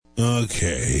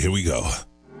Okay, here we go.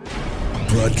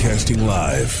 Broadcasting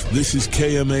live, this is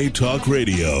KMA Talk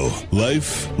Radio.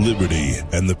 Life, liberty,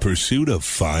 and the pursuit of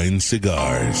fine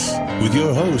cigars. With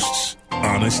your hosts,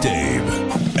 Honest Abe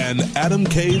and Adam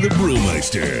K. the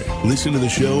Brewmeister. Listen to the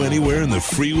show anywhere in the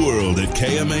free world at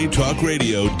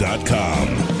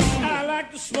KMATalkRadio.com. I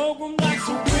like to smoke them like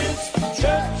some Winston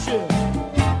Churchill,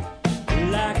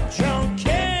 like John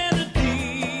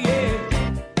Kennedy,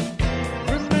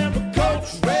 yeah. Remember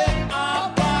Coach Red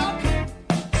Auerbach,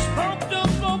 smoked up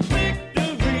for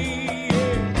victory,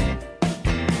 yeah.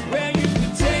 Well, you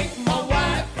can take my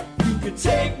wife, you can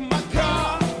take my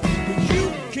car, but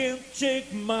you can't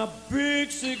take my big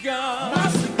cigar. My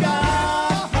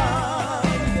cigar,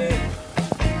 yeah.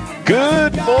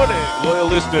 Good morning, loyal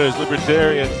listeners,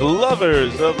 libertarians,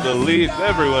 lovers of the leaf,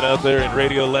 everyone out there in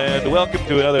Radio Land. Welcome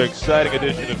to another exciting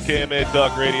edition of KMA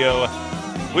Talk Radio.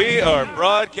 We are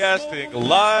broadcasting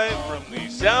live from the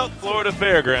South Florida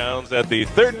Fairgrounds at the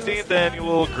 13th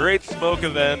Annual Great Smoke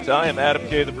Event. I am Adam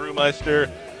K. the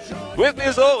Brewmeister. With me,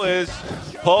 as always,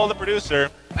 Paul, the producer.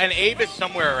 And Abe is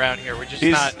somewhere around here. We're just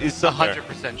He's not somewhere.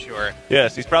 100% sure.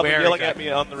 Yes, he's probably Where yelling exactly? at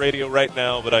me on the radio right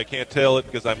now, but I can't tell it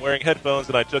because I'm wearing headphones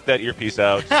and I took that earpiece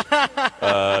out.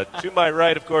 To my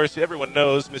right, of course, everyone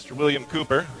knows Mr. William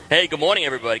Cooper. Hey, good morning,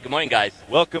 everybody. Good morning, guys.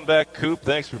 Welcome back, Coop.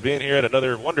 Thanks for being here at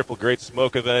another wonderful, great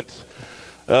smoke event.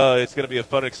 It's going to be a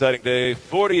fun, exciting day.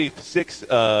 46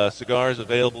 cigars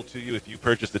available to you if you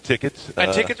purchase the ticket.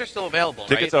 And tickets are still available,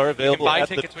 Tickets right? are available you can buy at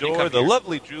the tickets when you door. come The here.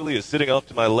 lovely Julie is sitting off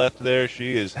to my left there.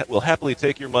 She will happily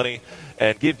take your money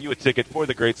and give you a ticket for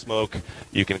the Great Smoke.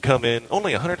 You can come in,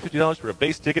 only $150 for a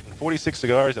base ticket and 46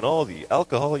 cigars and all the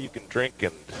alcohol you can drink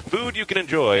and food you can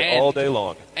enjoy all day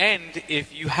long. And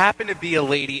if you happen to be a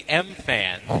Lady M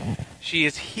fan, she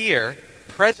is here,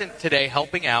 present today,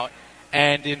 helping out,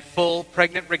 and in full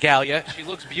pregnant regalia. She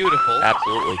looks beautiful.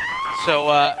 Absolutely.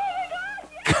 So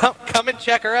come and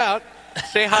check her out.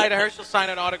 Say hi to her. She'll sign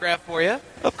an autograph for you.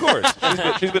 Of course.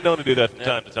 She's been known to do that from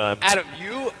time to time. Adam,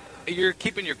 you're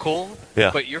keeping your cool,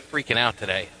 Yeah. but you're freaking out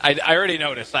today. I already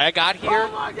noticed. I got here,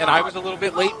 and I was a little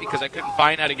bit late because I couldn't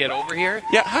find how to get over here.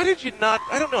 Yeah, how did you not?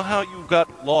 I don't know how you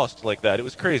got lost like that. It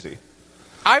was crazy.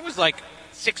 I was like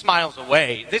 6 miles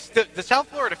away. The South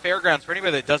Florida Fairgrounds, for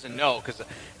anybody that doesn't know, because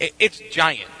it's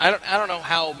giant. I don't know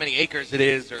how many acres it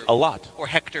is, or A lot. or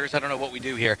hectares. I don't know what we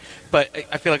do here, but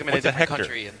I feel like I'm in What's a a different hectare?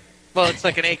 country. And, well, it's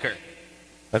like an acre.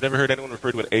 I've never heard anyone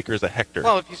refer to an acre as a hectare.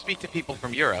 Well, if you speak to people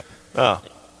from Europe, Oh,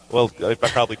 well, I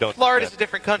probably don't. Florida's a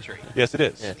different country. Yes, it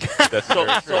is. Yeah. That's So,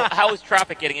 very true. so how was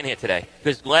traffic getting in here today?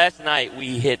 Because last night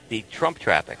we hit the Trump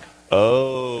traffic.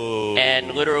 Oh.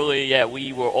 And literally, yeah,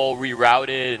 we were all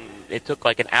rerouted, and it took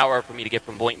like an hour for me to get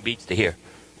from Boynton Beach to here.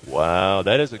 Wow,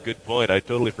 that is a good point. I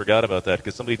totally forgot about that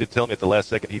because somebody did tell me at the last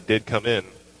second he did come in.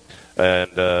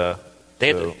 And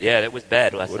Yeah, it was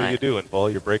bad last what night. are you doing, Paul?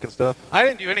 You're breaking stuff? I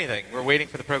didn't do anything. We're waiting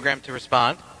for the program to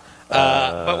respond,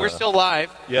 but we're still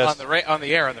live yes. on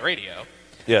the air on the radio.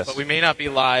 Yes. But we may not be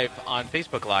live on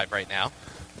Facebook Live right now.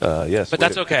 Yes. But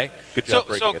that's okay. Good job So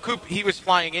breaking it. Coop, he was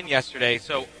flying in yesterday.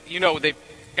 So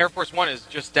Air Force One is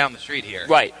just down the street here.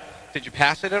 Right. Did you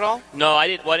pass it at all? No, I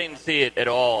didn't. Well, I didn't see it at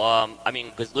all.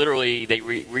 Because literally they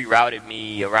rerouted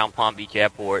me around Palm Beach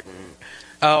Airport, and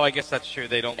Oh, I guess that's true.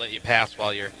 They don't let you pass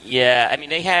while you're. yeah, I mean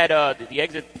they had the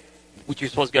exit, which you're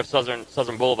supposed to get off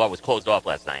Southern Boulevard, was closed off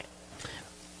last night.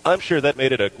 I'm sure that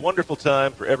made it a wonderful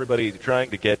time for everybody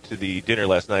trying to get to the dinner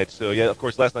last night. So, yeah, of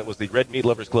course, last night was the Red Meat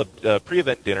Lovers Club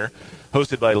pre-event dinner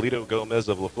hosted by Lito Gomez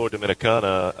of La Flor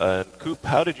Dominicana. And, Coop,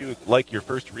 how did you like your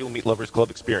first Real Meat Lovers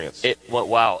Club experience?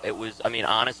 Wow, it was,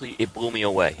 honestly, it blew me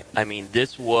away.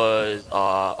 This was,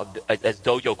 as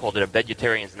Dojo called it, a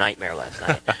vegetarian's nightmare last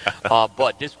night.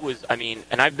 But this was,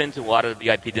 and I've been to a lot of the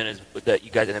VIP dinners that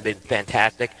you guys have been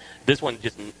fantastic. This one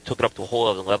just took it up to a whole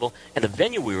other level. And the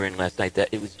venue we were in last night,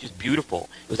 it was just beautiful.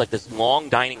 It was like this long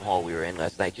dining hall we were in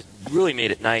last night. Just really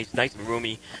made it nice and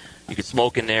roomy. You could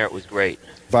smoke in there. It was great.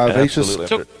 Vivacious.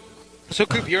 Absolutely. So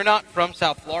Coop, you're not from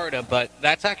South Florida, but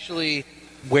that's actually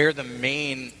where the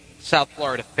main South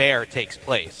Florida Fair takes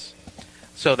place.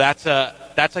 So that's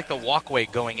like the walkway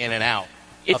going in and out.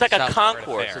 It's of like a South Florida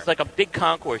concourse. Fair. It's like a big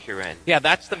concourse you're in. Yeah,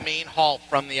 that's the main hall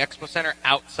from the Expo Center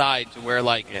outside to where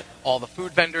all the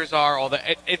food vendors are.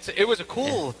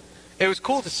 It was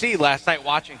cool to see last night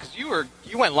watching because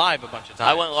you went live a bunch of times.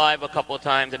 I went live a couple of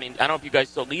times. I don't know if you guys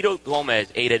saw. Lito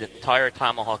Gomez ate an entire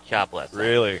tomahawk chop last night.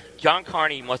 Really? John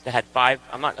Carney must have had 5.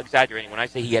 I'm not exaggerating when I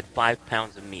say he had 5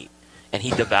 pounds of meat, and he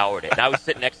devoured it. And I was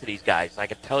sitting next to these guys, so I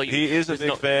could tell you. He is a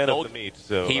there's big fan of the meat.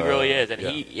 So he really is, and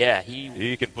yeah. he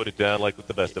He can put it down like with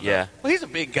the best of yeah. them. Well, he's a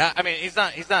big guy. He's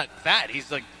not fat.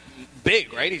 He's like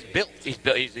big, right? He's built. He's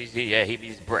built.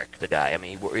 He's brick. The guy. I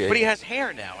mean, But he has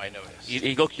hair now. I noticed.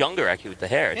 he looks younger actually with the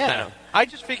hair. It's Yeah. kind of, I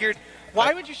just figured,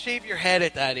 why would you shave your head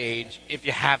at that age if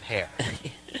you have hair?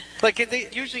 Like,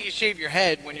 usually you shave your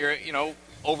head when you're,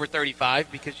 over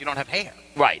 35 because you don't have hair.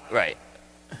 right.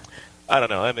 I don't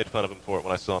know. I made fun of him for it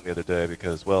when I saw him the other day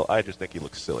because, well, I just think he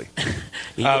looks silly.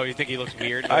 You think he looks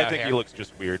weird? I think he looks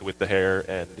just weird with the hair,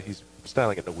 and he's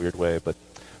styling it in a weird way. But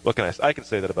what can I say? I can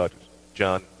say that about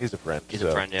John. He's a friend. He's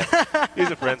a friend, yeah.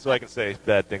 He's a friend, so I can say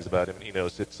bad things about him, and he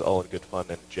knows it's all in good fun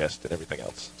and jest and everything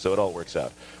else. So it all works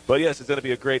out. But, yes, it's going to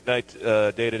be a great night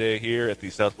day today here at the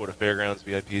South Florida Fairgrounds.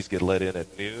 VIPs get let in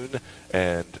at noon,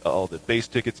 and all the base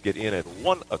tickets get in at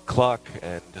 1 o'clock,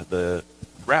 and the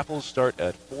raffles start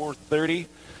at 4:30,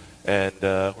 and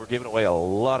we're giving away a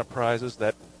lot of prizes.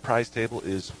 That prize table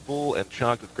is full and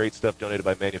chocked with great stuff donated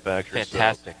by manufacturers.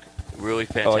 Fantastic. Really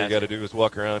fantastic. All you got to do is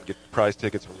walk around, get prize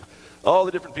tickets from all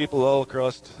the different people all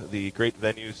across the great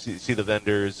venue, see the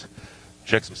vendors,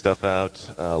 check some stuff out.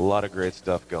 A lot of great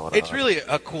stuff going on. It's really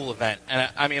a cool event. And,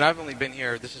 I've only been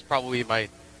here, this is probably my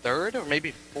third or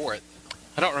maybe fourth.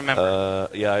 I don't remember.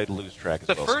 Yeah, I'd lose track as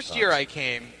The well first sometimes. year I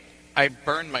came, I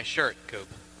burned my shirt, Coop.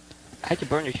 How'd you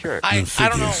burn your shirt? I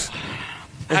don't know.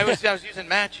 figures. I was using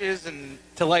matches and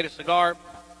to light a cigar,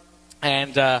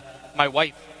 and my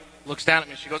wife looks down at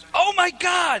me and she goes, "Oh my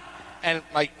God!" And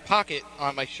my pocket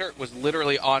on my shirt was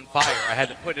literally on fire. I had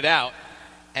to put it out,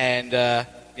 and it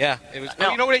was.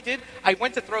 No. You know what I did? I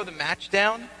went to throw the match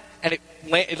down, and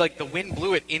it like the wind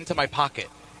blew it into my pocket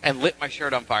and lit my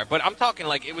shirt on fire. But I'm talking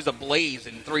like it was a blaze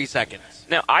in 3 seconds.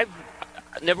 Now, I've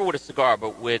never with a cigar,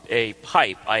 but with a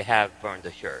pipe, I have burned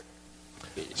a shirt.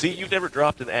 See, you've never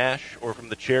dropped an ash or from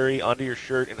the cherry onto your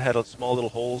shirt and had small little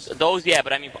holes? Those, yeah,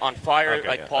 but I mean on fire, Okay,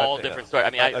 like yeah. Paul, Okay, different yeah. story. I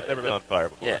mean, I've never been on fire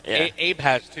before. Yeah. Abe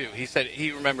has too. He said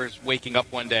he remembers waking up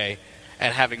one day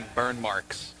and having burn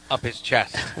marks up his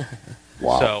chest.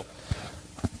 Wow. So,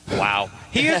 wow.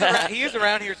 He is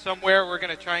around here somewhere. We're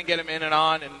going to try and get him in and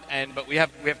on, but we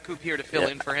have Coop here to fill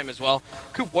in for him as well.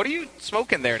 Coop, what are you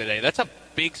smoking there today? That's a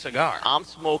big cigar. I'm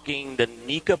smoking the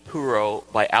Nika Puro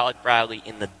by Alec Bradley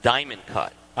in the diamond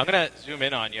cut. I'm going to zoom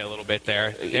in on you a little bit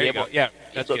there. There you go. but- Yeah,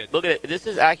 that's look, good. Look at it. This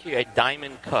is actually a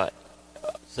diamond cut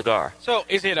cigar. So,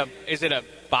 is it a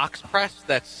box press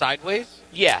that's sideways?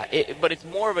 Yeah, but it's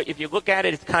more of a. If you look at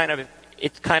it, it's kind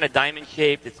of diamond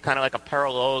shaped. It's kind of like a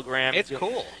parallelogram. It's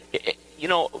cool.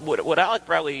 What Alec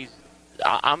Bradley's.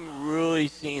 I'm really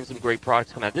seeing some great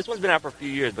products come out. This one's been out for a few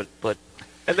years, but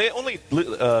And they only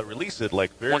release it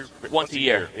like once a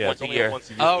year. Yeah, Once it's a only year. Once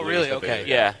a year Oh, release really? that they Okay. do.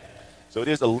 yeah. So it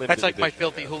is a limited That's like My edition.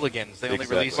 Filthy Hooligans. They only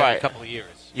Exactly. release it in a Right. couple of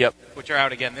years, Yep. which are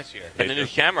out again this year. And the new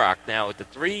Shamrock now with the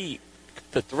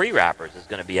three wrappers is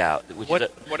going to be out. Which What is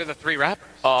are the three wrappers?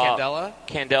 Uh, Candela?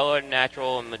 Candela,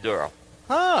 Natural, and Maduro.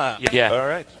 Huh. Yeah. All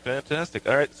right, fantastic.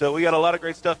 All right, so we got a lot of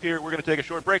great stuff here. We're going to take a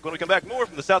short break. When we come back, more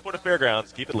from the South Florida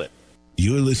Fairgrounds. Keep it lit.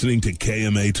 You're listening to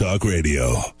KMA Talk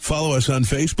Radio. Follow us on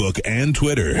Facebook and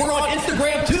Twitter. We're on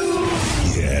Instagram too.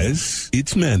 Yes,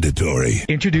 it's mandatory.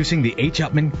 Introducing the H.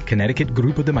 Upmann Connecticut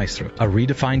Grupo de Maestro, a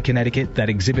redefined Connecticut that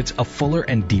exhibits a fuller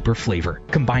and deeper flavor,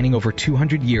 combining over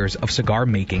 200 years of cigar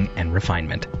making and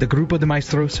refinement. The Grupo de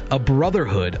Maestros, a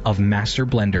brotherhood of master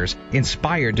blenders,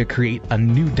 inspired to create a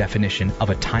new definition of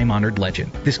a time-honored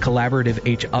legend. This collaborative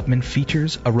H. Upmann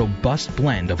features a robust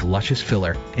blend of luscious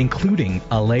filler, including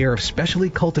a layer of specially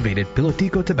cultivated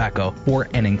Pilotico tobacco for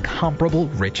an incomparable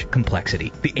rich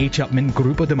complexity. The H. Upmann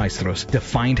Grupo de Maestros,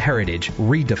 defined heritage,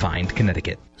 redefined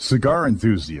Connecticut. Cigar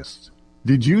enthusiasts,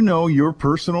 did you know your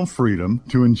personal freedom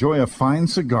to enjoy a fine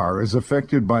cigar is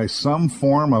affected by some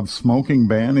form of smoking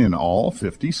ban in all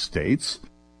 50 states?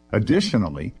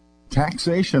 Additionally,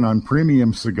 taxation on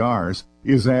premium cigars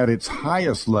is at its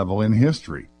highest level in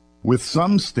history, with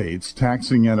some states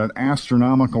taxing at an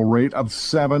astronomical rate of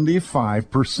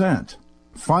 75%.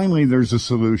 Finally, there's a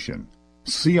solution.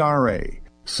 CRA,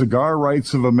 Cigar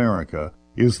Rights of America,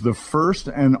 is the first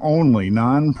and only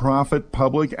non-profit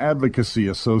public advocacy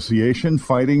association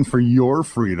fighting for your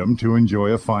freedom to enjoy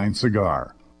a fine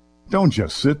cigar. Don't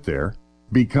just sit there.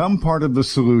 Become part of the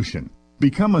solution.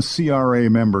 Become a CRA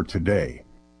member today.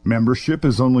 Membership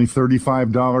is only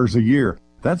 $35 a year.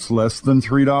 That's less than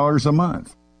 $3 a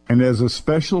month. And as a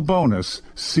special bonus,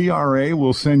 CRA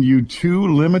will send you 2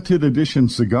 limited edition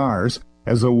cigars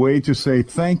as a way to say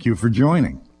thank you for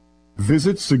joining.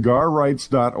 Visit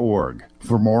cigarrights.org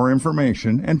for more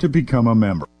information and to become a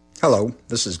member. Hello,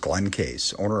 this is Glenn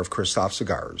Case, owner of Christoph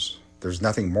Cigars. There's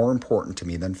nothing more important to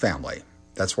me than family.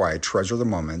 That's why I treasure the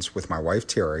moments with my wife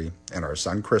Terry and our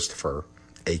son Christopher,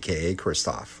 aka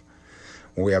Christoph.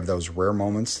 When we have those rare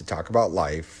moments to talk about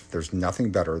life, there's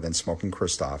nothing better than smoking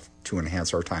Christoph to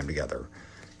enhance our time together.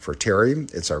 For Terry,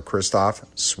 it's our Christoph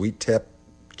Sweet Tip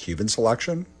Cuban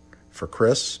selection. For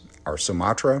Chris, our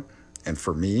Sumatra. And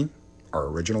for me, our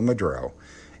original Maduro.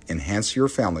 Enhance your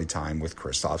family time with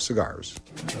Christoph cigars.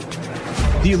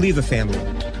 The Oliva family,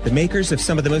 the makers of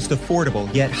some of the most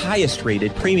affordable yet highest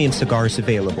rated premium cigars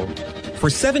available. For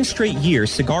 7 straight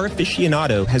years, Cigar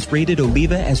Aficionado has rated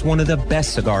Oliva as one of the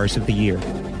best cigars of the year.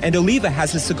 And Oliva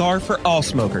has a cigar for all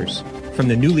smokers, from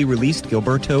the newly released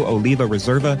Gilberto Oliva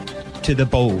Reserva to the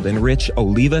bold and rich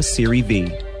Oliva Serie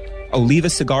V. Oliva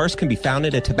cigars can be found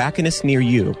at a tobacconist near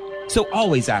you, so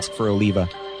always ask for Oliva,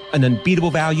 an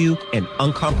unbeatable value and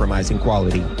uncompromising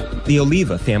quality. The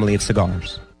Oliva family of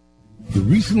cigars. The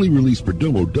recently released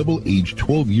Perdomo Double-Aged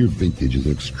 12-Year Vintage is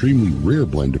an extremely rare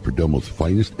blend of Perdomo's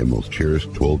finest and most cherished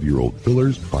 12-year-old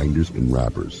fillers, binders, and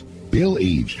wrappers.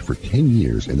 Bale-aged for 10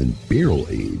 years and then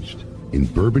barrel-aged in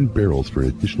bourbon barrels for an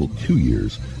additional 2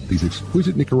 years, these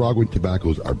exquisite Nicaraguan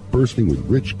tobaccos are bursting with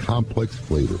rich, complex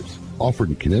flavors. Offered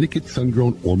in Connecticut,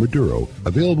 sun-grown, or Maduro,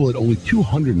 available at only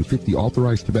 250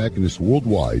 authorized tobacconists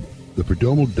worldwide, the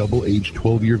Perdomo Double-Aged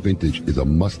 12-Year Vintage is a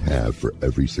must-have for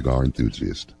every cigar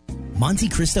enthusiast. Monte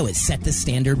Cristo has set the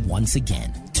standard once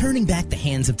again, turning back the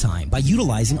hands of time by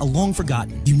utilizing a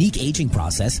long-forgotten, unique aging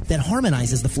process that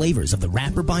harmonizes the flavors of the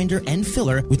wrapper, binder, and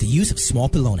filler with the use of small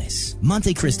pilones.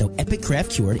 Monte Cristo Epic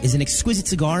Craft Cured is an exquisite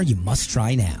cigar you must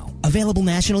try now. Available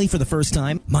nationally for the first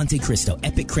time, Monte Cristo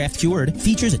Epic Craft Cured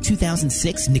features a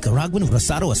 2006 Nicaraguan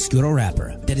Rosado Oscuro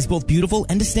wrapper that is both beautiful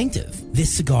and distinctive.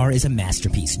 This cigar is a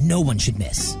masterpiece no one should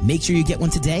miss. Make sure you get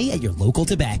one today at your local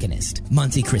tobacconist.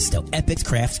 Monte Cristo Epic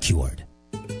Craft Cured.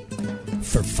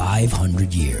 For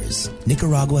 500 years,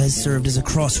 Nicaragua has served as a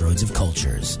crossroads of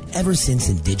cultures, ever since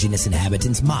indigenous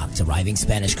inhabitants mocked arriving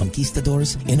Spanish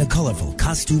conquistadors in a colorful,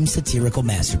 costume satirical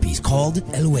masterpiece called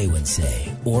El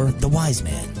Huehuense, or The Wise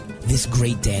Man. This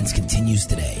great dance continues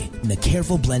today in the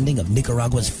careful blending of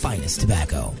Nicaragua's finest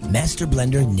tobacco. Master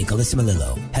blender Nicolas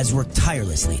Melillo has worked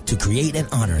tirelessly to create and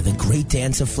honor the great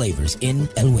dance of flavors in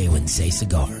El Huehuense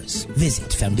cigars. Visit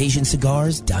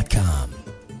FoundationCigars.com.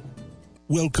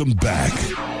 Welcome back.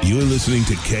 You're listening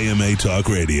to KMA Talk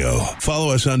Radio.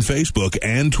 Follow us on Facebook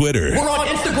and Twitter. We're on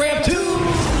Instagram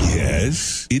too.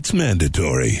 Yes, it's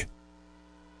mandatory.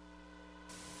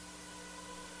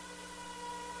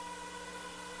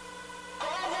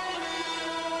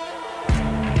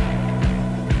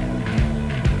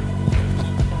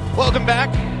 Welcome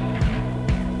back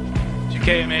to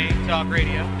KMA Talk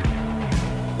Radio.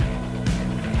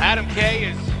 Adam K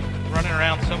is running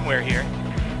around somewhere here.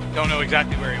 Don't know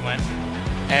exactly where he went.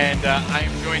 And I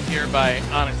am joined here by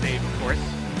Honest Abe, of course.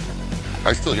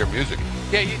 I still hear music.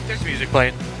 Yeah, there's music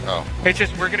playing. Oh. It's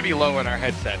just we're going to be low in our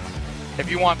headsets. If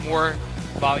you want more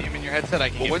volume in your headset, I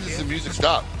can give it When to does you. the music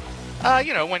stop?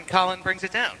 When Colin brings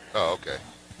it down. Oh, okay.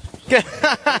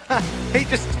 He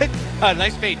just did.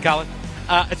 Nice fade, Colin.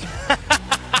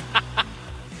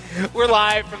 We're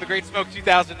live from the Great Smoke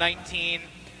 2019,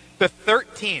 the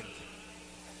 13th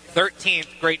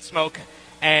Great Smoke.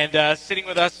 And sitting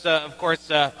with us, of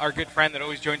course, our good friend that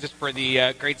always joins us for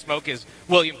the Great Smoke is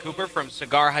William Cooper from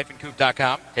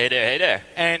cigar-coop.com. Hey there.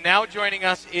 And now joining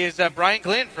us is Brian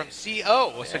Glynn from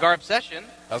CO, Cigar Obsession.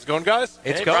 How's it going, guys?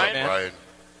 It's Hey, going, Brian. man. Brian.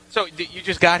 So you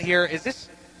just got here.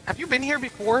 Have you been here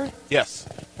before? Yes.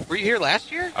 Were you here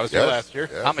last year? I was here last year.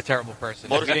 Yes. I'm a terrible person.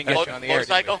 We didn't get you on the air.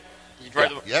 Motorcycle? You drive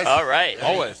the- Yes. All right.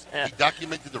 Always. Yeah. He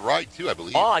documented the ride, too, I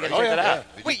believe. Oh, I got to right? check that out.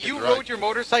 He just Wait, did you the ride. rode your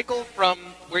motorcycle from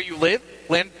where you live?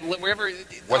 Wherever? On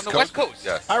West the Coast? West Coast?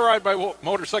 Yes. I ride my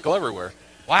motorcycle everywhere.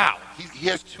 Wow. He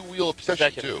has two-wheel obsession,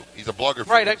 Obsession. too. He's a blogger.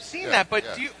 for Right, it. I've seen Yeah, that, but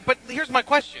yeah. But here's my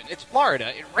question. It's Florida.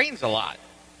 It rains a lot.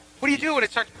 What do you do when it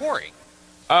starts pouring?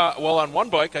 Well, on one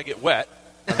bike, I get wet.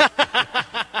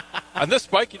 On this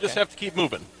bike, you just have to keep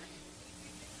moving.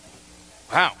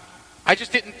 Wow. I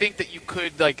just didn't think that you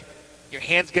could, your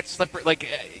hands get slippery.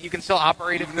 You can still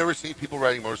operate it. You've never seen people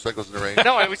riding motorcycles in the rain?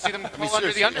 No, I always see them pull under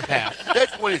the seriously. underpass.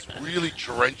 That's when it's really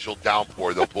torrential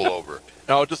downpour, they'll pull over.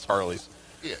 No, just Harleys.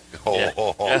 Yeah. Yeah.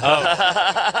 Oh. What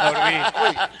do you mean?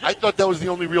 Wait, I thought that was the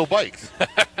only real bikes.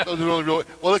 Those are the only real.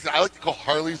 Well, listen, I like to call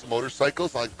Harleys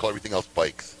motorcycles. I like to call everything else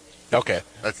bikes. Okay.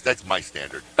 That's my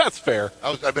standard. That's fair.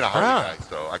 I've been a Harley guy,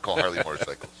 so I call Harley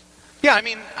motorcycles. Yeah, I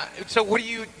mean, so what do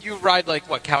you ride,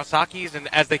 Kawasaki's and,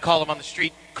 as they call them on the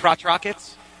street, crotch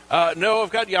rockets? No, I've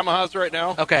got Yamahas right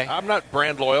now. Okay. I'm not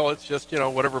brand loyal. It's just,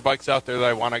 whatever bike's out there that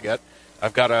I want to get.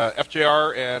 I've got a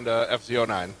FJR and a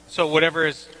FZ09. So whatever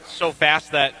is so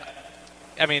fast that,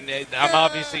 I'm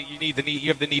obviously you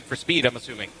have the need for speed, I'm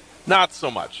assuming. Not so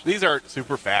much. These aren't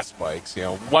super fast bikes. You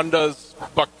know, one does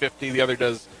 $150, the other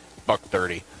does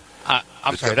 $130. I'm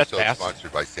This sorry, that's episode is fast.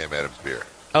 sponsored by Sam Adams Beer.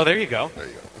 Oh, there you go. There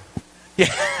you go. Yeah,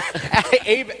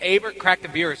 Abe cracked a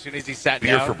beer as soon as he sat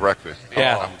Beer down. for breakfast.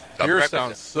 Yeah. Beer breakfast.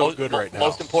 sounds so good right now.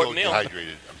 Most important so meal.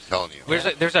 dehydrated. I'm telling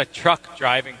you. There's a truck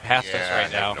driving past us I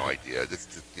right now. have no idea.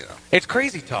 It's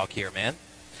crazy talk here, man.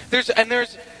 There's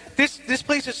this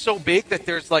place is so big that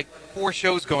there's like 4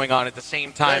 shows going on at the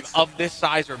same time of this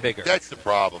size or bigger. That's the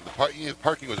problem.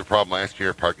 Parking was a problem last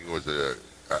year. Parking was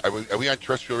are we on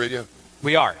terrestrial radio?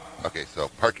 We are. Okay, so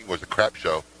parking was a crap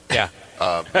show. Yeah.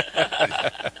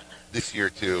 This year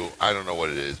too, I don't know what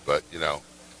it is, but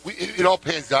it all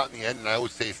pans out in the end. And I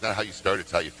always say it's not how you start;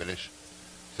 it's how you finish.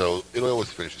 So it'll always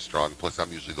finish strong. Plus,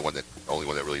 I'm usually the only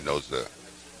one that really knows the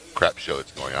crap show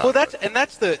that's going on. Well,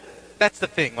 that's the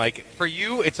thing. Like for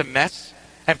you, it's a mess,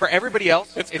 and for everybody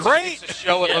else, it's great. It's a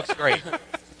show. It looks great.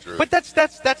 True. But that's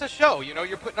a show.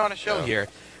 You're putting on a show here.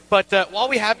 But while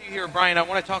we have you here, Brian, I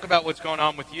want to talk about what's going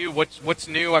on with you. What's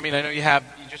new? I mean, I know you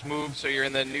just moved, so you're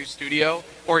in the new studio,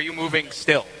 or are you moving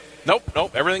still?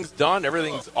 Nope. Everything's done.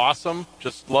 Everything's awesome.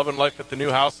 Just loving life at the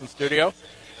new house and studio.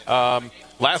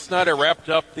 Last night I wrapped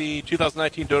up the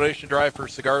 2019 donation drive for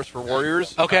Cigars for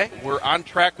Warriors. Okay. We're on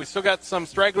track. We still got some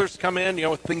stragglers to come in,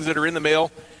 with things that are in the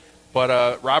mail.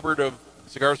 But Robert of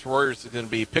Cigars for Warriors is going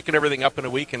to be picking everything up in a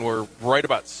week, and we're right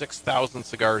about 6,000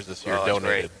 cigars this year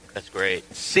donated. That's great.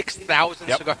 6,000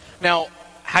 cigars. Now,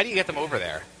 how do you get them over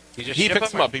there? You just He ship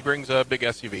picks them, them up. He brings a big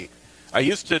SUV. I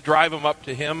used to drive them up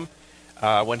to him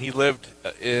when he lived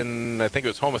in, I think it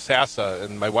was Homosassa,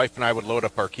 and my wife and I would load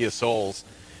up our Kia Souls.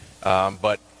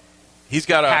 But he's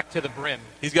got packed to the brim.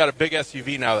 He's got a big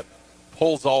SUV now that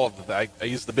pulls all of the. I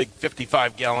use the big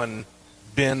 55-gallon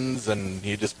bins, and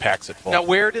he just packs it full. Now,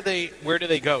 where do they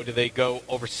go? Do they go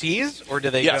overseas, or do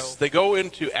they Yes, go? they go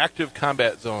into active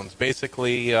combat zones.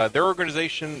 Basically, their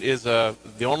organization is the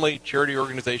only charity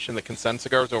organization that can send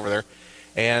cigars over there,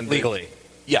 and Legally.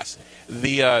 Yes,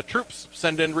 the troops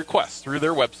send in requests through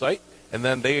their website, and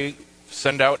then they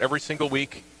send out every single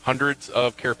week hundreds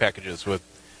of care packages with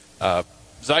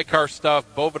Zycar stuff,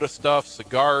 Boveda stuff,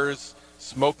 cigars,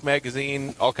 smoke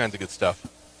magazine, all kinds of good stuff.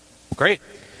 Great.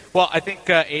 Well, I think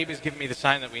Abe is giving me the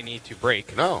sign that we need to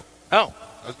break. No. Oh.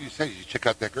 I was going to say, you should check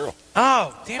out that girl.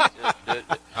 Oh, damn it.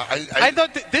 I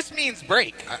thought this means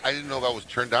break. I didn't know if I was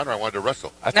turned on or I wanted to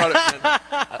wrestle. I thought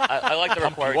I like the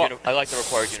required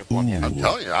uniform. Yeah. I'm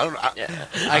telling you, I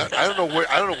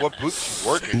don't know what booth she's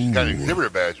working. She's got an exhibitor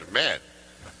badge, but man,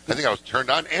 I think I was turned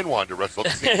on and wanted to wrestle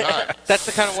at the same time. That's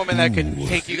the kind of woman that could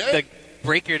take you,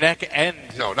 break your neck and.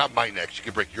 No, not my neck. She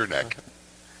could break your neck.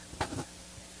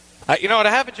 You know what? I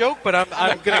have a joke, but I'm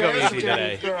gonna go easy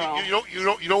today.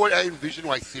 You know what I envision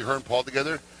when I see her and Paul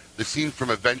together? The scene from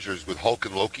Avengers with Hulk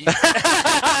and Loki, grabbing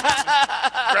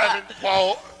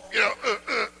Paul.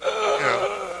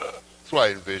 That's what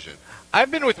I envision.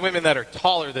 I've been with women that are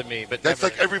taller than me, but that's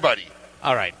never. like everybody.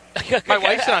 All right. My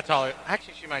wife's not taller.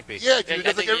 Actually, she might be. Yeah, dude.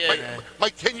 That's like my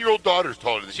 10-year-old daughter's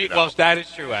taller than you. Well, that is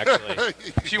true, actually.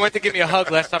 She went to give me a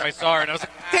hug last time I saw her, and I was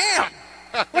like, damn!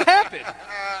 What happened?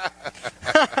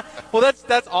 Well,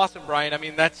 that's awesome, Brian. I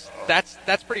mean, that's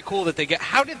pretty cool that they get.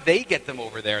 How did they get them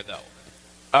over there,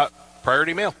 though?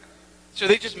 Priority mail. So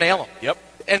they just mail them. Yep.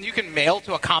 And you can mail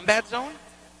to a combat zone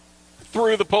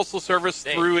through the Postal Service,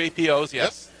 through APOs.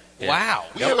 Yes. Yep. Wow.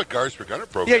 We have a Guards for Gunner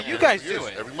program. Yeah, you guys do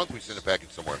it. Every month we send a package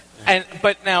somewhere. And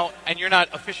you're not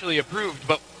officially approved,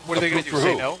 but what are they going to do? Approved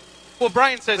for Say who? no? Well,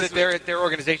 Brian says that their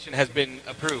organization has been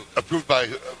approved. Approved by?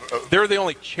 They're the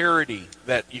only charity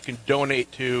that you can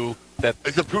donate to. That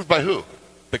is approved by who?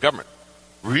 The government.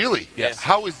 Really? Yes.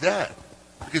 How is that?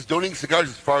 Because donating cigars,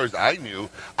 as far as I knew,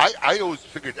 I always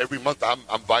figured every month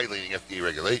I'm violating FDA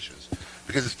regulations.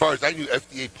 Because as far as I knew,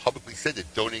 FDA publicly said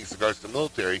that donating cigars to the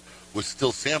military was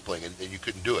still sampling, and you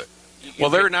couldn't do it. Well,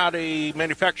 they're not a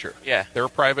manufacturer. Yeah. They're a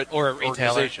private or a retailer.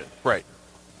 organization. Right.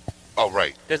 Oh,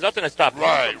 right. There's nothing to stop you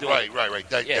Right, from doing it. right.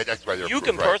 That's why they're You approved,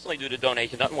 can right. personally do the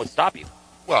donation. Nothing would stop you.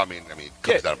 Well, I mean, it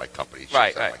comes out of my company. It ships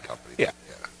Right, out of right. my company. Yeah.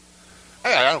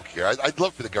 I don't care. I'd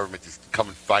love for the government to come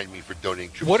and find me for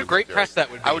donating troops. What to a great the press that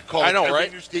would be. I would call I know, every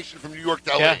right? news station from New York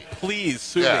to LA. Yeah. Please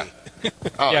sue Yeah. me.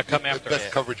 Yeah, come the after best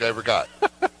us. coverage I ever got.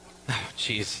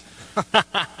 Jeez.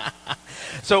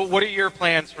 So, what are your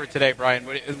plans for today, Brian?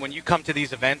 When you come to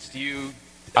these events, do you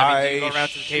go around to the tables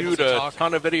shoot and a talk?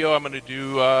 ton of video. I'm going to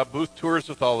do booth tours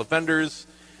with all the vendors.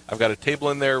 I've got a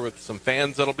table in there with some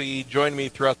fans that'll be joining me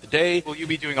throughout the day. Will you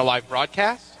be doing a live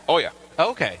broadcast? Oh, yeah.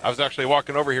 Okay. I was actually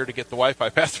walking over here to get the Wi-Fi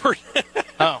password.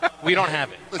 Oh, we don't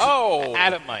have it. Oh.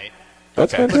 Adam might.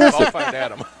 That's Okay. fantastic. I'll find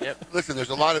Adam. Yep. Listen, there's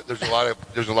a lot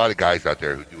of guys out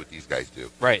there who do what these guys do.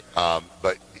 Right.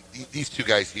 But these two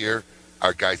guys here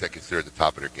are guys I consider at the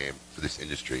top of their game for this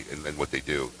industry and what they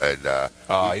do. And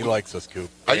He likes us, Coop.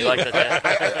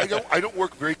 I don't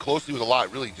work very closely with a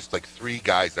lot. Really, just like three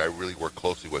guys that I really work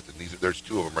closely with, and there's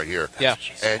two of them right here. Yeah.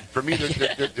 And for me,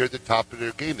 they're the top of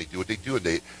their game. They do what they do, and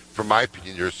they, from my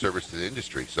opinion, they're a service to the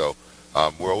industry. So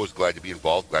we're always glad to be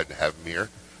involved. Glad to have them here.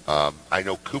 I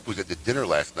know Coop was at the dinner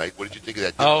last night. What did you think of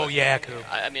that dinner? Oh, yeah, Coop.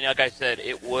 I mean, like I said,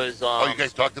 it was. You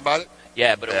guys talked about it?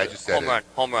 Yeah, but Yeah, I it was just said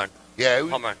home run. Yeah,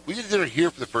 Home run. we did dinner here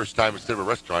for the first time instead of a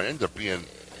restaurant. It ended up being.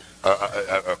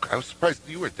 I was surprised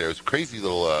you weren't there. It was a crazy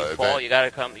little Paul, event. you gotta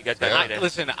come. You guys gotta be there.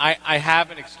 Listen, I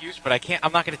have an excuse, but I can't.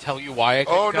 I'm not going to tell you why I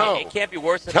couldn't Oh, come. no. It can't be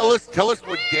worse than Tell us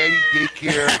what daddy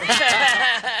daycare,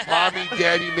 mommy,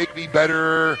 daddy make me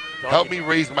better, help me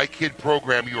raise my kid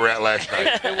program you were at last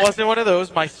night. It wasn't one of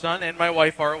those. My son and my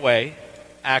wife are away,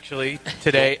 actually,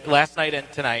 last night and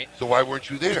tonight. So why weren't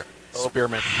you there?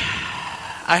 Spearmint.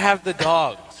 I have the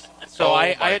dogs. So Oh,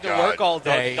 I my had to God. work all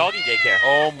day. Doggy daycare.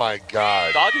 Oh my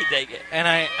God! Doggy daycare. And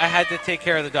I had to take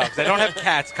care of the dogs. I don't have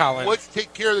cats, Colin. Let's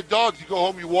take care of the dogs. You go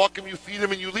home, you walk them, you feed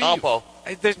them, and you leave. Oh, Paul.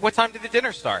 What time did the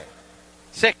dinner start?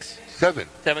 6. 7.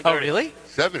 7:30. Oh, really?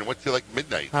 7. Went till like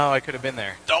midnight. Oh, I could have been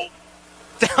there.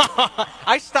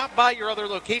 I stopped by your other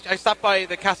location. I stopped by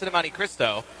the Casa de Monte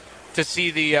Cristo to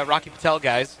see the Rocky Patel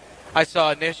guys. I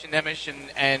saw Nish and Nemish,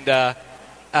 and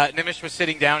Nemish was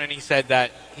sitting down, and he said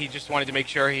that he just wanted to make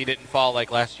sure he didn't fall like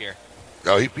last year.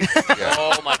 Oh, yeah.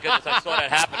 Oh my goodness, I saw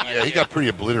that happen. Yeah, he got pretty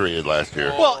obliterated last year.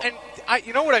 Well, and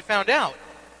you know what I found out?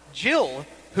 Jill,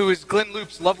 who is Glenn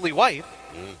Loop's lovely wife,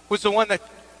 was the one that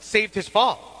saved his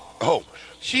fall. Oh.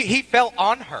 He fell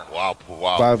on her. Wow.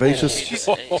 Vivacious.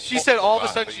 She said all of a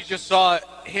sudden she just saw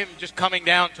him just coming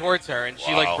down towards her, and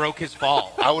she like broke his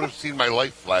fall. I would have seen my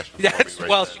life flash before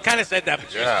me right she kind of said that,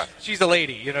 but she's a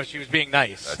lady. You know, she was being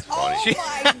nice. That's funny.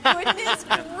 Oh, my goodness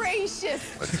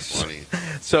gracious. That's funny.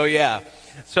 So, yeah.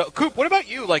 So, Coop, what about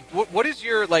you? Like, what is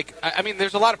your, like, I mean,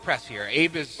 there's a lot of press here.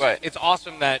 Abe is, it's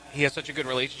awesome that he has such a good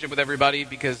relationship with everybody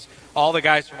because all the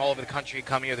guys from all over the country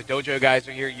come here. The dojo guys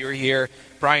are here. You're here.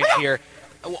 Brian's here.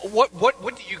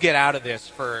 What do you get out of this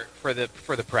for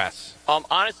the press?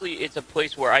 Honestly, it's a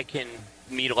place where I can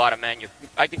meet a lot of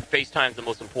I think FaceTime is the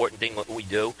most important thing that we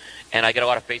do, and I get a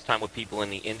lot of FaceTime with people in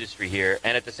the industry here.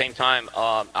 And at the same time,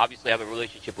 obviously I have a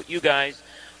relationship with you guys,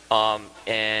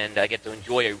 and I get to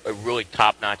enjoy a really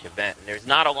top-notch event. And there's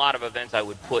not a lot of events I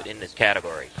would put in this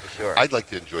category, for sure. I'd like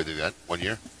to enjoy the event one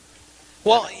year.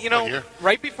 Well, you know,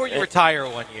 right before you retire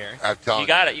one year, you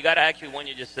got to actually when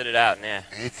you just sit it out,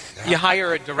 you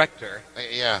hire a director.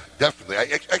 Yeah, definitely.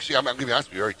 Actually, I'm going to be honest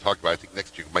with you. We already talked about it. I think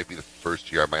next year might be the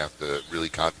first year I might have to really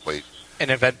contemplate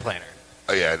an event planner.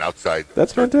 Oh yeah, an outside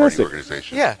That's third-party fantastic.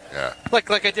 organization. Yeah, yeah.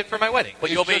 Like I did for my wedding. But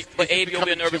Abe, you'll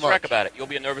be a nervous wreck about it. You'll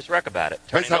be a nervous wreck about it.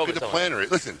 Depends Turning how over good the someone. planner is.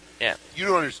 Listen, you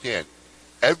don't understand.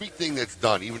 Everything that's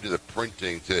done, even to the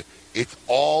printing, it's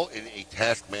all in a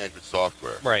task management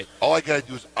software. Right. All I got to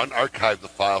do is unarchive the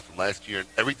file from last year, and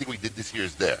everything we did this year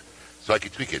is there, so I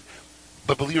can tweak it.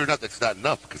 But believe it or not, that's not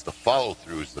enough because the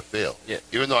follow-through is the fail. Yeah.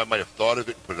 Even though I might have thought of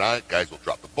it and put it on it, guys will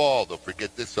drop the ball, they'll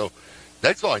forget this. So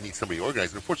that's all I need somebody to organize.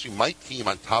 And unfortunately, my team,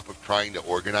 on top of trying to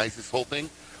organize this whole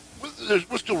thing,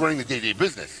 we're still running the day-to-day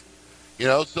business. You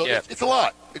know, so it's a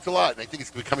lot. It's a lot, and I think it's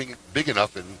becoming big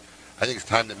enough, and I think it's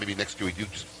time that maybe next year we do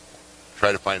just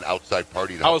try to find an outside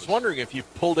party to I was wondering if you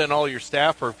pulled in all your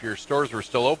staff or if your stores were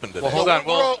still open today. Well, hold on.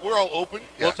 We're all open.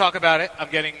 We'll talk about it. I'm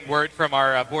getting word from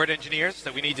our board engineers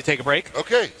that we need to take a break.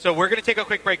 Okay. So we're going to take a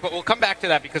quick break, but we'll come back to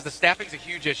that because the staffing's a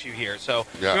huge issue here. So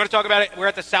if you Yeah. want to talk about it, we're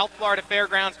at the South Florida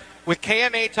Fairgrounds with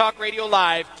KMA Talk Radio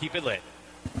Live. Keep it lit.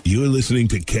 You're listening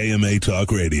to KMA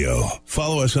Talk Radio.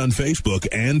 Follow us on Facebook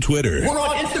and Twitter. We're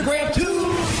on Instagram,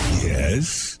 too.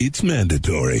 Yes, it's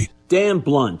mandatory. Dan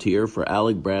Blunt here for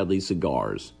Alec Bradley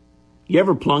Cigars. You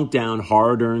ever plunk down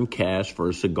hard-earned cash for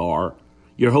a cigar?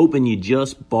 You're hoping you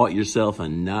just bought yourself a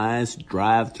nice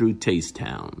drive-through taste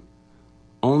town,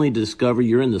 only to discover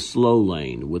you're in the slow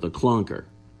lane with a clunker.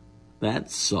 That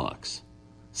sucks.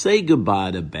 Say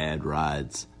goodbye to bad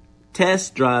rides.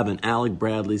 Test drive an Alec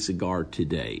Bradley cigar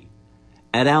today.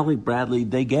 At Alec Bradley,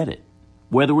 they get it.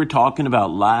 Whether we're talking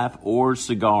about life or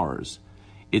cigars,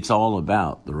 it's all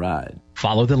about the ride.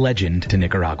 Follow the legend to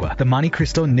Nicaragua. The Monte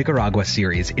Cristo Nicaragua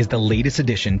series is the latest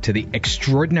addition to the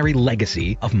extraordinary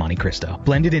legacy of Monte Cristo.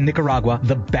 Blended in Nicaragua,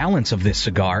 the balance of this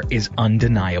cigar is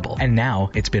undeniable. And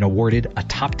now it's been awarded a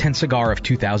top 10 cigar of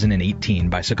 2018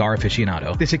 by Cigar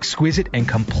Aficionado. This exquisite and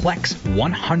complex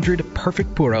 100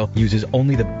 Perfect Puro uses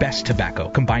only the best tobacco,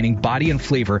 combining body and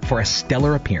flavor for a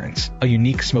stellar appearance. A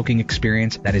unique smoking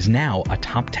experience that is now a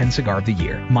top 10 cigar of the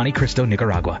year. Monte Cristo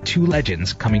Nicaragua. Two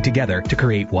legends coming together to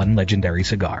create one legendary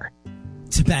cigar.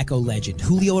 Tobacco legend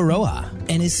Julio Aroa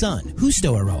and his son,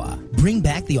 Justo Aroa, bring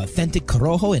back the authentic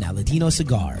Corojo and Aladino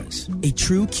cigars. A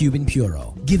true Cuban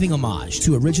puro, giving homage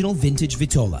to original vintage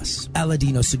Vitolas.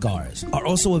 Aladino cigars are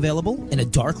also available in a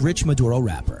dark, rich Maduro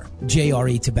wrapper.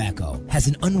 JRE Tobacco has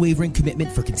an unwavering commitment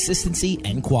for consistency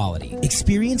and quality.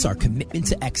 Experience our commitment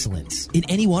to excellence in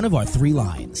any one of our three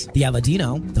lines: the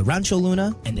Aladino, the Rancho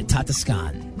Luna, and the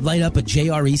Tatascan. Light up a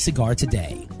JRE cigar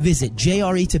today. Visit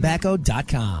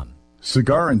jretobacco.com.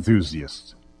 Cigar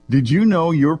enthusiasts, did you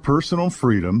know your personal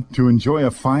freedom to enjoy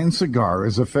a fine cigar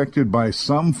is affected by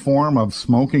some form of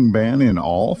smoking ban in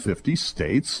all 50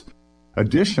 states?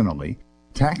 Additionally,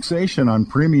 taxation on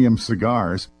premium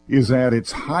cigars is at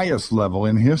its highest level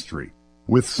in history,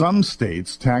 with some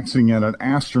states taxing at an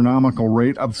astronomical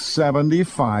rate of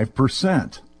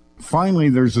 75%. Finally,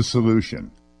 there's a solution.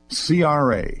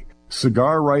 CRA,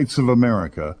 Cigar Rights of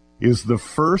America, is the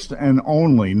first and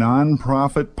only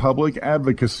nonprofit public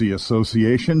advocacy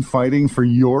association fighting for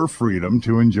your freedom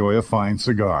to enjoy a fine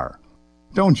cigar.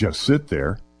 Don't just sit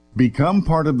there. Become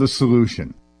part of the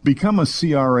solution. Become a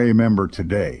CRA member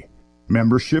today.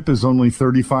 Membership is only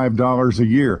 $35 a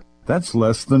year. That's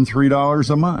less than $3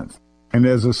 a month. And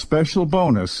as a special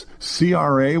bonus,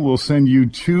 CRA will send you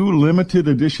 2 limited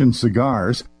edition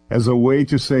cigars as a way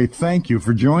to say thank you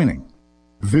for joining.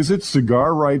 Visit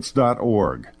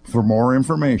cigarrights.org for more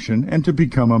information and to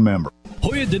become a member.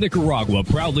 Joya de Nicaragua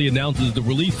proudly announces the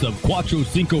release of Cuatro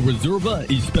Cinco Reserva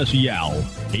Especial,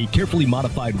 a carefully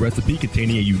modified recipe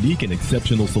containing a unique and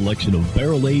exceptional selection of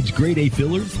barrel-aged grade A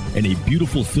fillers and a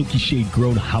beautiful silky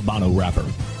shade-grown Habano wrapper.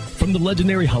 From the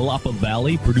legendary Jalapa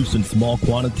Valley, produced in small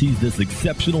quantities, this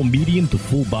exceptional medium to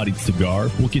full-bodied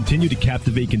cigar will continue to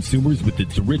captivate consumers with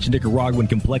its rich Nicaraguan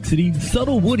complexity,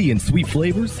 subtle woody and sweet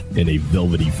flavors, and a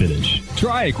velvety finish.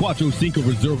 Try a Cuatro Cinco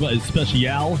Reserva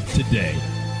Especial today.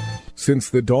 Since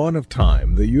the dawn of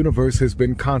time, the universe has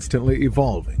been constantly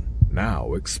evolving.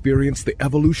 Now experience the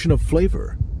evolution of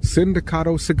flavor.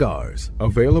 Sindicato cigars,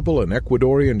 available in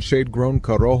Ecuadorian shade-grown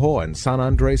Corojo and San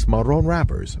Andres Marron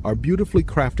wrappers, are beautifully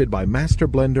crafted by master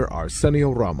blender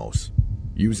Arsenio Ramos.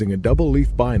 Using a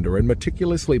double-leaf binder and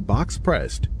meticulously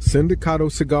box-pressed,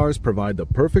 Sindicato cigars provide the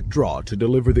perfect draw to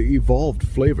deliver the evolved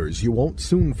flavors you won't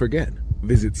soon forget.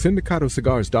 Visit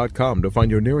syndicatocigars.com to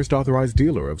find your nearest authorized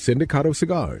dealer of Sindicato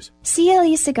cigars.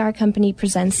 CLE Cigar Company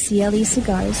presents CLE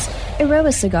Cigars,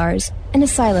 Aroa Cigars, and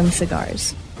Asylum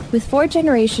Cigars. With 4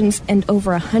 generations and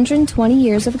over 120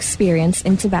 years of experience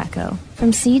in tobacco.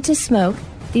 From seed to smoke,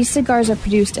 these cigars are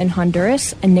produced in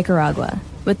Honduras and Nicaragua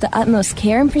with the utmost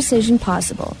care and precision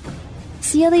possible.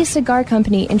 CLE Cigar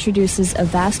Company introduces a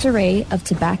vast array of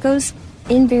tobaccos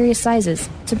in various sizes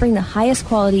to bring the highest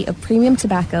quality of premium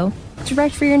tobacco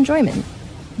direct for your enjoyment.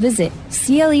 Visit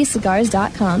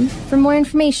clecigars.com for more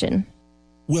information.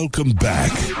 Welcome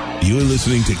back. You're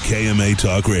listening to KMA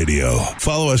Talk Radio.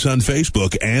 Follow us on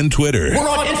Facebook and Twitter. We're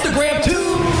on Instagram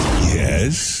too.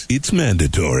 Yes, it's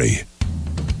mandatory.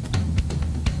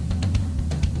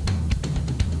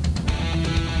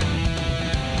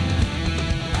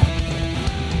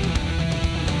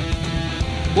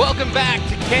 Welcome back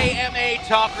to KMA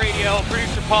Talk Radio.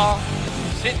 Producer Paul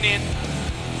sitting in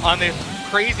on this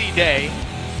crazy day.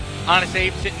 Honest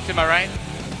Abe sitting to my right.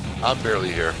 I'm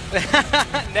barely here.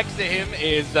 Next to him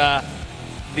is the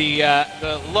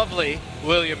lovely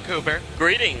William Cooper.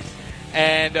 Greetings.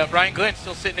 And Brian Glenn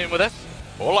still sitting in with us.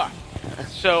 Hola.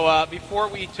 So before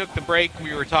we took the break,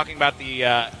 we were talking about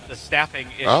the staffing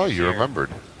issues. Oh, you here.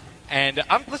 remembered. And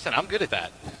I'm good at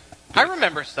that. I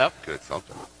remember stuff. Good at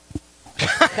something.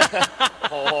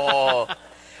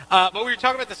 But we were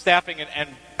talking about the staffing, and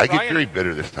I Brian, get very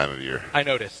bitter this time of year. I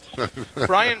noticed.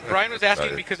 Brian was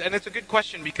asking and it's a good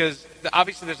question because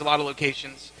obviously there's a lot of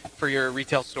locations for your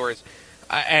retail stores,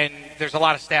 and there's a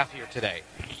lot of staff here today.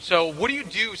 So what do you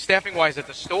do staffing-wise at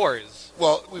the stores?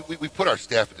 Well, we put our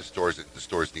staff at the stores that the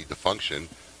stores need to function.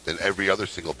 Then every other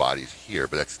single body's here,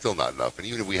 but that's still not enough. And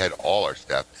even if we had all our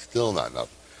staff, still not enough.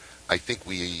 I think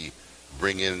we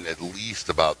bring in at least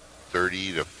about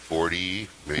 30 to 40,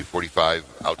 maybe 45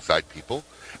 outside people.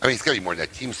 I mean, it's got to be more than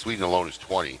that. Team Sweden alone is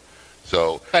 20.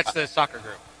 So that's the soccer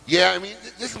group. Yeah, I mean,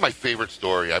 this is my favorite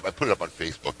story. I put it up on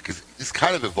Facebook because this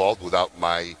kind of evolved without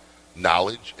my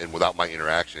knowledge and without my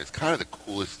interaction. It's kind of the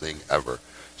coolest thing ever.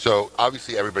 So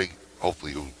obviously everybody,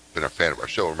 hopefully who's been a fan of our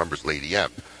show, remembers Lady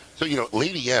M. So,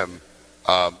 Lady M,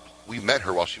 we met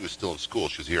her while she was still in school.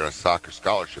 She was here on a soccer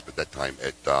scholarship at that time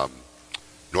at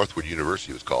Northwood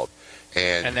University, it was called.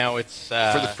 And now it's...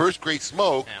 for the first Great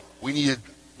Smoke, we needed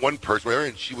one person, whatever,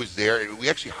 and she was there, and we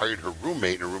actually hired her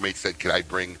roommate, and her roommate said, can I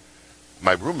bring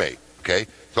my roommate? Okay?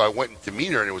 So I went to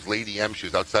meet her, and it was Lady M. She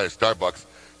was outside of Starbucks.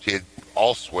 She had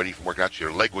all sweaty from working out.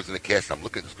 Her leg was in the cast. I'm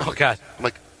looking at this girl. God. I'm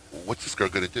like, what's this girl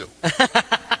going to do?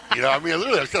 I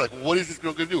was like, what is this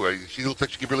girl going to do? She looks like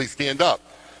she can really stand up.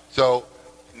 So,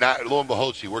 lo and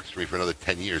behold, she works for me for another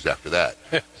 10 years after that.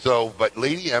 But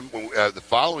Lady M, the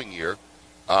following year,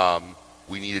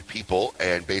 we needed people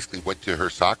and basically went to her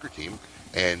soccer team.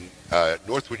 And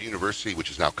Northwood University,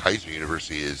 which is now Kaiser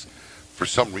University, is, for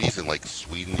some reason, like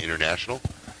Sweden International.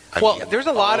 There's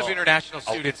a lot of international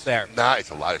students there. Nah, it's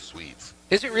a lot of Swedes.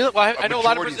 Is it really? Well, I know a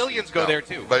lot of Brazilians go there,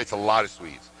 too. But it's a lot of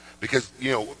Swedes. Because,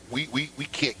 we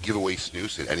can't give away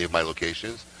snus at any of my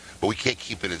locations, but we can't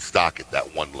keep it in stock at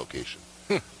that one location.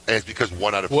 And it's because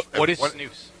one out of... What is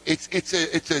snus?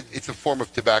 It's a form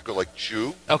of tobacco like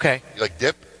chew. Okay. Like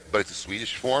dip, but it's a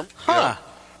Swedish form. Huh.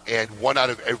 And one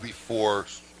out of every 4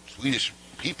 Swedish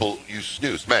people use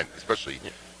snus, men especially,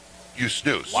 use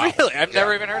snus. Wow. Really? I've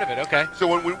never even heard of it. Okay. So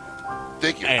when we...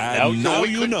 Thank you. And now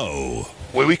you know.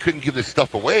 When we couldn't give this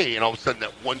stuff away, and all of a sudden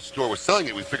that one store was selling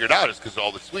it, we figured out it's because of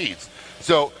all the Swedes.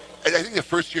 So I think the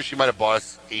first year she might have bought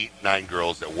us 8, 9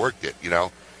 girls that worked it,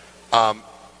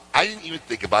 I didn't even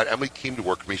think about it. Emily came to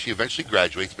work with me. She eventually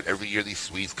graduates, but every year these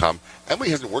Swedes come. Emily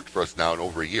hasn't worked for us now in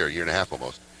over a year and a half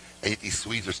almost. And yet these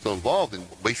Swedes are still involved. And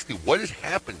basically what has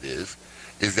happened is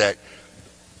that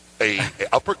a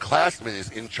upperclassman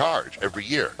is in charge every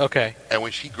year. Okay. And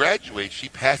when she graduates, she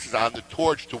passes on the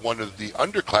torch to one of the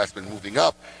underclassmen moving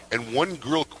up, and one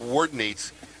girl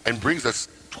coordinates and brings us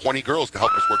 20 girls to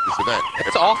help us work this event.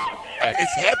 It's awesome.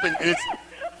 It's happened, and it's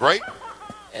right.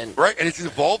 And it's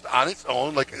evolved on its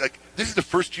own. Like this is the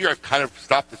first year I've kind of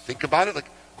stopped to think about it. Like,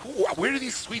 where do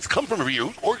these Swedes come from every year?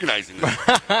 Who's organizing this?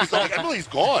 It's like Emily's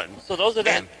gone. So those are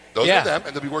them. Those are them,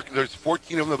 and they'll be working. There's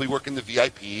 14 of them. They'll be working the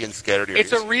VIP and scattered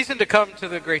areas. It's a reason to come to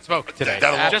the Great Smoke today.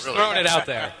 Just really throwing it out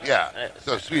there. Yeah.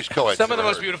 So Swedish co-eds. Some of the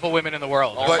most beautiful women in the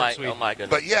world. Oh my goodness.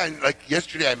 But yeah, and like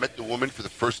yesterday, I met the woman for the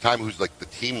first time who's like the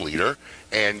team leader,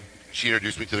 and she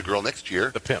introduced me to the girl next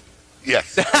year. The pimp.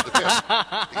 Yes, the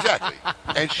pimp. Exactly.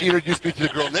 And she introduced me to the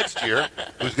girl next year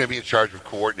who's going to be in charge of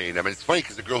coordinating. I mean, it's funny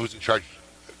because the girl who's in charge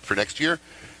for next year,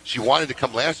 she wanted to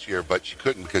come last year, but she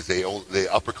couldn't because the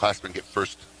upperclassmen get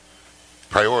first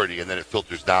priority, and then it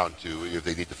filters down to if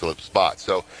they need to fill up spots.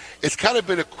 So it's kind of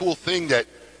been a cool thing that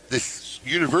this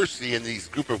university and these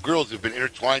group of girls have been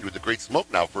intertwined with the Great Smoke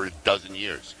now for a dozen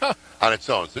years on its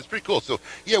own. So it's pretty cool. So,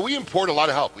 yeah, we import a lot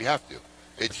of help. We have to.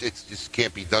 It's just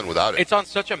can't be done without it. It's on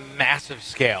such a massive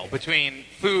scale between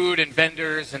food and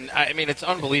vendors, and I mean, it's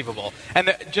unbelievable.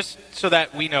 And just so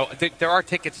that we know, there are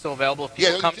tickets still available if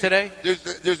people come today?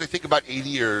 There's I think about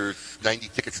 80 or 90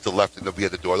 tickets still left, and they'll be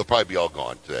at the door. They'll probably be all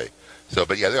gone today. So,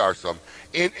 but yeah, there are some.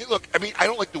 And look, I mean, I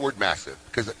don't like the word massive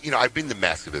because, I've been to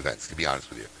massive events, to be honest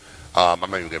with you. I'm not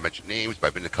even going to mention names, but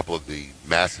I've been to a couple of the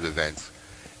massive events.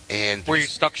 And where you're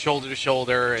stuck shoulder to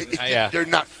shoulder. And, they're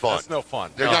not fun. That's no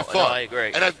fun. They're not fun. No, I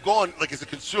agree. And I've gone, like, as a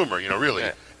consumer, really.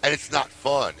 Yeah. And it's not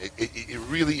fun. It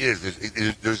really is.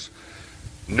 There's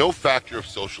no factor of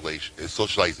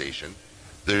socialization.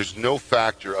 There's no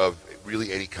factor of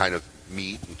really any kind of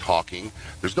meet and talking.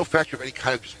 There's no factor of any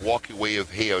kind of just walking away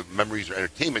of, memories or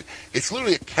entertainment. It's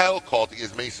literally a cattle call to get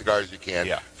as many cigars as you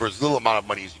can for as little amount of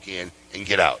money as you can and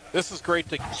get out. This is great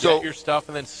to get your stuff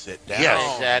and then sit down.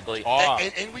 Yeah, exactly.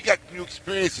 And we got new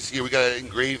experiences here. We got an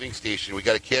engraving station. We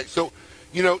got a cat. So,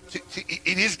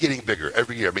 it is getting bigger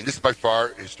every year. I mean, this by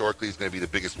far, historically, is going to be the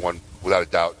biggest one, without a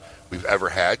doubt, we've ever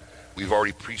had. We've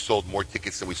already pre-sold more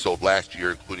tickets than we sold last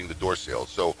year, including the door sales.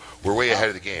 So we're way ahead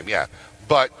of the game,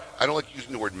 But I don't like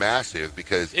using the word massive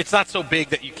because... It's not so big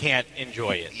that you can't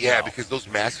enjoy it. Yeah, because those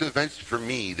massive events, for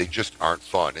me, they just aren't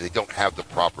fun, and they don't have the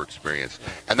proper experience.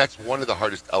 And that's one of the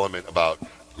hardest elements about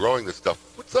growing this stuff.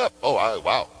 What's up? Oh,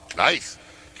 wow. Nice.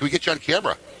 Can we get you on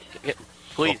camera?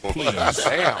 Please.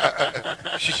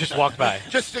 Damn. She just walked by.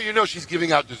 Just so you know, she's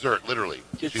giving out dessert, literally.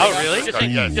 Really?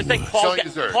 Just think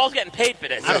Paul's getting paid for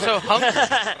this. I'm so hungry.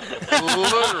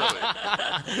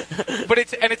 Literally. But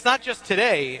it's not just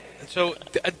today. So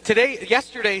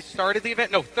yesterday started the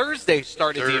event. No, Thursday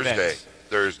started the event.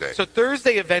 Thursday. So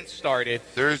Thursday event started.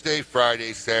 Thursday,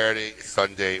 Friday, Saturday,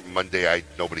 Sunday, Monday.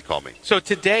 Nobody called me. So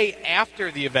today, after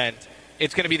the event,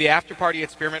 It's going to be the after party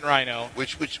at Spearmint Rhino,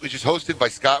 which is hosted by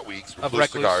Scott Weeks from Of Blue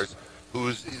Recluse. Cigars,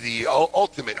 who's the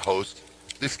ultimate host.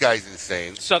 This guy's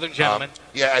insane. Southern gentleman.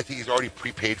 Yeah, I think he's already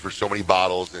prepaid for so many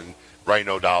bottles and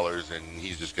Rhino dollars, and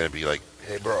he's just going to be like,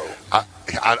 hey, bro.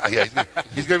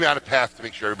 He's going to be on a path to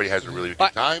make sure everybody has a really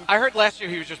good time. I heard last year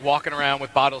he was just walking around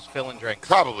with bottles filling drinks.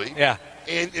 Probably. Yeah.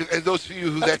 And those of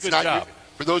you who That's a good job.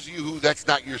 for those of you who that's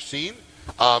not your scene,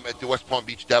 at the West Palm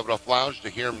Beach Davidoff Lounge, the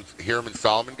Hiram and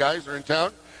Solomon guys are in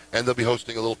town, and they'll be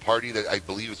hosting a little party that I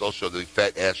believe is also the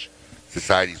Fat Ash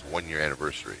Society's 1-year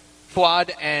anniversary.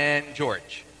 Fuad and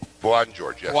George. Fuad and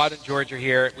George, yes. Fuad and George are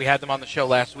here. We had them on the show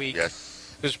last week.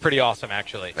 Yes. It was pretty awesome,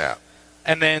 actually. Yeah.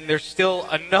 And then there's still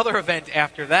another event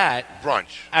after that.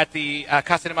 Brunch. At the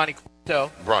Casa de Monte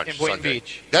Cristo Brunch in Boynton Sunday.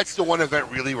 Beach. That's the one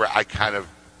event really where I kind of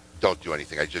don't do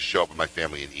anything. I just show up with my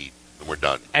family and eat, and we're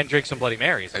done. And drink some Bloody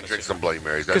Marys. And drink some Bloody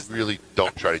Marys. I really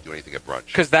don't try to do anything at brunch.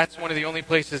 Because that's one of the only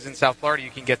places in South Florida you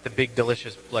can get the big,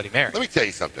 delicious Bloody Mary. Let me tell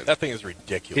you something. That thing is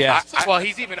ridiculous. Yeah. Well,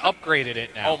 he's even upgraded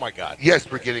it now. Oh, my God. Yes,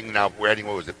 we're adding,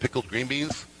 what was it, pickled green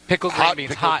beans? Pickled green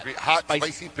beans, hot,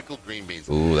 spicy pickled green beans.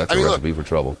 Ooh, that's a recipe for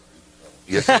trouble.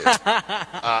 Yes, it is.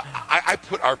 I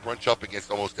put our brunch up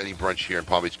against almost any brunch here in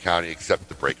Palm Beach County except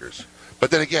the Breakers. But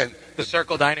then again, the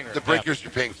Circle Dining Room. The Breakers,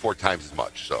 you're paying 4 times as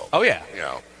much. So. Oh yeah. You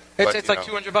know. It's like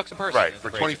 $200 a person. Right,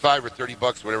 for $25 or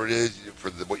 $30, whatever it is, for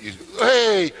what you.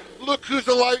 Hey, look who's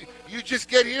alive! You just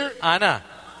get here, Anna.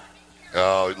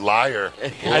 Oh, liar!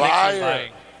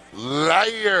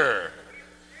 Liar!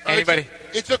 Anybody?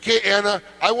 It's okay, Anna.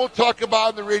 I won't talk about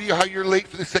on the radio how you're late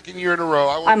for the 2nd year in a row.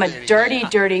 I won't I'm say a anything. dirty,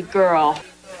 dirty girl.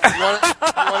 You want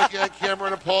to get on camera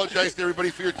and apologize to everybody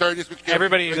for your tardiness? With camera?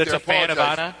 Everybody Right that's there, a fan of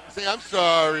apologize. Anna? Say, I'm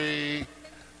sorry.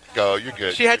 Go, you're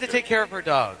good. She had to take care of her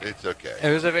dog. It's okay. It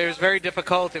was very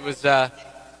difficult. It was.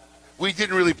 We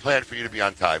didn't really plan for you to be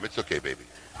on time. It's okay, baby.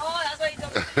 Oh, that's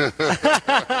what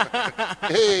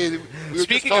Hey, we were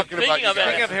Speaking just talking of about you guys.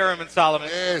 Speaking of Hiram and Solomon,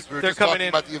 Yes, we were they're just coming talking in.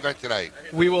 about the event tonight.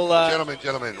 We will.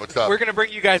 Gentlemen, what's up? We're going to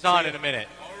bring you guys on in a minute.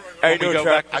 How you When we doing,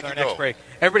 go Chuck? back I to our can next go. break.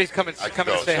 Everybody's coming I can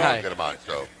to go, say so hi. I'll get them on,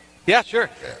 so. Yeah, sure.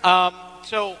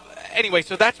 So anyway,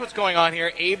 so that's what's going on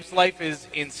here. Abe's life is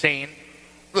insane.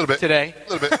 A little bit. Today.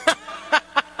 A little bit.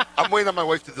 I'm waiting on my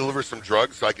wife to deliver some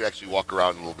drugs so I can actually walk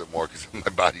around a little bit more because my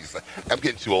body's like, I'm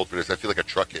getting too old for this. I feel like a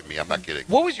truck hit me. I'm not kidding.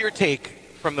 What was your take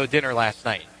from the dinner last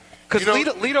night? Because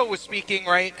Lito was speaking,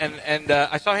 right? And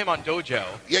I saw him on Dojo.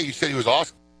 Yeah, you said he was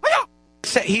awesome.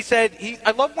 He said,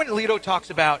 I love when Lito talks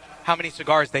about how many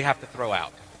cigars they have to throw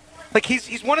out. Like,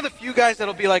 he's one of the few guys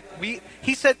that'll be like,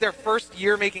 he said their first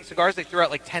year making cigars, they threw out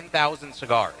like 10,000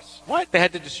 cigars. What? They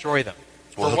had to destroy them.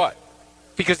 Well, For what?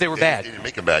 Because they were bad. They didn't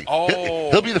make them bad.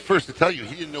 Oh. He'll be the first to tell you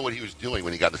he didn't know what he was doing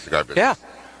when he got in the cigar business. Yeah.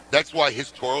 That's why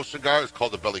his Toro cigar is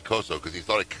called the Bellicoso, because he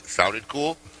thought it sounded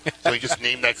cool. So he just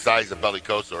named that size a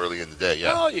Bellicoso early in the day.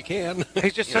 Yeah. Oh, you can.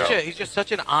 He's just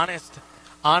such an honest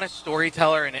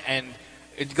storyteller, and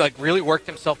it, like, really worked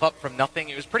himself up from nothing.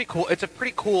 It was pretty cool. It's a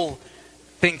pretty cool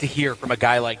thing to hear from a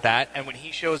guy like that. And when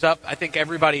he shows up, I think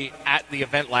everybody at the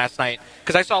event last night,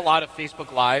 because I saw a lot of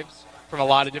Facebook Lives from a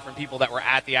lot of different people that were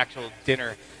at the actual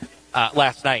dinner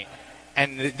last night.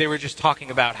 And they were just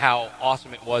talking about how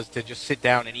awesome it was to just sit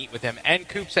down and eat with him. And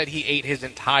Coop said he ate his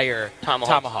entire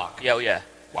tomahawk. Yeah, oh, yeah.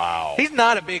 Wow. He's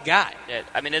not a big guy. Yeah,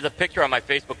 I mean, there's a picture on my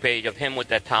Facebook page of him with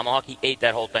that tomahawk. He ate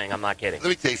that whole thing. I'm not kidding. Let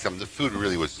me tell you something. The food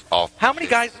really was off. How many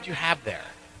guys did you have there?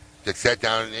 That sat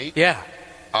down and ate? Yeah.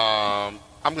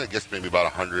 I'm going to guess maybe about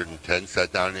 110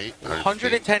 sat down and ate.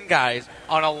 110 guys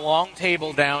on a long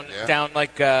table down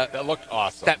like that looked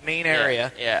awesome. That main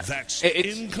area. Yeah.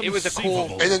 It was a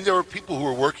cool. And then there were people who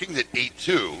were working that ate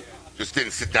too, just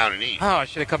didn't sit down and eat. Oh, I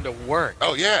should have come to work.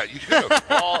 Oh yeah, you should have.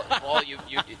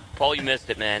 Paul, you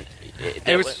missed it, man.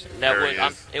 There he is.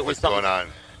 It was What's going on?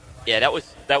 Yeah, that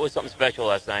was something special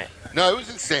last night. No, it was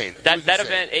insane. That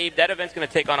event, Abe, that event's going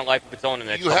to take on a life of its own in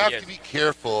the next You couple have years. to be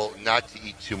careful not to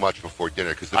eat too much before dinner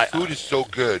because the food is so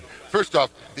good. First off,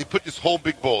 they put this whole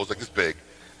big bowl, it's like this big,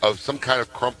 of some kind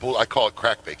of crumble. I call it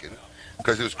crack bacon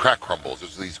because it was crack crumbles. It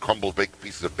was these crumbled baked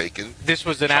pieces of bacon. This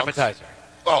was an chunks. appetizer.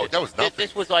 Oh, that was nothing.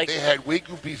 This was like they had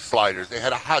Wagyu beef sliders. They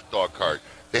had a hot dog cart.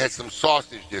 They had some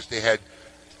sausage dish. They had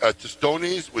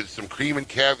tostones with some cream and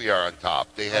caviar on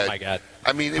top. They had. Oh my God!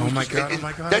 I mean, it was just.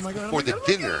 That's before the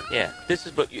dinner. Yeah, this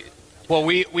is. But well,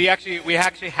 we actually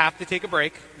have to take a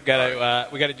break. We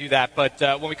gotta do that. But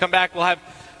when we come back, we'll have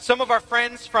some of our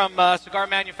friends from cigar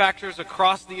manufacturers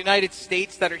across the United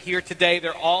States that are here today.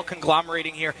 They're all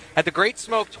conglomerating here at the Great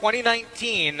Smoke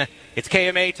 2019. It's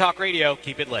KMA Talk Radio.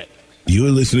 Keep it lit.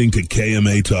 You're listening to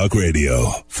KMA Talk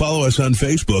Radio. Follow us on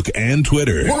Facebook and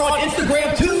Twitter. We're on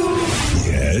Instagram too.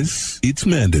 Yes, it's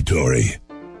mandatory.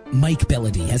 Mike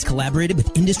Bellady has collaborated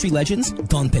with industry legends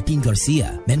Don Pepin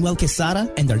Garcia, Manuel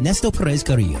Quesada, and Ernesto Perez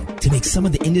Carrillo to make some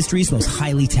of the industry's most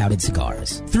highly touted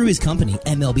cigars. Through his company,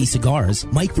 MLB Cigars,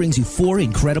 Mike brings you 4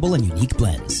 incredible and unique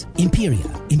blends. Imperia,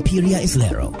 Imperia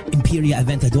Islero, Imperia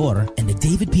Aventador, and the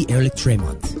David P. Ehrlich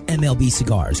Tremont. MLB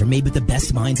Cigars are made with the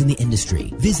best minds in the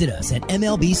industry. Visit us at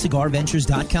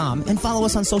MLBCigarVentures.com and follow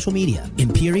us on social media.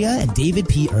 Imperia and David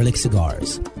P. Ehrlich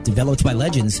Cigars. Developed by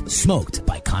legends, smoked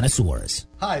by connoisseurs.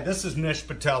 Hi, this is Nish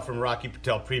Patel from Rocky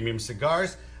Patel Premium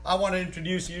Cigars. I want to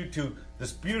introduce you to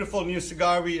this beautiful new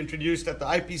cigar we introduced at the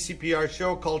IPCPR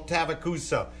show called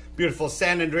Tavacusa. Beautiful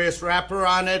San Andreas wrapper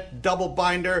on it, double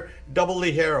binder, double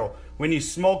ligero. When you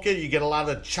smoke it, you get a lot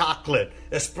of chocolate,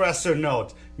 espresso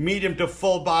notes, medium to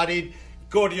full-bodied.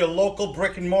 Go to your local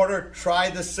brick and mortar, try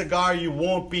the cigar, you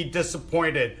won't be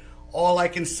disappointed. All I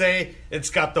can say, it's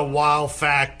got the wow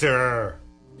factor.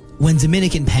 When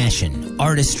Dominican passion,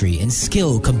 artistry, and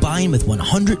skill combine with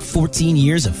 114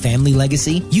 years of family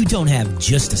legacy, you don't have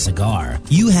just a cigar.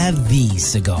 You have the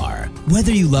cigar.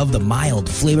 Whether you love the mild,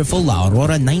 flavorful La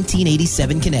Aurora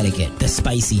 1987 Connecticut, the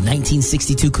spicy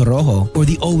 1962 Corojo, or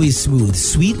the always smooth,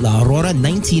 sweet La Aurora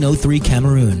 1903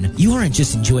 Cameroon, you aren't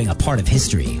just enjoying a part of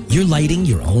history. You're lighting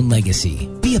your own legacy.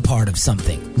 Be a part of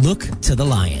something. Look to the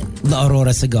lion. La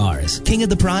Aurora Cigars, king of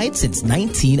the pride since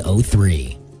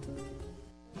 1903.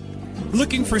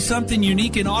 Looking for something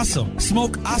unique and awesome?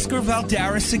 Smoke Oscar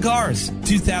Valderas cigars.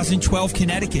 2012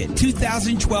 Connecticut,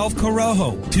 2012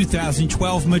 Corojo,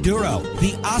 2012 Maduro,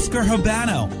 the Oscar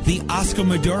Habano, the Oscar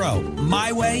Maduro,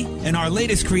 My Way, and our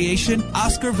latest creation,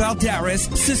 Oscar Valderas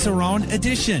Cicerone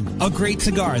Edition. A great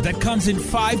cigar that comes in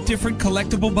 5 different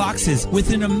collectible boxes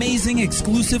with an amazing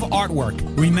exclusive artwork.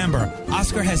 Remember,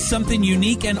 Oscar has something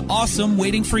unique and awesome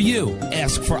waiting for you.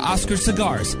 Ask for Oscar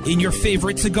Cigars in your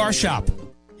favorite cigar shop.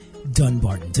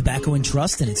 Dunbarton Tobacco and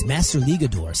Trust and its master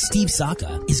ligador, Steve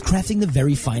Saka, is crafting the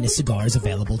very finest cigars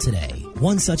available today.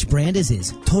 One such brand is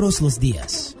his Todos los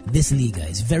Dias. This liga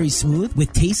is very smooth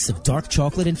with tastes of dark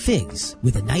chocolate and figs,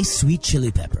 with a nice sweet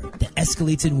chili pepper that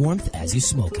escalates in warmth as you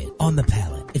smoke it. On the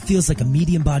palate, it feels like a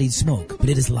medium-bodied smoke, but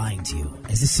it is lying to you,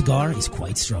 as this cigar is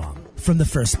quite strong. From the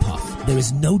first puff, there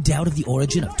is no doubt of the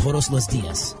origin of Todos los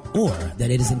Dias, or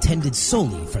that it is intended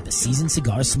solely for the seasoned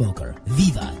cigar smoker.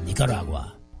 Viva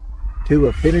Nicaragua! To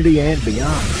affinity and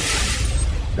beyond.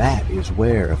 That is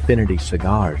where Affinity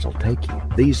Cigars will take you.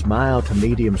 These mild to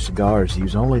medium cigars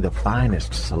use only the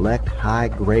finest select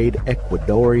high-grade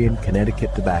Ecuadorian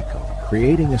Connecticut tobacco,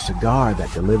 creating a cigar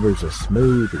that delivers a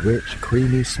smooth, rich,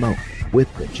 creamy smoke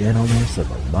with the gentleness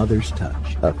of a mother's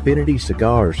touch. Affinity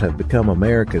Cigars have become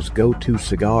America's go-to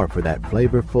cigar for that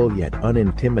flavorful yet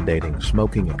unintimidating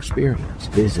smoking experience.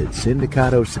 Visit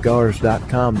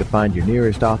syndicatocigars.com to find your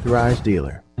nearest authorized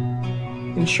dealer.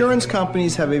 Insurance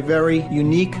companies have a very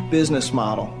unique business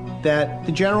model that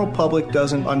the general public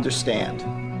doesn't understand.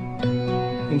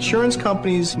 Insurance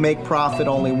companies make profit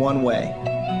only one way,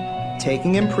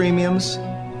 taking in premiums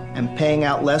and paying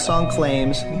out less on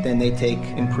claims than they take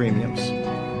in premiums.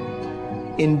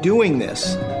 In doing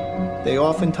this, they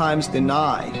oftentimes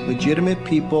deny legitimate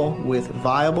people with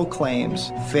viable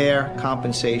claims fair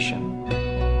compensation.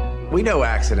 We know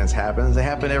accidents happen. They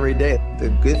happen every day. The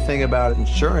good thing about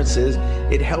insurance is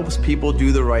it helps people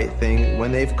do the right thing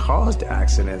when they've caused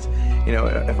accidents. You know,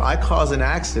 if I cause an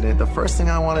accident, the first thing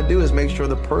I want to do is make sure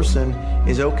the person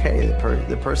is okay,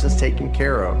 the person's taken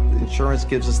care of. Insurance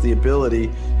gives us the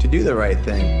ability to do the right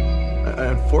thing.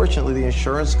 Unfortunately, the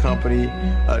insurance company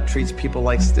treats people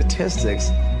like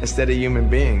statistics instead of human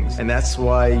beings. And that's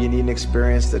why you need an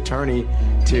experienced attorney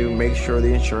to make sure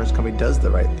the insurance company does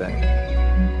the right thing.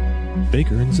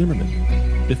 Baker and Zimmerman,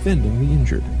 defending the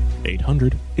injured.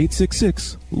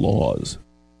 800-866-LAWS.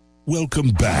 Welcome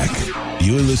back.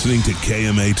 You're listening to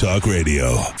KMA Talk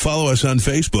Radio. Follow us on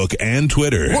Facebook and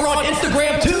Twitter. We're on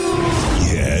Instagram too.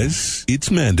 Yes,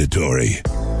 it's mandatory.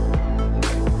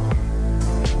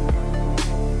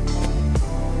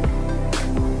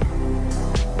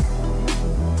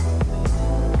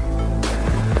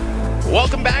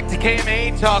 Welcome back to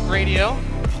KMA Talk Radio.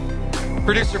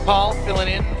 Producer Paul filling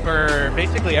in for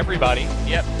basically everybody.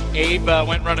 Yep. Abe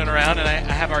went running around, and I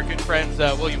have our good friends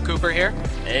William Cooper here.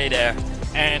 Hey there.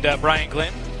 And Brian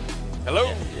Glynn.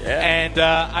 Hello. Yeah. And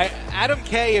Adam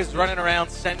K is running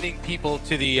around sending people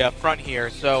to the front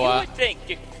here. So you would think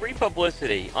get free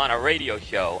publicity on a radio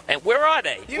show, and where are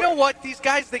they? You know what? These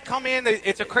guys, they come in.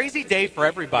 It's a crazy day for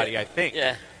everybody, I think.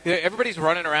 Yeah. Everybody's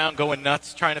running around, going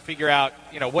nuts, trying to figure out,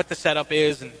 what the setup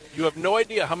is, and you have no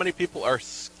idea how many people are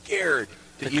scared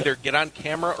to either get on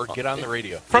camera or get on the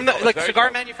radio. From the cigar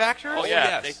manufacturers? Oh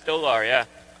yeah, they still are. Yeah.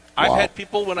 I've had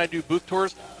people, when I do booth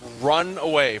tours, run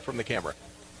away from the camera.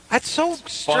 That's so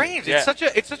strange. Yeah.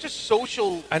 It's such a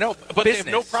social. I know, but they have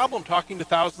no problem talking to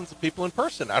thousands of people in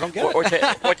person. I don't get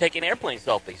it. Or taking airplane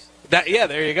selfies. There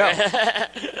you go.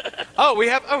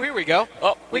 Here we go.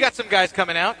 Oh, we got some guys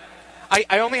coming out.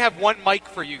 I only have one mic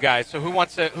for you guys, so who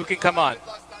can come on?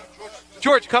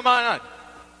 George, come on.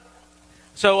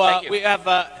 So we have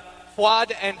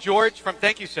Fuad and George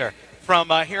thank you, sir, from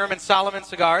Hiram and Solomon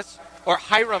Cigars, or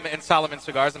Hiram and Solomon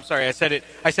Cigars. I'm sorry, I said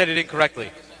it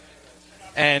incorrectly.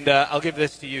 And I'll give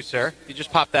this to you, sir. You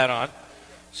just pop that on.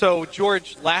 So,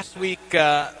 George, last week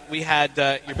we had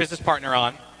your business partner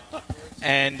on,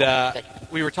 and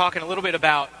we were talking a little bit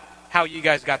about how you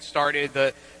guys got started.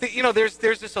 There's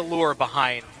this allure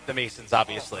behind the Masons,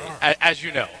 obviously, as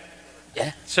you know.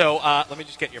 Yeah. So let me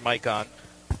just get your mic on.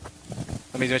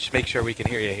 Let me just make sure we can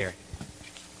hear you here.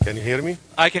 Can you hear me?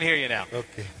 I can hear you now.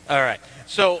 Okay. All right.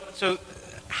 So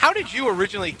how did you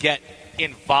originally get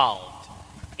involved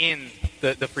in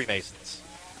the Freemasons?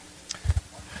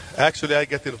 Actually, I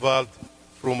get involved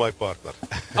through my partner.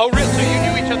 Oh, really? So you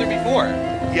knew each other before?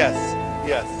 Yes.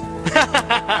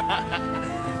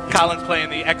 Colin's playing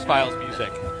the X-Files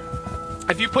music.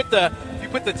 If you put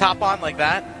the top on like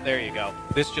that, there you go.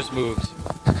 This just moves.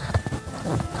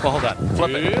 Well, hold on.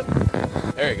 Flip it.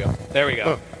 There you go. There we go.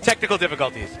 Oh. Technical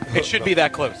difficulties. It should be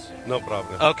that close. No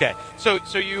problem. Okay. So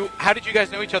how did you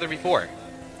guys know each other before?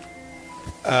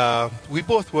 We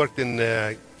both worked in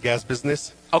gas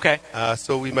business. Okay.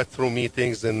 So we met through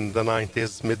meetings in the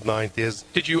 90s, mid-90s.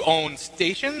 Did you own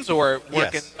stations or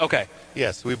work Yes. in... Okay.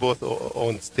 Yes, we both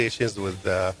owned stations with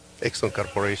Exxon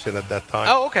Corporation at that time.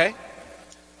 Oh, okay.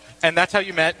 And that's how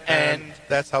you met, and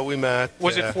that's how we met.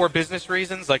 Was it for business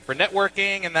reasons, like for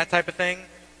networking and that type of thing?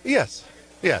 Yes.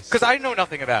 Because I know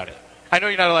nothing about it. I know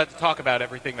you're not allowed to talk about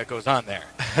everything that goes on there.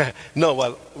 No,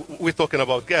 well, we're talking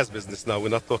about gas business now. We're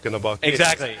not talking about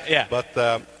Exactly, yeah. But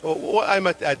I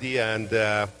met Eddie, and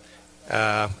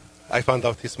I found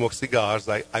out he smoked cigars.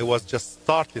 I was just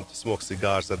starting to smoke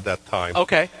cigars at that time.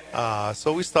 Okay.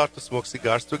 So we started to smoke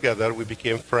cigars together. We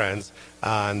became friends,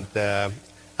 and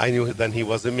I knew then he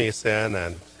was a Mason,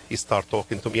 and he started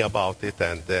talking to me about it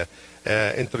and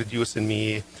introducing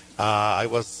me. I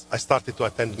started to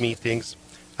attend meetings.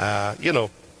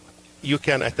 You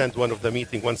can attend one of the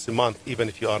meetings once a month, even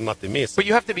if you are not a Mason. But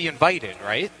you have to be invited,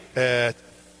 right?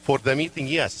 For the meeting,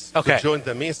 yes. Okay. To join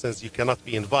the Masons, you cannot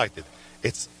be invited.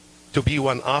 It's to be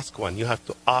one, ask one. You have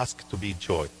to ask to be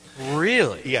joined.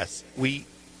 Really? Yes.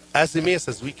 As a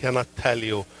Masons, we cannot tell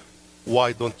you,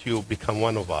 why don't you become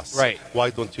one of us? Right.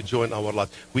 Why don't you join our lot?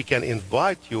 We can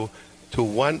invite you to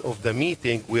one of the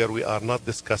meetings where we are not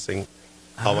discussing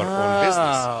our own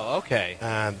business. Oh, okay.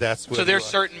 And that's where So there's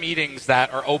certain meetings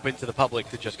that are open to the public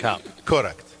to just come.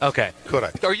 Correct. Okay.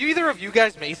 Correct. Are you either of you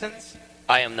guys Masons?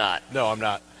 I am not. No, I'm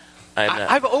not. I am not.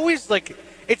 I've always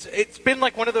it's been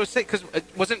like one of those things, because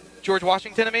wasn't George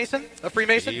Washington a Mason, a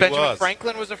Freemason? He Benjamin was.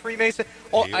 Franklin was a Freemason.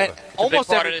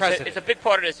 Almost Every president. It's a big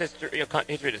part of this history of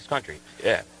this country.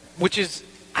 Yeah. Which is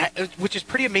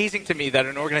pretty amazing to me that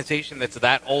an organization that's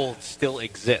that old still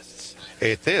exists.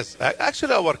 It is.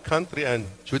 Actually, our country and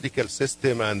judicial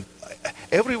system and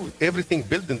everything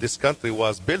built in this country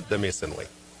was built the Mason way.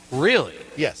 Really?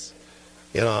 Yes.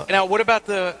 Now, what about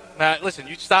listen,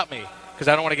 you stop me, because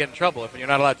I don't want to get in trouble if you're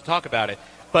not allowed to talk about it.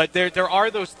 But there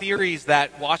are those theories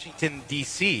that Washington,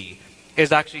 D.C.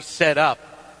 is actually set up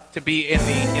to be in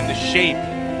the shape.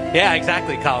 Yeah,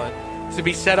 exactly, Colin. To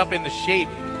be set up in the shape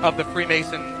of the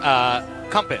Freemason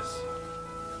compass.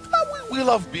 We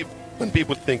love when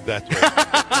people think that way.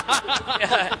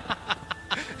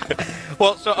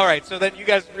 Well, all right. So then you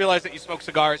guys realized that you smoke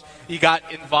cigars. You got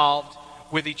involved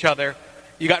with each other.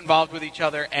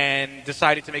 And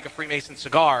decided to make a Freemason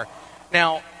cigar.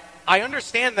 Now, I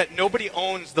understand that nobody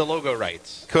owns the logo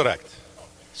rights. Correct.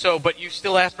 So, but you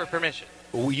still ask for permission.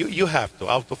 You have to,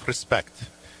 out of respect.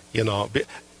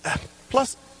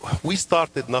 Plus, we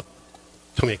started not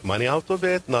to make money out of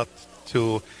it, not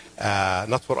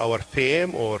for our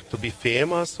fame or to be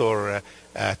famous or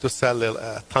to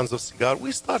sell tons of cigars.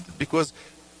 We started because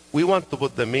we want to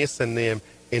put the Mason name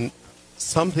in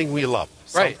something we love,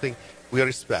 something we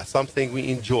respect, something we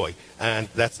enjoy, and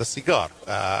that's a cigar.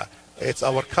 It's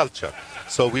our culture.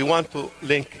 So we want to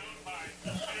link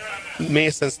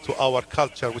Masons to our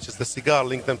culture, which is the cigar,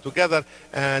 link them together,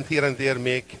 and here and there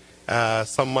make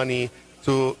some money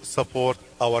to support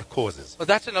our causes. Well,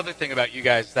 that's another thing about you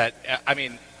guys that,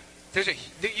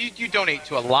 you donate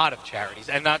to a lot of charities,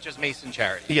 and not just Mason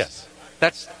charities. Yes.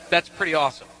 That's pretty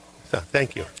awesome.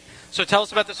 Thank you. So tell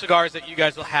us about the cigars that you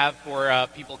guys will have for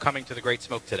people coming to the Great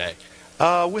Smoke today.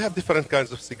 We have different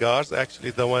kinds of cigars.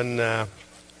 Actually, the one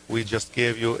we just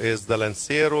gave you is the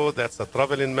Lancero. That's a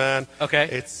traveling man. Okay.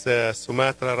 It's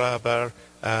Sumatra wrapper,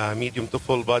 medium to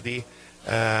full body.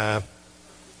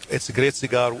 It's a great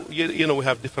cigar. You know, we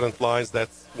have different lines.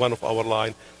 That's one of our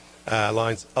lines.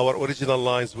 Our original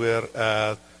lines were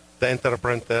the Enter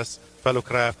Apprentice, Fellow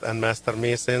Craft, and Master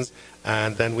Masons.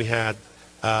 And then we had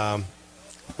the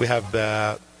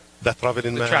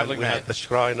Traveling Man. We had the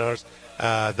Shriners,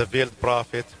 the Veiled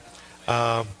Prophet.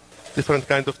 Different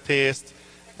kind of taste.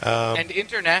 And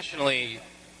internationally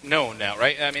known now,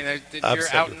 right? I mean, you're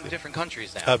out in different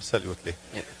countries now. Absolutely.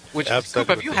 Yeah. Scoop,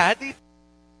 have you had these?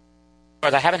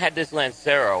 I haven't had this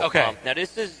Lancero. Okay. Now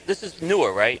this is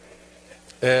newer, right?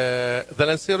 The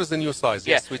Lancero is a new size.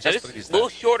 Yes, we just released a little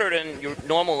shorter than your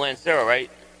normal Lancero, right?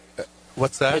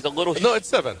 What's that? It's a little. No, it's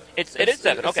 7. It is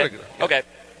 7. Okay. Regular, yeah. Okay.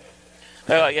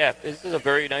 Yeah, this is a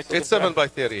very nice. It's 7 by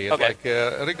 30. It's like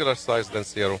a regular size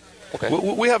Lancero. Okay.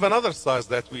 We have another size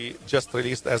that we just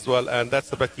released as well, and that's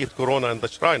the Petite Corona and the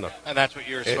Shriner. And that's what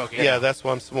you're smoking? Yeah, that's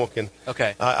what I'm smoking.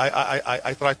 Okay.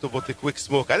 I tried to put a quick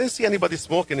smoke. I didn't see anybody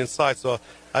smoking inside, so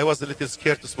I was a little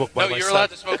scared to smoke by myself. No, you're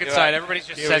allowed to smoke inside. Everybody's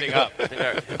just setting up.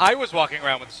 I was walking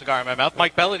around with a cigar in my mouth.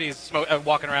 Mike Bellidy's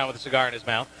walking around with a cigar in his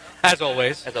mouth, as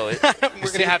always. As always. We're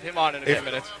going to have him on in a few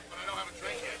minutes.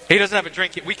 He doesn't have a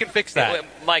drink yet. We can fix that.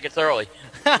 Mike, it's early.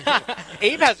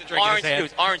 Abe has a drink in his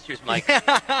hand. Orange juice, Mike.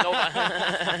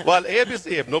 Well, Abe is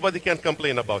Abe. Nobody can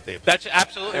complain about Abe. That's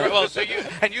absolutely right. Well, so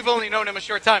you've only known him a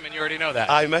short time, and you already know that.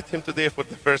 I met him today for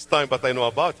the first time, but I know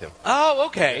about him. Oh,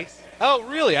 okay. Oh,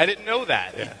 really? I didn't know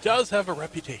that. He does have a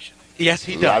reputation. Yes,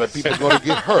 he does. A lot of people going to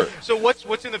get hurt. So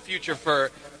what's in the future for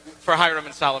Hiram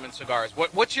and Solomon Cigars?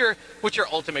 What's your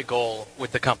ultimate goal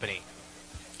with the company?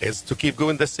 Is to keep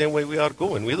going the same way we are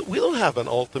going. We don't have an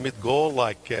ultimate goal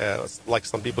like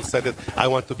some people said it. I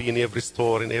want to be in every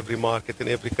store, in every market, in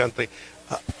every country.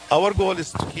 Our goal is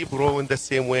to keep growing the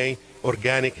same way,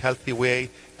 organic, healthy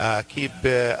way. Keep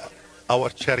our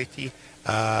charity.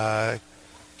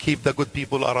 Keep the good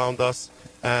people around us,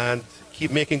 and keep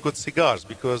making good cigars,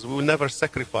 because we will never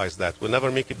sacrifice that. We'll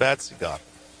never make a bad cigar.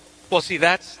 Well, see,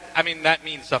 that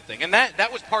means something, and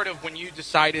that was part of when you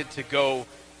decided to go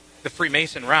the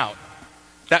Freemason route.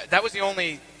 That was the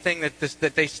only thing that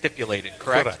they stipulated,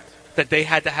 correct? That they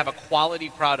had to have a quality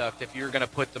product if you're going to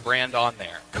put the brand on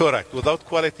there. Correct. Without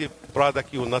quality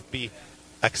product, you will not be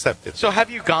accepted. So have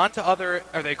you gone to other,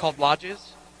 are they called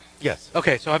lodges? Yes.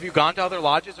 Okay, so have you gone to other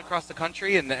lodges across the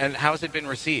country, and how has it been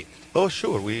received? Oh,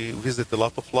 sure. We visit a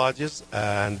lot of lodges,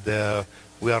 and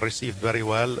we are received very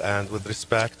well and with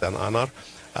respect and honor.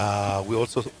 We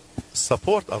also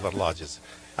support other lodges.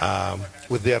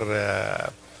 With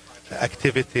their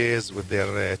activities, with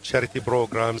their charity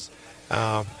programs.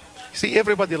 See,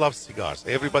 everybody loves cigars.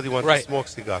 Everybody wants to smoke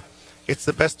cigar. It's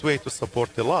the best way to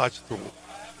support the lodge, to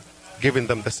giving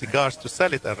them the cigars to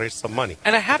sell it and raise some money.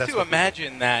 And I have to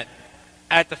imagine that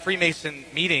at the Freemason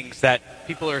meetings that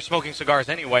people are smoking cigars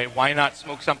anyway. Why not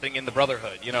smoke something in the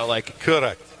Brotherhood?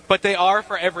 Correct. But they are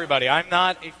for everybody. I'm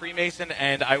not a Freemason,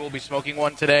 and I will be smoking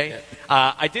one today.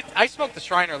 I smoked the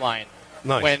Shriner line.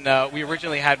 Nice. When we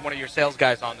originally had one of your sales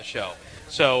guys on the show.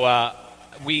 So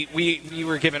we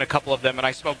were given a couple of them, and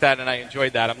I smoked that, and I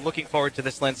enjoyed that. I'm looking forward to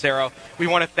this Lancero. We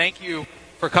want to thank you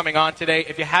for coming on today.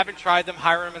 If you haven't tried them,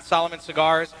 Hiram and Solomon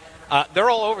Cigars, they're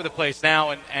all over the place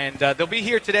now, and they'll be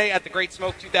here today at the Great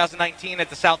Smoke 2019 at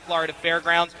the South Florida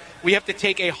Fairgrounds. We have to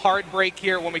take a hard break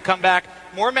here. When we come back,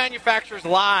 more Manufacturers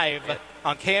Live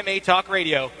on KMA Talk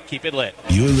Radio. Keep it lit.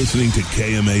 You're listening to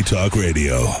KMA Talk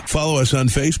Radio. Follow us on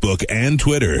Facebook and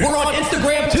Twitter. We're on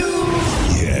Instagram, too.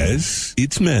 Yes,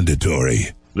 it's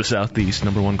mandatory. The Southeast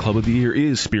 #1 club of the year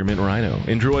is Spearmint Rhino.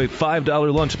 Enjoy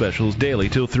 $5 lunch specials daily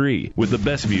till 3 with the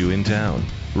best view in town.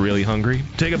 Really hungry?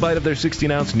 Take a bite of their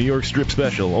 16-ounce New York strip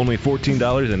special, only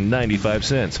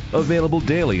 $14.95. Available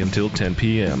daily until 10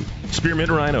 p.m. Spearmint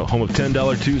Rhino, home of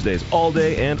 $10 Tuesdays all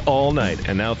day and all night.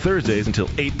 And now Thursdays until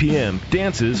 8 p.m.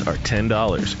 Dances are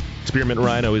 $10. Spearmint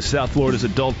Rhino is South Florida's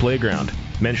adult playground.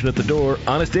 Mention at the door,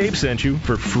 Honest Abe sent you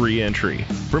for free entry.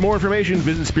 For more information,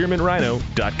 visit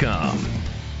spearmintrhino.com.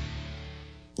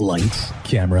 Lights,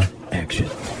 camera, action.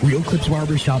 Real Clips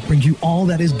Barbershop brings you all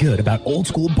that is good about old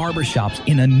school barbershops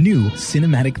in a new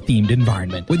cinematic themed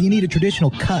environment. Whether you need a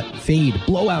traditional cut, fade,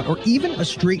 blowout, or even a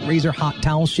straight razor hot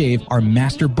towel shave, our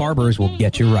master barbers will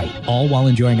get you right. All while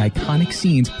enjoying iconic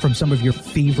scenes from some of your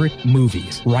favorite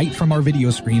movies, right from our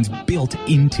video screens built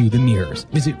into the mirrors.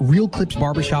 Visit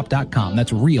RealClipsBarbershop.com.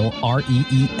 That's real,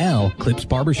 R-E-E-L,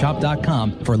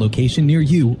 ClipsBarbershop.com for a location near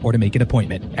you or to make an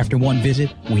appointment. After one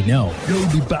visit, we know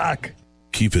you'll be back.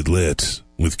 Keep it lit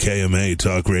with KMA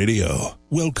Talk Radio.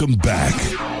 Welcome back.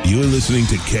 You're listening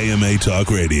to KMA Talk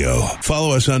Radio.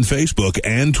 Follow us on Facebook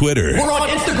and Twitter. We're on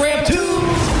Instagram too.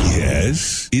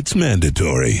 Yes, it's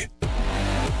mandatory.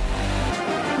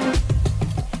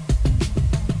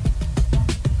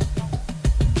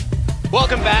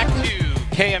 Welcome back to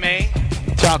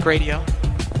KMA Talk Radio.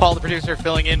 Paul, the producer,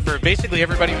 filling in for basically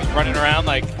everybody who's running around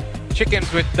like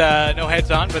chickens with no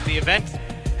heads on, but the event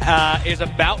is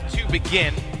about to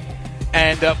begin.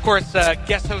 And, of course,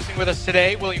 guest hosting with us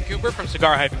today, William Cooper from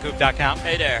cigar-coop.com.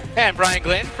 Hey there. And Brian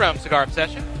Glenn from Cigar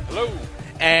Obsession. Hello.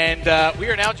 And we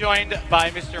are now joined by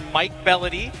Mr. Mike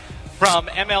Bellady from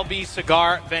MLB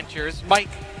Cigar Ventures. Mike,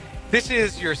 this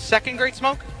is your second Great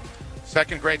Smoke?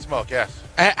 Second Great Smoke, yes.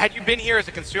 Had you been here as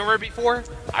a consumer before?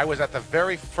 I was at the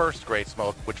very first Great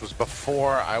Smoke, which was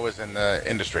before I was in the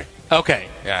industry. Okay.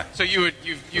 Yeah. So you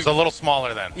was a little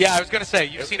smaller then. Yeah, I was going to say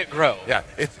you've seen it grow. Yeah.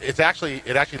 It actually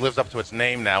lives up to its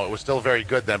name now. It was still very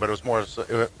good then, but it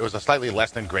was a slightly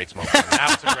less than Great Smoke.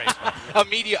 Now it's a Great Smoke.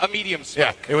 a medium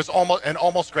smoke. Yeah. It was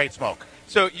almost Great Smoke.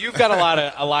 So you've got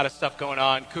a lot of stuff going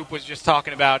on. Coop was just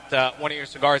talking about one of your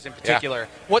cigars in particular.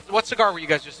 Yeah. What cigar were you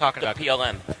guys just talking about?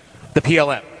 PLM. The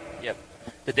PLM. Yep.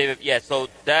 The David. Yeah. So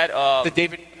that.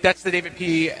 That's the David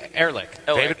P. Ehrlich.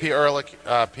 David P. Ehrlich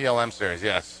PLM series.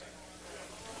 Yes.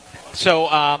 So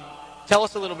tell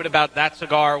us a little bit about that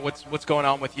cigar. What's going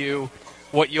on with you?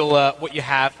 What you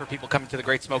have for people coming to the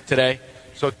Great Smoke today?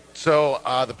 So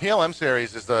the PLM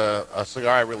series is a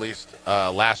cigar I released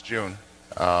last June.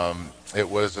 It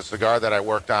was a cigar that I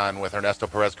worked on with Ernesto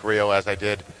Perez Carrillo as I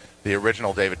did the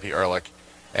original David P. Ehrlich,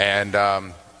 and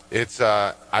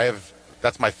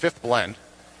that's my fifth blend,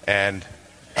 and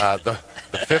the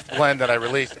fifth blend that I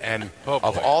released, and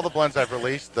of all the blends I've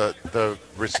released, the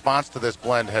response to this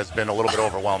blend has been a little bit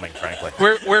overwhelming, frankly.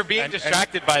 We're being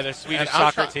distracted by the Swedish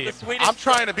soccer team. I'm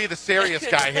trying to be the serious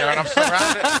guy here, and I'm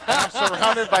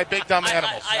surrounded by big dumb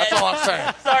animals. That's all I'm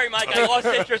saying. Sorry, Mike, I lost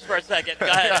interest for a second. Go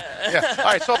ahead. Yeah. All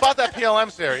right, so about that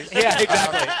PLM series. Yeah,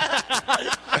 exactly.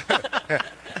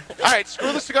 All right,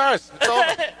 screw the cigars. It's over.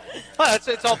 Well,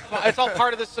 it's all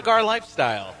part of the cigar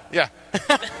lifestyle. Yeah,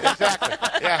 exactly.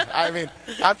 Yeah, I mean,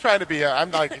 I'm trying to be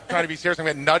serious. I'm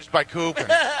getting nudged by Coop. Check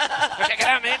it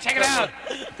out, man. Check it out.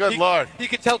 Good Lord. You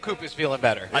can tell Coop is feeling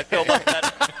better. I feel much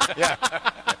better. Yeah.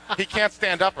 He can't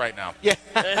stand up right now. Yeah.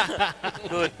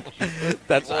 Good.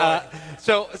 That's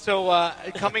so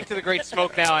coming to the Great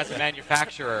Smoke now as a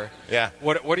manufacturer. Yeah.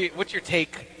 What's your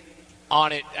take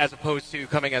on it as opposed to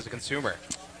coming as a consumer?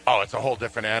 Oh, it's a whole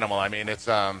different animal. I mean, it's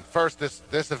first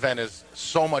this event is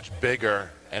so much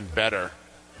bigger and better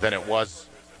than it was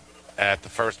at the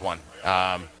first one.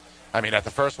 I mean, at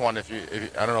the first one, if you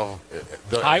I don't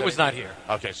know. I was not here.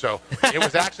 Okay, so it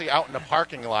was actually out in the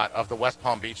parking lot of the West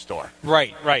Palm Beach store.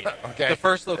 Right. Okay. The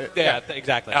first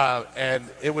exactly. And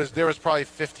there was probably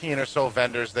 15 or so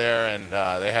vendors there, and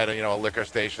they had a liquor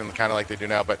station, kind of like they do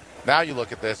now. But now you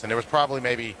look at this, and there was probably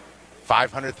maybe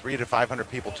 300 to 500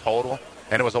 people total.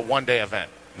 And it was a one-day event.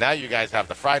 Now you guys have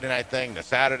the Friday night thing, the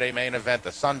Saturday main event,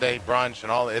 the Sunday brunch,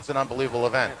 and all. It's an unbelievable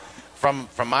event. From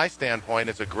my standpoint,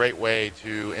 it's a great way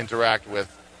to interact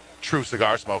with true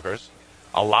cigar smokers,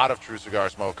 a lot of true cigar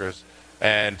smokers,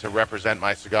 and to represent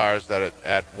my cigars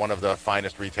at one of the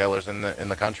finest retailers in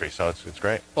the country. So it's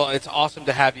great. Well, it's awesome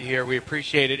to have you here. We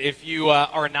appreciate it. If you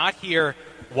are not here,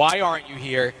 why aren't you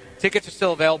here? Tickets are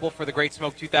still available for the Great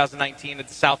Smoke 2019 at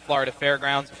the South Florida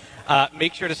Fairgrounds.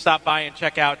 Make sure to stop by and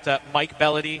check out Mike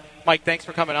Bellady. Mike, thanks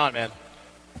for coming on, man.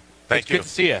 Thank you. Good to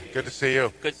see you. Good to see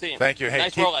you. Good seeing you. Thank you. Hey,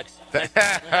 nice Rolex.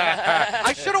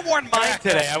 I should have worn mine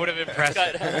today. I would have impressed you.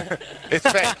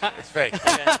 It's fake. It's fake.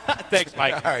 Thanks,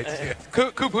 Mike. All right. See you.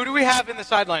 Coop, who do we have in the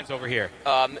sidelines over here?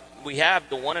 We have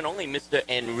the one and only Mr.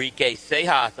 Enrique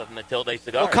Cejas of Matilde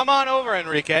Cigars. Well, come on over,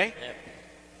 Enrique. Yep.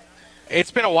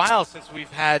 It's been a while since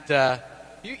we've had...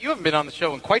 You haven't been on the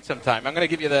show in quite some time. I'm going to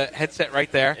give you the headset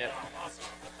right there. Yep.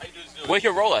 Where's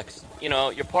your Rolex?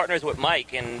 Your partner's with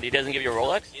Mike, and he doesn't give you a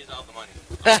Rolex? He's out the money.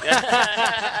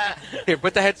 Here,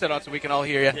 put the headset on so we can all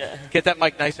hear you. Yeah. Get that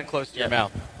mic nice and close to your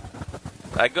mouth.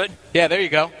 That good? Yeah, there you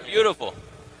go. Beautiful.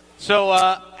 So,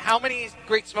 how many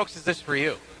Great Smokes is this for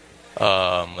you?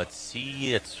 Let's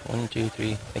see. It's 1, 2,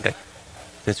 3. I think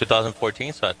since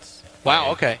 2014, so that's...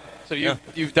 Wow, okay. So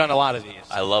you've done a lot of these.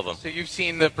 I love them. So you've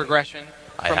seen the progression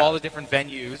from all the different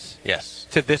venues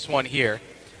to this one here.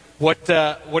 What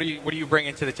do you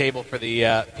bringing to the table for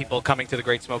the people coming to the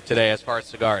Great Smoke today as far as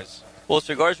cigars? Well,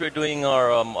 cigars, we're doing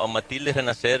our Matilde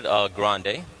Renacer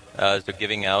Grande as they're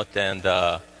giving out, and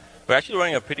we're actually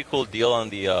running a pretty cool deal on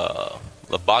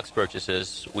the box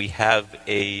purchases. We have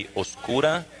a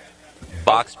Oscura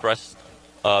box press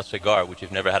cigar, which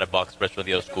you've never had a box press for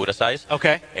the Oscura size.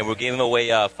 Okay. And we're giving away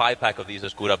a 5-pack of these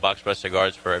Oscura box press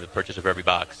cigars for the purchase of every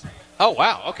box. Oh,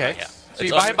 wow. Okay. Yeah. So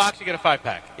you buy a box, you get a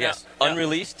 5-pack. Yes.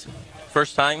 Unreleased.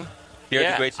 First time here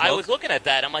at the Great Smoke. I was looking at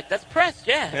that. I'm like, that's pressed,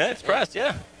 yeah. Yeah, it's pressed,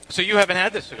 yeah. So you haven't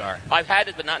had this cigar? I've had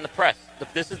it, but not in the press.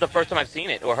 This is the first time I've seen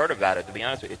it or heard about it, to be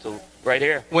honest with you. It's right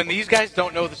here. When these guys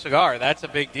don't know the cigar, that's a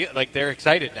big deal. Like, they're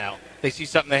excited now. They see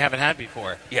something they haven't had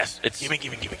before. Yes. It's Gimme.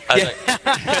 Yeah.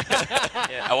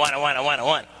 I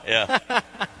want. Yeah.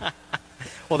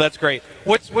 Well, that's great.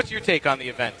 What's your take on the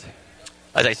event?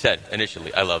 As I said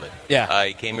initially, I love it. Yeah.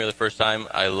 I came here the first time.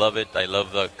 I love it. I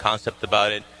love the concept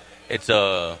about it. It's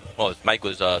as Mike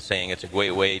was saying, it's a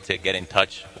great way to get in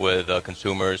touch with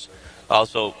consumers.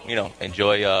 Also,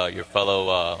 enjoy your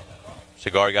fellow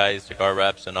cigar guys, cigar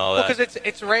reps, and all that. Well, because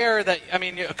it's rare that,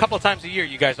 a couple of times a year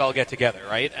you guys all get together,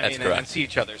 right? That's correct. And see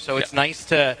each other. So it's nice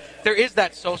there is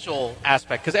that social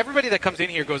aspect, because everybody that comes in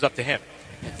here goes up to him.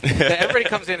 Everybody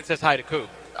comes in and says hi to Coop.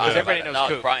 Because everybody knows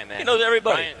Coop. Brian, man. He knows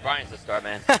everybody. Brian's the star,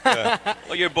 man. Yeah.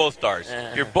 Well, you're both stars.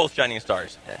 You're both shining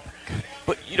stars.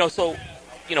 But,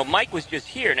 Mike was just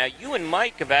here. Now, you and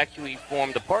Mike have actually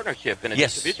formed a partnership in a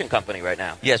distribution company right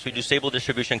now. Yes, we do Sable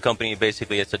Distribution Company.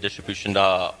 Basically, it's a distribution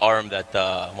arm that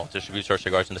distributes our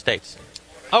cigars in the States.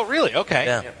 Oh, really? Okay.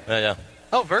 Yeah.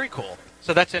 Oh, very cool.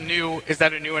 So is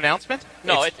that a new announcement?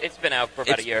 No, it's been out for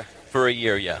about a year. For a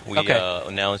year, yeah. We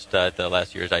announced at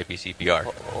last year's IPCPR.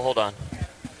 Hold on.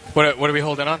 What are we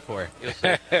holding on for?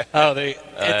 Oh,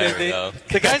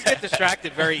 the guys get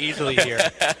distracted very easily here.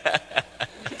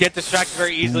 With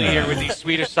the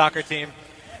Swedish soccer team.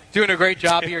 Doing a great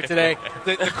job here today.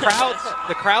 The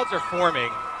crowds are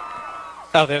forming.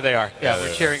 Oh, there they are. Yeah,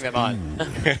 we're cheering them on.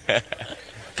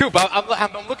 Coop,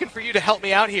 I'm looking for you to help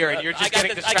me out here, and you're just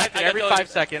getting distracted every 5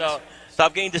 seconds.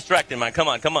 Stop getting distracted, man. Come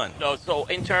on. No, so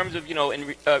in terms of,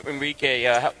 Enrique,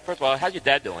 first of all, how's your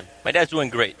dad doing? My dad's doing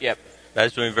great. Yep.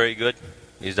 Dad's doing very good.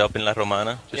 He's up in La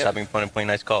Romana, just having fun and playing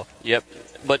nice golf. Yep.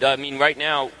 But, right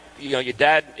now, your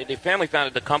dad, the family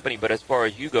founded the company, but as far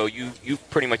as you go, you've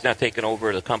pretty much now taken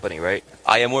over the company, right?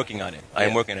 I am working on it.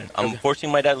 I'm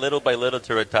forcing my dad little by little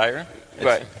to retire.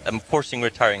 Right. I'm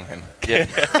retiring him. Yeah.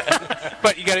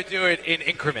 But you got to do it in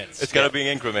increments. It's got to be in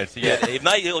increments. Yeah. If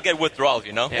not, you'll get withdrawals,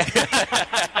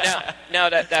 Now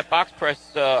that box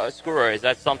press Oscura, is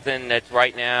that something that's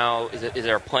right now, is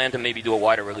there a plan to maybe do a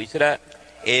wider release of that?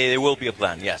 There will be a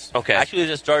plan, yes. Okay. Actually,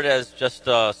 it started as just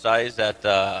a size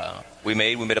that we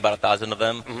made. We made about 1,000 of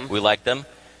them. Mm-hmm. We liked them.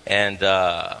 And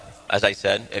as I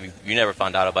said, if you never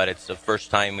found out about it, it's the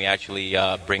first time we actually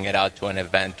bring it out to an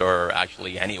event or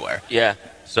actually anywhere. Yeah.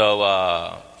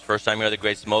 So first time here at the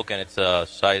Great Smoke, and it's a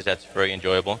size that's very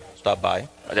enjoyable. Stop by.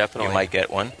 Definitely. You might get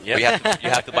one. Yeah. You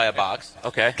have to buy a box.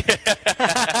 Okay.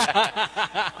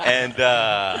 And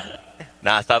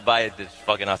stop by. It's a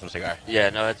fucking awesome cigar.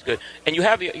 Yeah, no, that's good. And you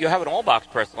have an all box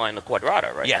press line, the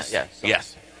Quadrata, right? Yes. Yeah.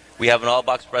 Yes. We have an all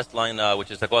box press line,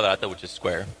 which is the Quadrata, which is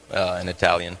square in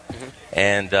Italian. Mm-hmm.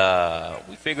 And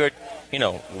we figured,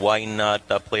 why not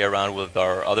play around with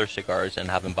our other cigars and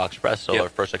have them box press? So our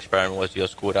first experiment was the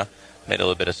Oscura. Made a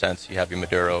little bit of sense. You have your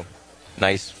Maduro,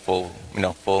 nice, full,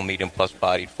 medium plus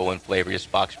bodied, full in flavor,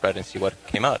 just box spread and see what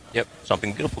came out. Yep.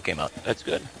 Something beautiful came out. That's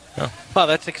good. Yeah. Well,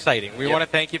 that's exciting. We want to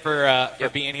thank you for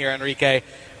being here, Enrique.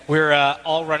 We're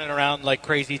all running around like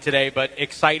crazy today, but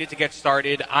excited to get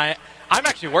started. I'm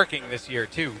actually working this year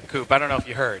too, Coop. I don't know if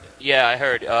you heard. Yeah, I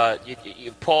heard.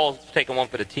 Paul's taking one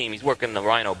for the team. He's working the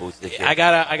Rhino booth this year. I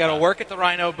gotta work at the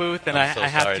Rhino booth, and I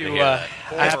have to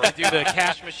do the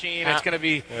cash machine. It's gonna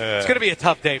be a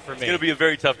tough day for me. It's gonna be a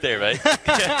very tough day, right?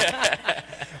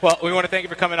 Well, we want to thank you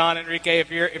for coming on, Enrique. If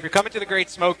you're coming to the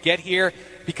Great Smoke, get here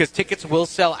because tickets will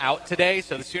sell out today.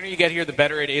 So the sooner you get here, the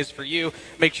better it is for you.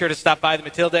 Make sure to stop by the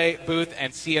Matilde booth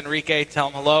and see Enrique. Tell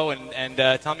him hello and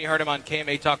tell him you heard him on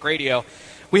KMA Talk Radio.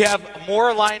 We have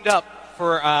more lined up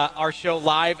for our show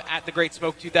live at the Great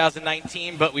Smoke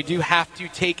 2019, but we do have to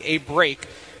take a break.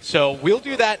 So we'll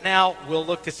do that now. We'll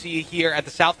look to see you here at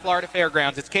the South Florida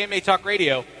Fairgrounds. It's KMA Talk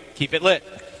Radio. Keep it lit.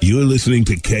 You're listening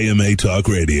to KMA Talk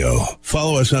Radio.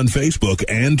 Follow us on Facebook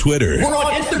and Twitter. We're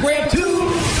on Instagram, too.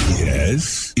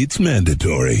 Yes, it's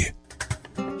mandatory.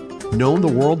 Known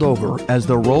the world over as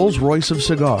the Rolls-Royce of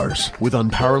cigars, with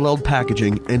unparalleled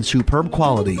packaging and superb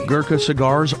quality, Gurkha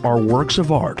cigars are works of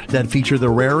art that feature the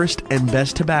rarest and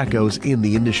best tobaccos in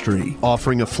the industry,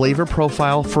 offering a flavor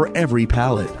profile for every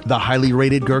palate. The highly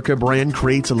rated Gurkha brand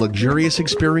creates a luxurious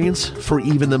experience for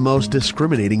even the most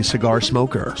discriminating cigar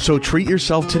smoker. So treat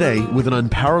yourself today with an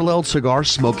unparalleled cigar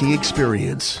smoking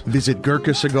experience. Visit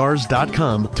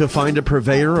GurkhaCigars.com to find a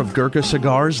purveyor of Gurkha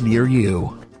cigars near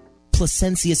you.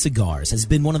 Plasencia Cigars has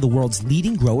been one of the world's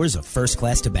leading growers of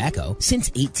first-class tobacco since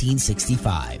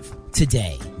 1865.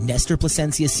 Today, Nestor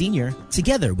Plasencia Sr.,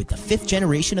 together with the fifth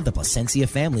generation of the Plasencia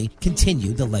family,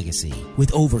 continue the legacy.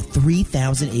 With over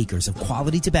 3,000 acres of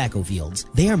quality tobacco fields,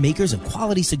 they are makers of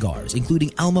quality cigars,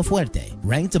 including Alma Fuerte,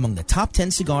 ranked among the top 10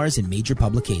 cigars in major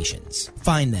publications.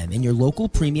 Find them in your local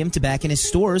premium tobacconist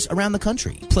stores around the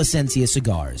country. Plasencia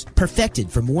Cigars,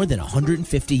 perfected for more than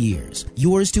 150 years.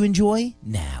 Yours to enjoy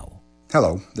now.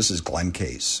 Hello, this is Glenn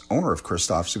Case, owner of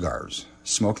Christoph Cigars.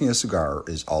 Smoking a cigar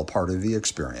is all part of the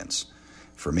experience.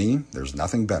 For me, there's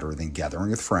nothing better than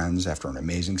gathering with friends after an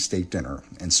amazing steak dinner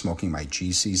and smoking my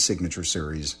GC Signature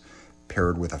Series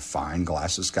paired with a fine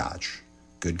glass of scotch.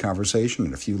 Good conversation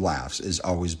and a few laughs is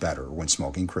always better when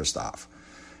smoking Christoph.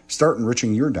 Start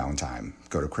enriching your downtime.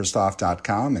 Go to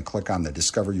Christoph.com and click on the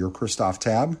Discover Your Christoph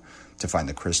tab to find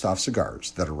the Christoph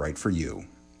cigars that are right for you.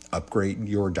 Upgrade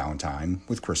your downtime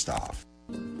with Christoph.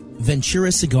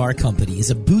 Ventura Cigar Company is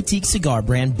a boutique cigar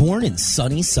brand born in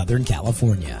sunny Southern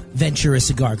California. Ventura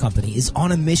Cigar Company is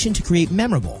on a mission to create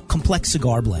memorable, complex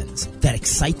cigar blends that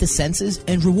excite the senses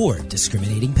and reward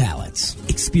discriminating palates.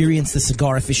 Experience the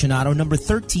Cigar Aficionado number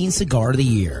 13 Cigar of the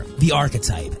Year, the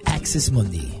archetype Axis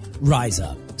Mundi. Rise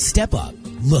up, step up,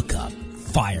 look up,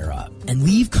 fire up, and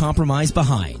leave compromise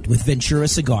behind with Ventura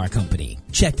Cigar Company.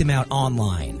 Check them out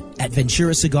online at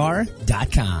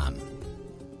venturacigar.com.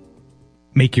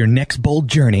 Make your next bold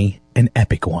journey an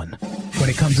epic one. When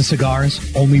it comes to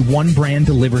cigars, only one brand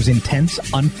delivers intense,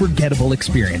 unforgettable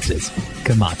experiences: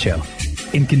 Camacho.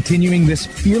 In continuing this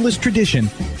fearless tradition,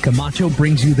 Camacho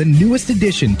brings you the newest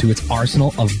addition to its arsenal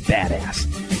of badass,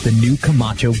 the new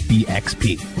Camacho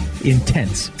BXP.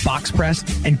 Intense,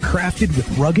 box-pressed, and crafted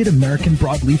with rugged American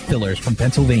broadleaf fillers from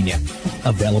Pennsylvania.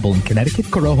 Available in Connecticut,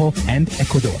 Corojo, and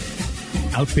Ecuador.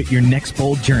 Outfit your next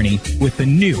bold journey with the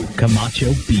new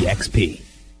Camacho BXP.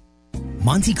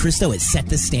 Monte Cristo has set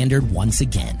the standard once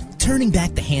again, turning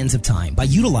back the hands of time by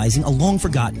utilizing a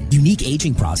long-forgotten, unique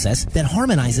aging process that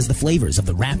harmonizes the flavors of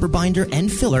the wrapper, binder,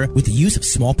 and filler with the use of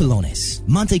small pilones.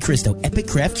 Monte Cristo Epic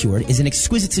Craft Cured is an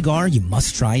exquisite cigar you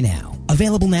must try now.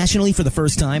 Available nationally for the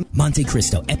first time, Monte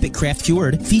Cristo Epic Craft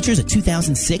Cured features a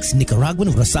 2006 Nicaraguan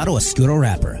Rosado Oscuro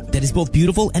wrapper that is both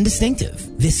beautiful and distinctive.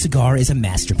 This cigar is a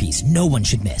masterpiece no one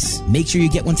should miss. Make sure you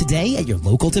get one today at your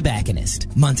local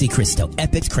tobacconist. Monte Cristo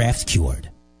Epic Craft Cured.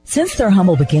 Since their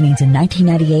humble beginnings in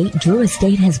 1998, Drew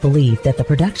Estate has believed that the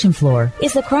production floor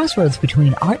is the crossroads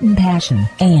between art and passion,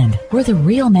 and where the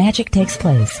real magic takes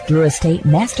place. Drew Estate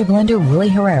Master Blender Willie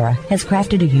Herrera has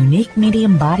crafted a unique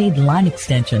medium-bodied line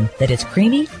extension that is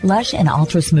creamy, lush, and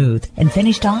ultra-smooth, and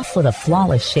finished off with a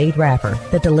flawless shade wrapper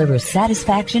that delivers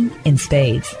satisfaction in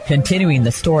spades. Continuing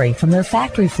the story from their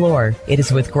factory floor, it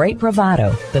is with great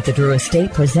bravado that the Drew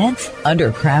Estate presents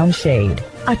Under Crown Shade,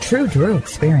 a true Drew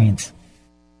experience.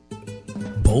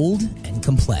 Bold and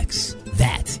complex.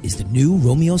 That is the new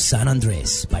Romeo San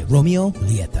Andres by Romeo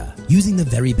Julieta. Using the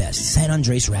very best San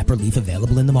Andres wrapper leaf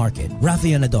available in the market,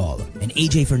 Rafael Nadal and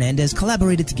AJ Fernandez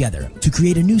collaborated together to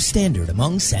create a new standard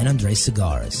among San Andres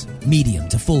cigars. Medium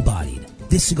to full-bodied,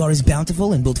 this cigar is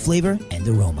bountiful in both flavor and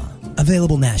aroma.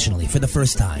 Available nationally for the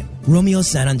first time, Romeo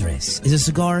San Andres is a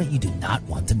cigar you do not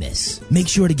want to miss. Make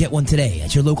sure to get one today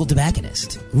at your local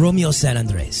tobacconist. Romeo San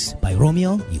Andres by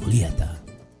Romeo Julieta.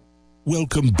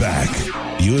 Welcome back.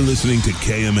 You're listening to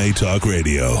KMA Talk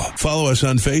Radio. Follow us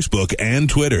on Facebook and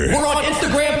Twitter. We're on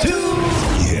Instagram too.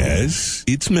 Yes,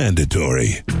 it's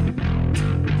mandatory.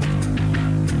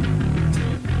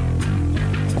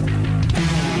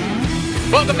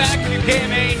 Welcome back to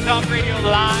KMA Talk Radio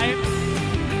Live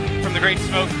from the Great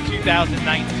Smoke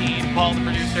 2019. Paul, the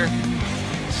producer,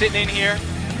 sitting in here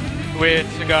with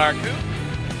Cigar Coop.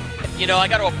 You know, I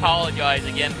got to apologize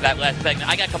again for that last segment.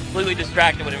 I got completely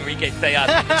distracted with Enrique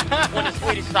Sayas when the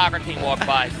Swedish soccer team walked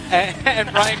by.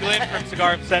 And Brian Glynn from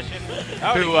Cigar Obsession,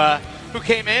 who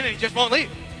came in and he just won't leave.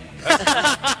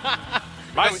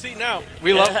 My seat now.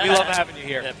 We love having you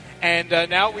here. Yep. And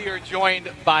now we are joined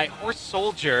by Horse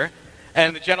Soldier,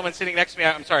 and the gentleman sitting next to me.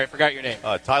 I'm sorry, I forgot your name.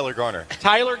 Tyler Garner.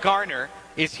 Tyler Garner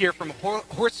is here from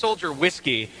Horse Soldier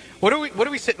Whiskey. What are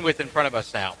we sitting with in front of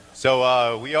us now?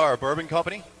 So we are a bourbon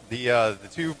company. The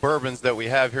two bourbons that we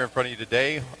have here in front of you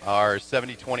today are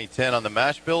 70-20-10 on the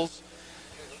mash bills,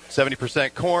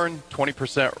 70% corn,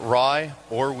 20% rye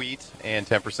or wheat, and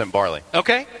 10% barley.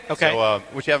 Okay. So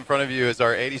what you have in front of you is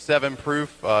our 87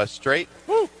 proof straight.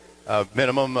 Woo!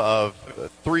 Minimum of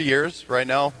 3 years right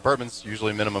now. Bourbon's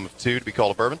usually minimum of 2 to be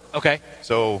called a bourbon. Okay.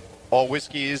 So all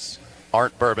whiskeys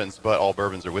aren't bourbons, but all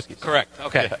bourbons are whiskeys. Correct.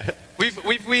 Okay.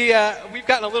 We've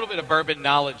gotten a little bit of bourbon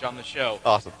knowledge on the show.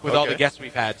 Awesome. With all the guests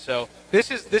we've had. So this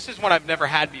is one I've never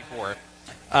had before.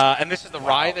 And this is the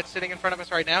rye that's sitting in front of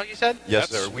us right now, you said? Yes,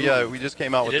 sir. We just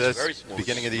came out with this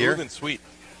beginning of the year. Smooth and sweet.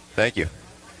 Thank you.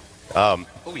 Oh,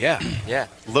 yeah. Yeah.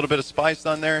 A little bit of spice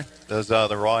on there. Those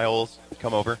the rye oils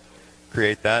come over,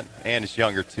 create that. And it's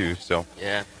younger, too. So.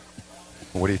 Yeah.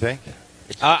 What do you think?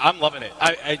 I'm loving it.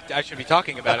 I should be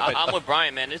talking about it. But I'm with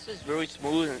Brian, man. This is really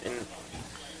smooth. And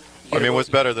I mean, what's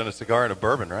better than a cigar and a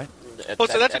bourbon, right? Well,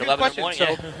 so that's a good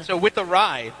question. So with the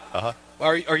rye,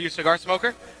 are you a cigar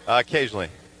smoker? Occasionally.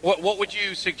 What would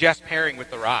you suggest pairing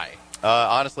with the rye?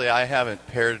 Honestly, I haven't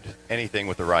paired anything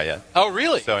with the rye yet. Oh,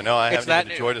 really? So, no, I It's haven't even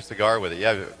that enjoyed a cigar with it.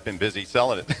 Yeah, I've been busy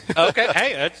selling it. Okay.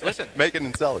 Hey, listen. Make it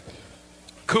and sell it.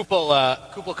 Coop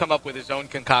will come up with his own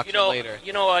concoction later.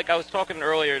 Like I was talking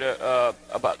earlier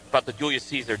about the Julius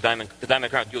Caesar, the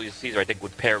Diamond Crown Julius Caesar, I think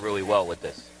would pair really well with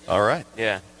this. All right.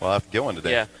 Yeah. Well, I'll have to get one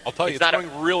today. Yeah. I'll tell you, it's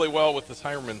going really well with this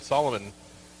Hiram Solomon.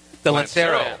 The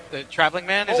Lancero, the traveling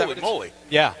man? Is that Holy what moly.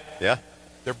 Yeah. Yeah.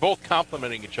 They're both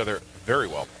complementing each other very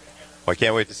well. Well, I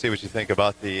can't wait to see what you think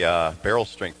about the barrel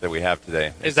strength that we have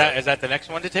today. Is that the next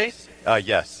one to taste?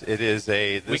 Yes, it is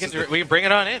a. We can bring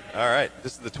it on in. All right,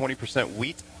 this is the 20%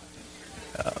 wheat.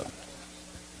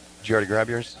 Did you already grab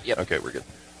yours? Yep. Okay, we're good.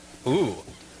 Ooh,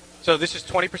 so this is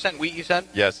 20% wheat, you said?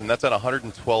 Yes, and that's at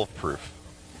 112 proof.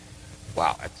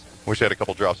 Wow, wish I had a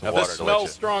couple drops of Now water this to let you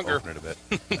smells stronger. open it a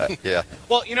bit. Yeah,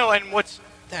 Well, and what's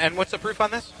the proof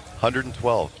on this?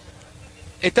 112.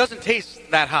 It doesn't taste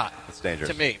that hot. It's dangerous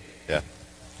to me. Yeah.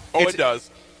 Oh, it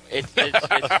does. It's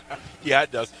yeah,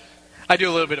 it does. I do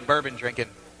a little bit of bourbon drinking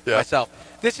myself.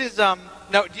 This is now.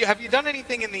 Have you done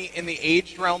anything in the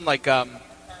aged realm? Like do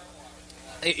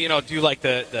like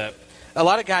the a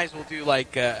lot of guys will do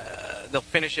like they'll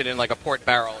finish it in like a port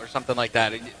barrel or something like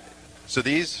that. So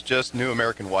these just new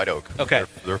American white oak. Okay.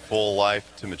 They're full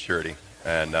life to maturity,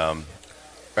 and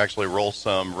actually roll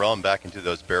some rum back into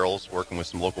those barrels, working with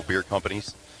some local beer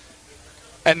companies.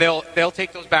 And they'll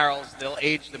take those barrels, they'll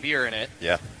age the beer in it.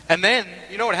 Yeah. And then,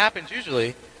 you know what happens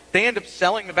usually? They end up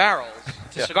selling the barrels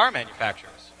to cigar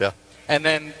manufacturers. Yeah. And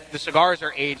then the cigars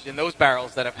are aged in those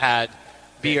barrels that have had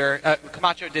beer.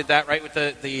 Camacho did that, right, with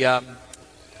the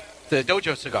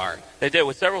Dojo cigar. They did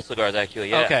with several cigars,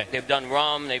 actually, yeah. Okay. They've done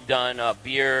rum, they've done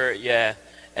beer, yeah,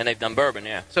 and they've done bourbon,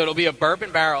 yeah. So it'll be a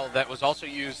bourbon barrel that was also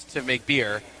used to make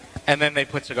beer, and then they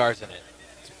put cigars in it.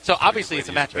 So obviously it's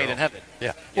a match made in heaven.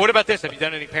 Yeah. What about this? Have you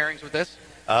done any pairings with this?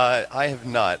 I have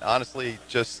not. Honestly,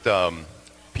 just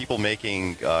people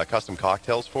making custom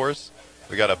cocktails for us.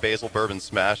 We got a basil bourbon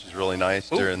smash is really nice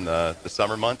during the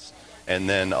summer months. And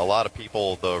then a lot of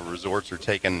people, the resorts are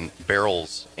taking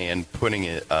barrels and putting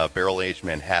it barrel-aged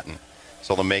Manhattan.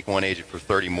 So they'll make one, age it for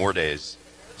 30 more days.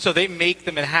 So they make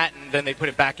the Manhattan, then they put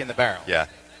it back in the barrel. Yeah.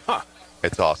 Huh.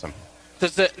 It's awesome.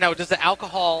 Does the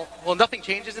alcohol? Well, nothing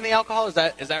changes in the alcohol. Is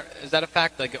that a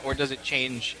fact? Like, or does it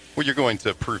change? Well, you're going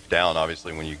to proof down,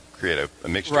 obviously, when you create a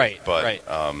mixture. Right. But right.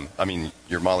 I mean,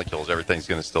 your molecules, everything's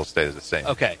going to still stay the same.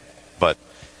 Okay. But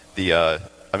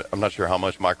I'm not sure how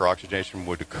much microoxygenation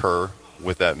would occur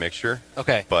with that mixture.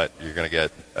 Okay. But you're going to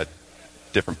get a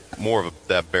different, more of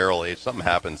that barrel age. Something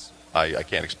happens. I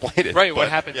can't explain it. Right. But, What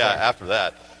happens? Yeah. there? After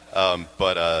that.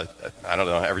 But I don't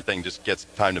know. Everything just gets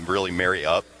time to really marry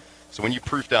up. So when you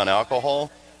proof down alcohol,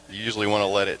 you usually want to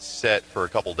let it set for a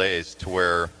couple days to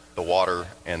where the water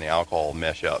and the alcohol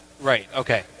mesh up. Right.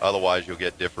 Okay. Otherwise, you'll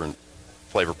get different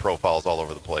flavor profiles all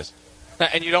over the place.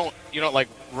 And you don't like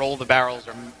roll the barrels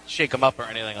or shake them up or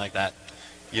anything like that.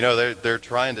 You know, they're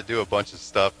trying to do a bunch of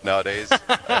stuff nowadays,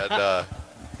 and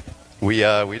we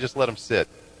just let them sit.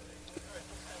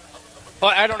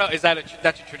 Well, I don't know. Is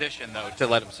that's a tradition though to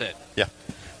let them sit? Yeah.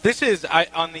 This is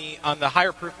on the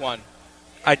higher proof one.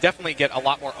 I definitely get a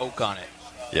lot more oak on it.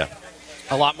 Yeah.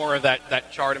 A lot more of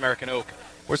that charred American oak.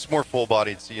 Well, it's more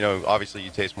full-bodied, so, you know, obviously you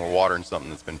taste more water in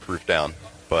something that's been proofed down.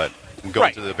 But you go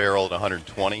into the barrel at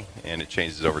 120, and it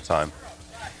changes over time.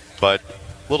 But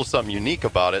a little something unique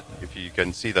about it, if you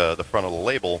can see the front of the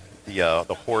label,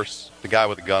 the horse, the guy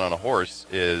with the gun on a horse,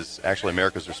 is actually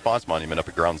America's Response Monument up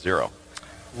at Ground Zero.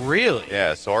 Really?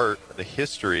 Yeah, so the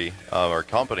history of our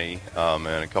company and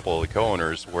a couple of the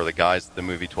co-owners were the guys the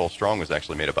movie 12 Strong was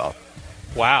actually made about.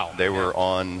 Wow. They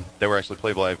were actually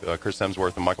played by Chris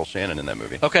Hemsworth and Michael Shannon in that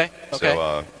movie. Okay.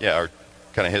 So, our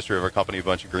kind of history of our company, a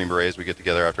bunch of Green Berets, we get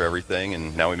together after everything,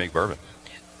 and now we make bourbon.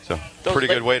 So, pretty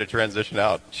good way to transition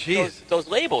out. Jeez. Those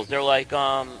labels, they're like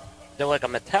a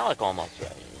metallic almost,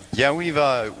 right? Yeah,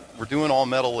 we're doing all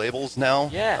metal labels now.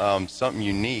 Yeah. Something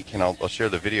unique, and I'll share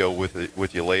the video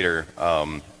with you later.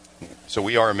 So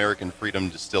we are American Freedom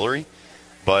Distillery,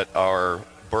 but our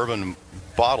bourbon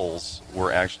bottles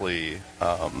were actually,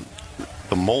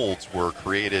 the molds were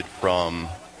created from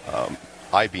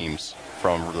I-beams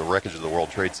from the wreckage of the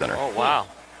World Trade Center. Oh, wow.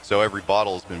 So every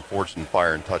bottle has been forged in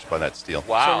fire and touched by that steel.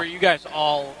 Wow. So were you guys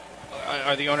all,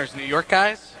 are the owners New York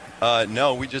guys?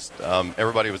 No, we just,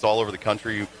 everybody was all over the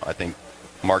country. I think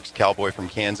Mark's Cowboy from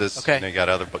Kansas. Okay. And they got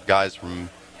other guys from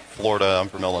Florida. I'm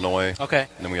from Illinois. Okay.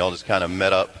 And then we all just kind of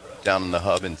met up down in the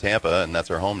hub in Tampa, and that's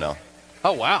our home now.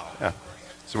 Oh, wow. Yeah.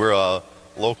 So we're a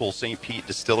local St. Pete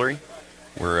distillery.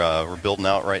 We're building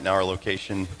out right now our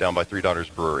location down by Three Daughters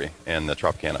Brewery and the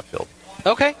Tropicana field.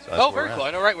 Okay. So very cool.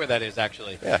 I know right where that is,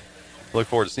 actually. Yeah. Look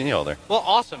forward to seeing you all there. Well,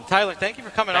 awesome. Tyler, thank you for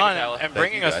coming on and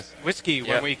bringing us whiskey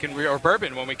when we can, or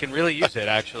bourbon when we can really use it,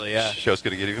 actually. Yeah. Show's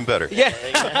going to get even better.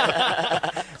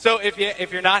 Yeah. So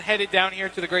if you're not headed down here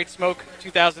to the Great Smoke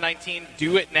 2019,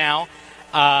 do it now.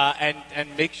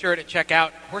 And make sure to check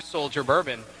out Horse Soldier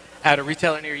Bourbon at a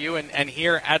retailer near you and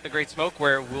here at the Great Smoke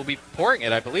where we'll be pouring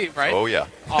it, I believe, right? Oh, yeah.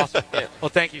 Awesome. Well,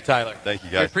 thank you, Tyler. Thank you,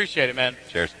 guys. We appreciate it, man.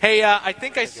 Cheers. Hey, I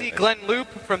think I see Glenn Loop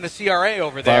from the CRA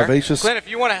over there. Vivacious. Glenn, if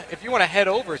you want to head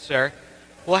over, sir,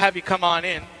 we'll have you come on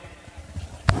in.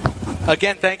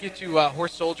 Again, thank you to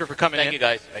Horse Soldier for coming in. Thank you,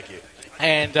 guys. Thank you.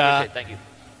 And thank you.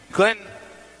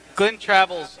 Glenn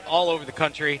travels all over the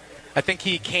country. I think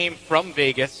he came from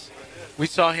Vegas. We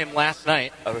saw him last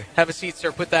night. Have a seat,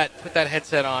 sir. Put that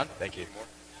headset on. Thank you.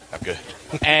 I'm good.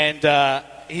 And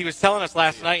he was telling us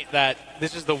last night that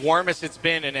this is the warmest it's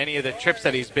been in any of the trips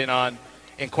that he's been on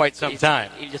in quite some time.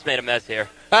 He just made a mess here.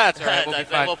 That's all right. We'll be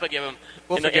fine. We'll forgive him.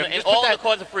 In all the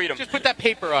cause of freedom. Just put that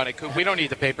paper on it, Coop. We don't need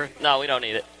the paper. No, we don't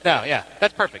need it. No, yeah.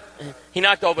 That's perfect. He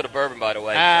knocked over the bourbon, by the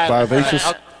way.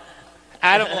 Vivacious.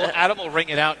 Adam will wring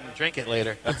it out and drink it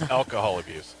later. That's alcohol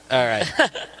abuse. All right.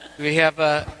 Do we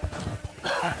have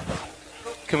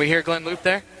can we hear Glenn Loop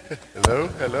there?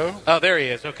 Hello? Oh, there he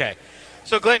is. Okay.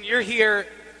 So, Glenn, you're here.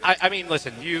 I mean,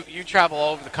 listen, you travel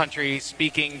all over the country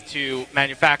speaking to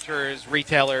manufacturers,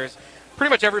 retailers, pretty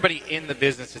much everybody in the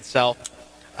business itself.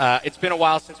 It's been a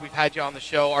while since we've had you on the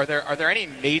show. Are there any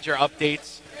major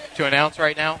updates to announce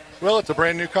right now? Well, it's a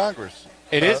brand new Congress.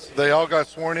 It is? They all got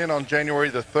sworn in on January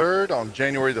the 3rd. On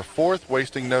January the 4th,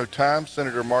 wasting no time,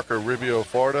 Senator Marco Rubio of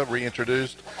Florida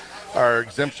reintroduced our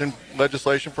exemption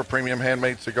legislation for premium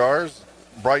handmade cigars.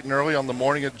 Bright and early on the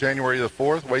morning of January the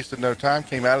 4th, wasted no time,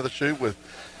 came out of the chute with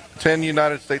 10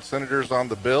 United States senators on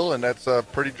the bill, and that's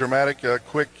pretty dramatic,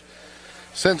 quick,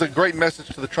 sends a great message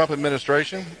to the Trump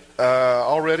administration.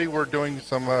 Already we're doing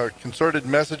some concerted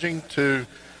messaging to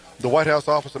the White House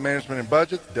Office of Management and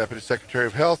Budget, the Deputy Secretary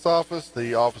of Health's office,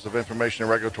 the Office of Information and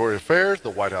Regulatory Affairs,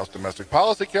 the White House Domestic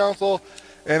Policy Council,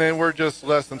 and then we're just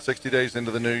less than 60 days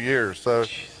into the new year. So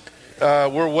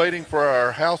we're waiting for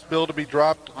our House bill to be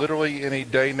dropped literally any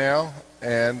day now,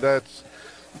 and that's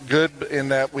good in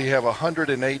that we have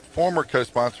 108 former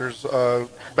co-sponsors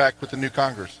back with the new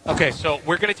Congress. Okay, so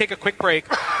we're going to take a quick break.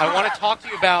 I want to talk to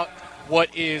you about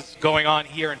what is going on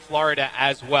here in Florida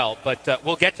as well, but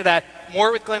we'll get to that.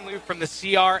 More with Glenn Loop from the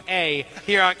CRA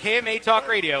here on KMA Talk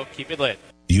Radio. Keep it lit.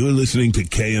 You're listening to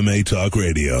KMA Talk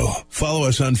Radio. Follow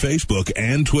us on Facebook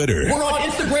and Twitter. We're on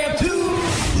Instagram, too.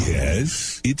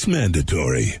 Yes, it's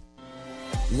mandatory.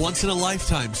 Once in a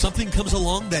lifetime, something comes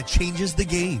along that changes the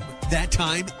game. That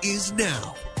time is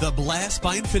now. The Blast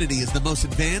by Infinity is the most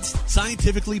advanced,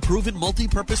 scientifically proven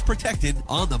multi-purpose protectant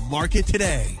on the market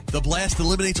today. The Blast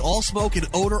eliminates all smoke and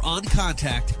odor on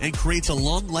contact and creates a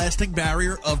long-lasting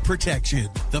barrier of protection.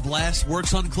 The Blast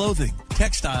works on clothing,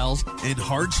 textiles, and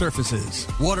hard surfaces.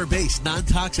 Water-based,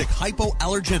 non-toxic,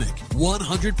 hypoallergenic,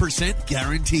 100%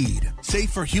 guaranteed.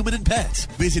 Safe for human and pets.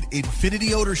 Visit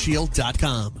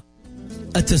InfinityOdorShield.com.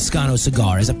 A Toscano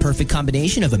cigar is a perfect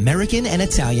combination of American and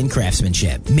Italian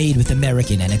craftsmanship. Made with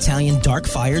American and Italian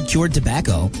dark-fired cured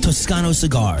tobacco, Toscano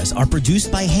cigars are produced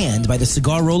by hand by the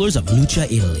cigar rollers of Lucca,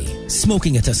 Italy.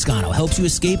 Smoking a Toscano helps you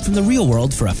escape from the real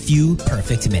world for a few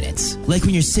perfect minutes. Like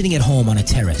when you're sitting at home on a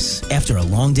terrace after a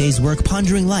long day's work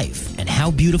pondering life and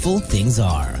how beautiful things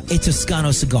are. A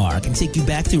Toscano cigar can take you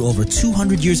back through over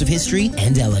 200 years of history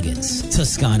and elegance.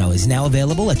 Toscano is now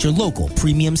available at your local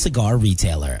premium cigar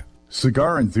retailer.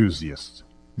 Cigar enthusiasts,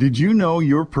 did you know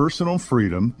your personal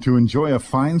freedom to enjoy a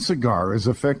fine cigar is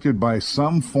affected by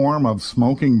some form of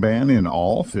smoking ban in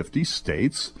all 50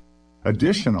 states?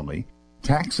 Additionally,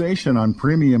 taxation on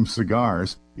premium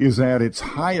cigars is at its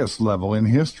highest level in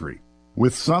history,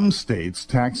 with some states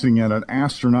taxing at an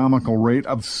astronomical rate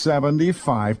of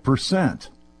 75%.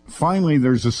 Finally,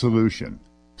 there's a solution.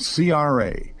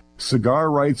 CRA, Cigar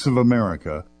Rights of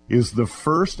America, is the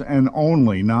first and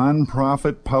only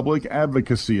nonprofit public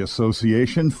advocacy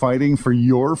association fighting for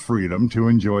your freedom to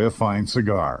enjoy a fine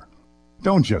cigar.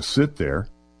 Don't just sit there.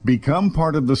 Become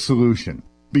part of the solution.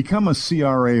 Become a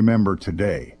CRA member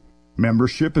today.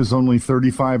 Membership is only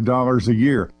 $35 a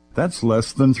year. That's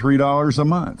less than $3 a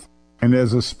month. And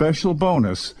as a special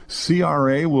bonus,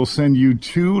 CRA will send you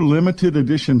 2 limited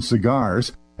edition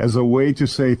cigars as a way to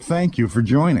say thank you for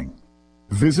joining.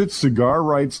 Visit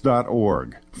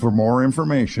cigarrights.org for more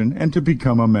information and to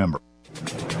become a member.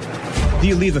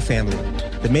 The Oliva family,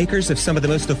 the makers of some of the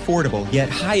most affordable yet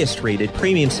highest rated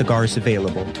premium cigars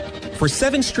available. For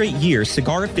 7 straight years,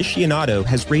 Cigar Aficionado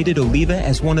has rated Oliva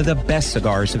as one of the best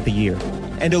cigars of the year.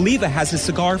 And Oliva has a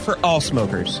cigar for all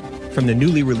smokers, from the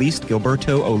newly released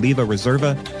Gilberto Oliva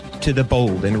Reserva to the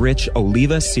bold and rich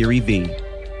Oliva Serie V.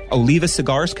 Oliva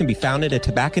cigars can be found at a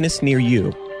tobacconist near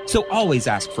you, so always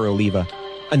ask for Oliva,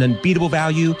 an unbeatable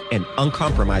value and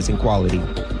uncompromising quality.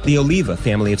 The Oliva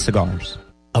family of cigars.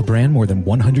 A brand more than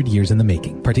 100 years in the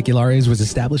making, Particulares was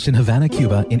established in Havana,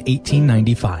 Cuba in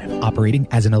 1895, operating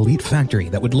as an elite factory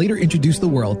that would later introduce the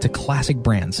world to classic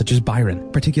brands such as Byron,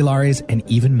 Particulares, and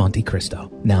even Monte Cristo.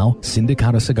 Now,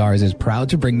 Sindicato Cigars is proud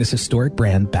to bring this historic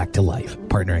brand back to life,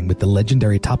 partnering with the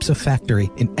legendary Topsa factory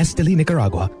in Esteli,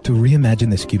 Nicaragua, to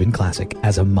reimagine this Cuban classic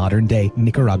as a modern-day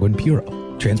Nicaraguan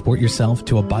puro. Transport yourself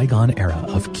to a bygone era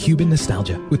of Cuban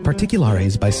nostalgia with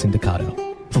Particulares by Sindicato.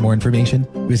 For more information,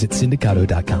 visit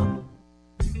Sindicato.com.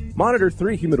 Monitor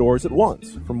 3 humidors at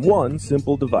once from one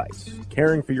simple device.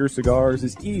 Caring for your cigars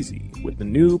is easy with the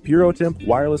new PuroTemp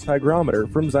wireless hygrometer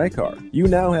from Zycar. You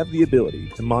now have the ability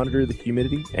to monitor the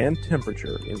humidity and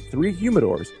temperature in 3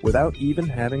 humidors without even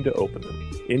having to open them.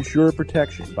 Ensure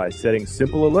protection by setting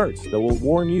simple alerts that will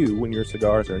warn you when your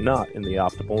cigars are not in the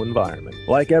optimal environment.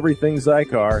 Like everything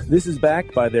Zycar, this is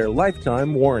backed by their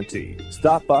lifetime warranty.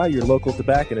 Stop by your local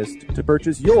tobacconist to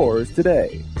purchase yours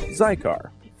today.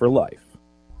 Zycar, for life.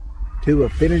 To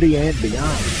affinity and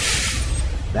beyond.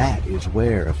 That is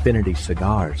where Affinity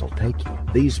Cigars will take you.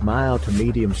 These mild to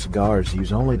medium cigars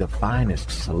use only the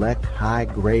finest select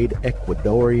high-grade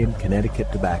Ecuadorian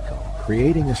Connecticut tobacco,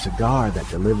 creating a cigar that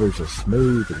delivers a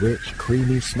smooth, rich,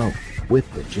 creamy smoke with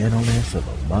the gentleness of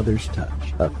a mother's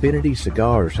touch. Affinity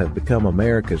Cigars have become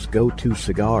America's go-to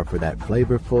cigar for that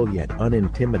flavorful yet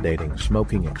unintimidating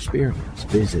smoking experience.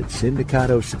 Visit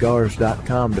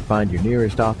SindicatoCigars.com to find your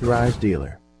nearest authorized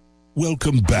dealer.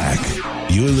 Welcome back.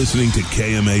 You're listening to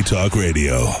KMA Talk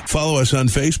Radio. Follow us on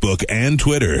Facebook and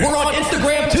Twitter. We're on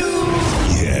Instagram too.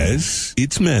 Yes,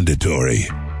 it's mandatory.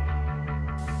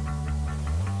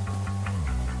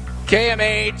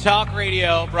 KMA Talk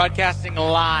Radio, broadcasting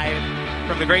live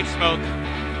from the Great Smoke,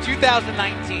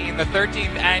 2019, the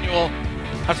 13th annual.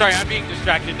 I'm sorry, I'm being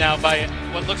distracted now by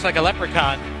what looks like a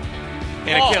leprechaun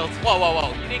in a kilt.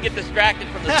 Whoa. You didn't get distracted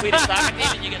from the Swedish soccer team,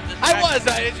 and you get distracted. I was.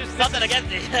 It's just something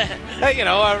against it. Hey, you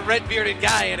know, a red-bearded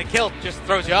guy in a kilt just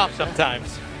throws you off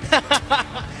sometimes.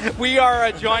 We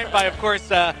are joined by, of course,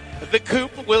 the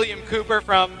Coop, William Cooper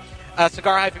from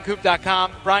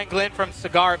cigar-coop.com, Brian Glynn from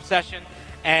Cigar Obsession,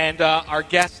 and our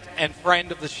guest and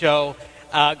friend of the show,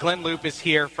 Glenn Loop, is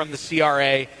here from the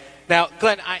CRA. Now,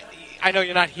 Glenn, I know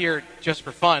you're not here just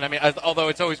for fun. I mean, although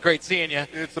it's always great seeing you.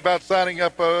 It's about signing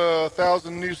up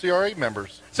 1,000 new CRA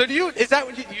members. So is that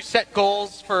when you set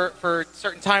goals for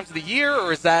certain times of the year,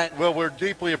 or is that? Well, we're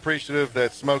deeply appreciative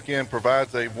that Smoke Inn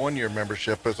provides a 1-year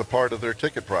membership as a part of their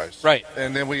ticket price. Right.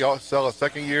 And then we sell a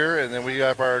second year, and then we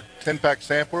have our 10-pack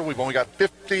sampler. We've only got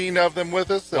 15 of them with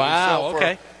us. Wow, we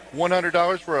sell for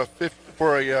 $100 for a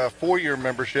 4-year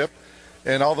membership.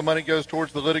 And all the money goes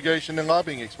towards the litigation and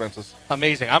lobbying expenses.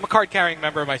 Amazing. I'm a card-carrying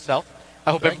member myself.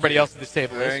 I hope everybody else at this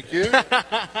table is. Thank you.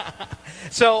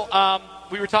 So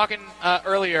we were talking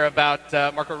earlier about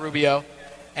Marco Rubio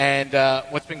and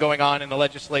what's been going on in the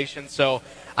legislation. So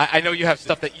I know you have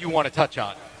stuff that you want to touch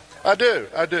on. I do.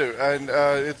 And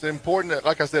it's important that,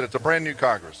 like I said, it's a brand new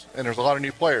Congress, and there's a lot of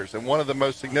new players. And one of the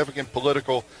most significant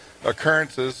political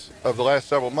occurrences of the last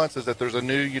several months is that there's a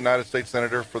new United States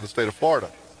Senator for the state of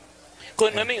Florida.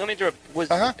 Glenn, let me interrupt.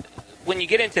 When you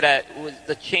get into that, was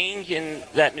the change in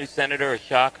that new senator a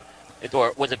shock?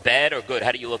 Or was it bad or good?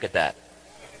 How do you look at that?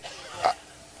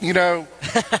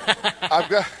 I've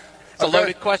got it's a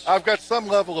loaded question. I've got some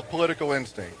level of political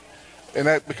instinct, and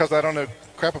that because I don't know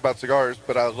crap about cigars,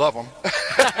 but I love them.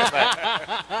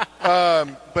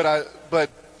 But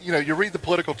you read the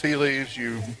political tea leaves,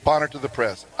 you monitor the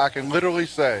press. I can literally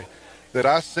say that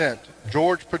I sent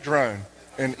George Padron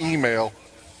an email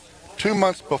 2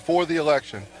 months before the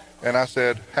election, and I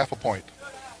said, half a point.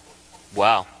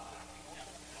 Wow.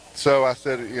 So I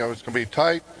said, it's going to be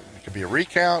tight. It could be a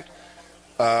recount.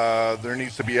 There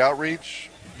needs to be outreach.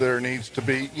 There needs to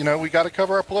be, we got to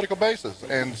cover our political bases.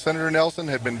 And Senator Nelson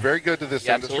had been very good to this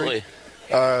industry.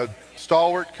 Absolutely.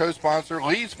 stalwart co-sponsor,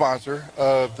 lead sponsor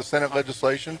of the Senate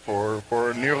legislation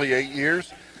for nearly 8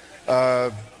 years.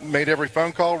 Made every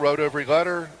phone call, wrote every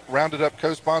letter, rounded up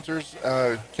co-sponsors.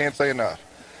 Can't say enough.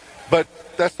 But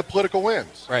that's the political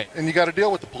wins. Right. And you got to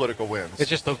deal with the political wins. It's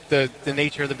just the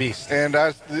nature of the beast. And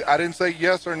I didn't say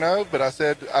yes or no, but I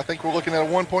said I think we're looking at a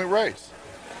 1-point race.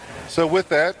 So with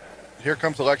that, here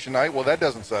comes election night. Well, that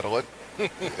doesn't settle it.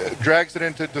 Drags it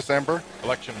into December.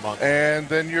 Election month. And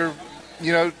then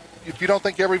if you don't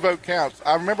think every vote counts.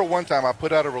 I remember one time I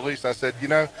put out a release. I said,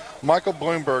 Michael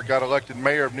Bloomberg got elected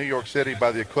mayor of New York City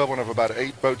by the equivalent of about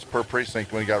 8 votes per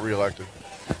precinct when he got reelected.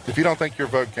 If you don't think your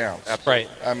vote counts. That's right.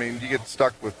 I mean, you get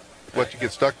stuck with what you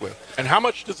get stuck with. And how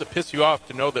much does it piss you off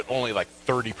to know that only like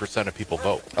 30% of people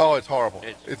vote? Oh, it's horrible.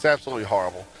 It's absolutely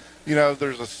horrible.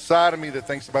 There's a side of me that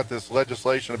thinks about this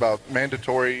legislation about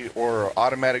mandatory or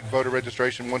automatic voter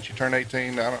registration once you turn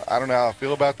 18. I don't know how I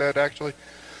feel about that, actually.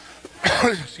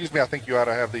 Excuse me. I think you ought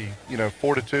to have the,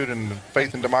 fortitude and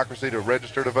faith in democracy to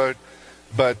register to vote.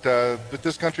 But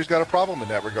this country's got a problem in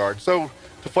that regard. So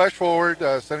to flash forward,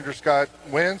 Senator Scott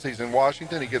wins. He's in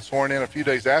Washington. He gets sworn in a few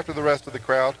days after the rest of the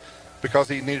crowd because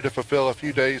he needed to fulfill a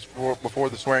few days before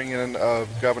the swearing in of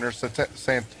Governor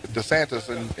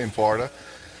DeSantis in Florida.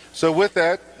 So with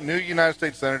that, new United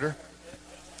States Senator,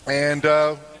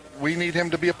 and we need him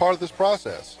to be a part of this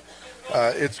process.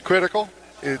 It's critical.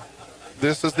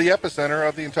 This is the epicenter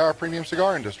of the entire premium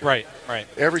cigar industry. Right.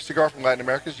 Every cigar from Latin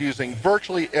America is using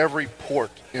virtually every port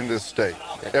in this state.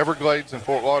 Everglades and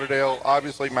Fort Lauderdale,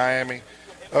 obviously Miami,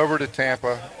 over to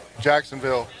Tampa,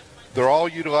 Jacksonville. They're all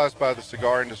utilized by the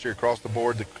cigar industry across the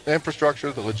board. The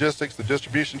infrastructure, the logistics, the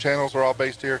distribution channels are all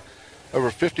based here.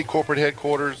 Over 50 corporate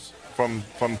headquarters from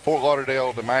Fort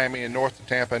Lauderdale to Miami and north to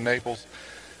Tampa and Naples.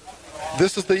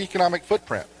 This is the economic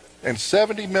footprint. And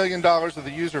 $70 million of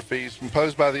the user fees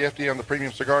imposed by the FDA on the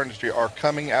premium cigar industry are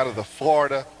coming out of the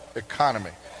Florida economy.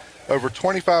 Over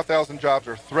 25,000 jobs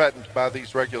are threatened by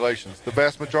these regulations. The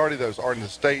vast majority of those are in the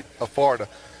state of Florida.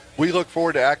 We look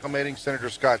forward to acclimating Senator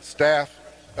Scott's staff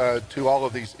to all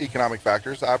of these economic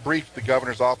factors. I briefed the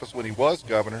governor's office when he was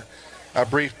governor. I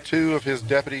briefed 2 of his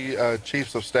deputy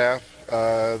chiefs of staff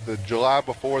the July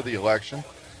before the election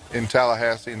in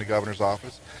Tallahassee in the governor's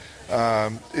office.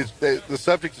 The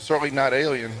subject is certainly not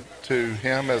alien to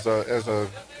him as a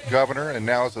governor and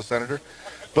now as a senator,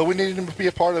 but we need him to be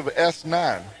a part of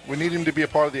S9. We need him to be a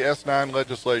part of the S9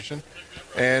 legislation,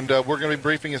 and we're going to be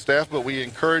briefing his staff, but we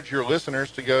encourage your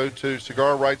listeners to go to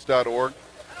cigarrights.org.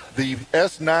 The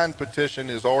S9 petition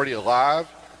is already alive,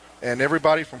 and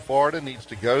everybody from Florida needs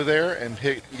to go there and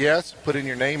hit yes, put in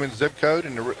your name and zip code,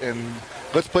 and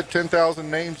let's put 10,000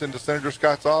 names into Senator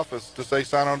Scott's office to say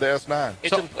sign on to S9.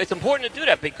 It's important to do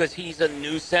that because he's a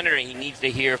new senator and he needs to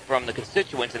hear from the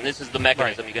constituents, and this is the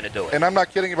mechanism you're going to do it. And I'm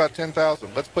not kidding about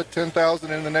 10,000. Let's put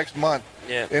 10,000 in the next month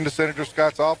into Senator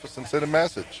Scott's office and send a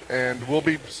message. And we'll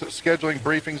be scheduling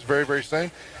briefings very, very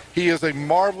soon. He is he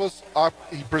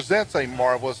presents a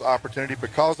marvelous opportunity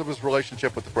because of his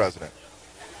relationship with the president.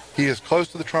 He is close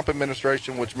to the Trump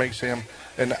administration, which makes him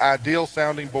an ideal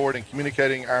sounding board in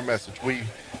communicating our message. We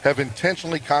have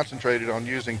intentionally concentrated on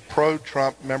using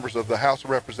pro-Trump members of the House of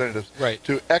Representatives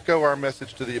to echo our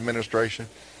message to the administration.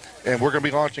 And we're going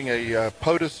to be launching a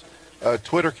POTUS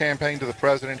Twitter campaign to the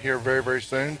president here very, very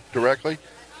soon, directly,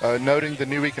 noting the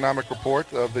new economic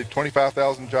report of the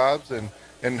 25,000 jobs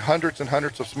and hundreds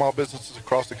of small businesses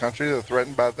across the country that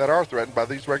are threatened by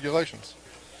these regulations.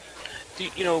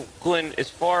 Glenn,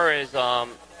 as far as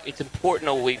it's important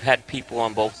that we've had people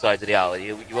on both sides of the aisle.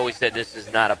 You always said this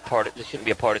is not this shouldn't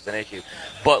be a partisan issue.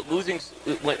 But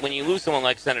when you lose someone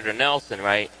like Senator Nelson,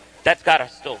 right, that's got to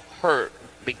still hurt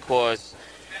because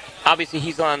obviously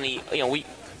he's on the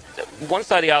one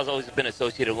side of the aisle has always been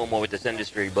associated a little more with this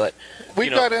industry, but we've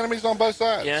got enemies on both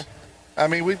sides. Yeah, I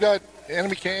mean we've got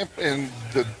enemy camp in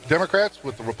the Democrats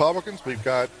with the Republicans. We've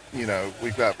got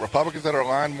Republicans that are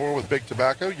aligned more with big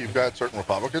tobacco. You've got certain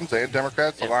Republicans and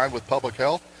Democrats aligned with public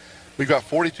health. We've got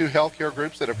 42 healthcare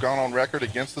groups that have gone on record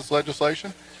against this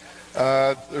legislation.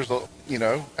 There's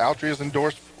Altria has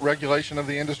endorsed regulation of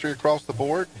the industry across the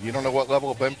board. You don't know what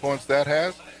level of influence that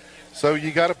has. So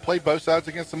you got to play both sides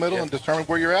against the middle and determine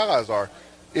where your allies are.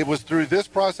 It was through this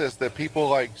process that people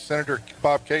like Senator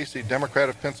Bob Casey, Democrat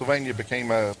of Pennsylvania,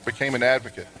 became an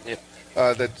advocate.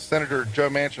 That Senator Joe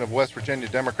Manchin of West Virginia,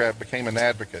 Democrat, became an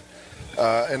advocate.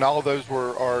 And all of those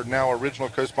are now original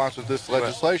co-sponsors of this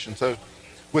legislation. So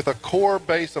with a core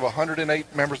base of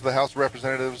 108 members of the House of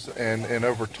Representatives and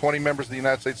over 20 members of the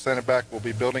United States Senate back, we'll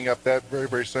be building up that very,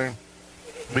 very soon.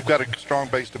 We've got a strong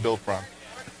base to build from.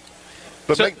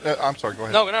 But I'm sorry, go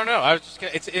ahead. No. I was just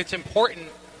it's important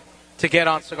to get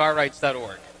on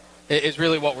cigarrights.org. is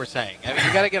really what we're saying. I mean,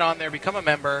 you got to get on there, become a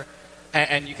member,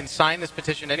 and you can sign this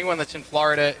petition. Anyone that's in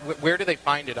Florida, where do they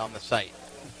find it on the site?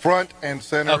 Front and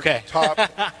center, Okay.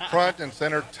 front and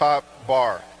center top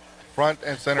bar. Front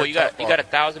and center Well, you top got bar.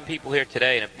 1,000 people here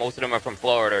today, and if most of them are from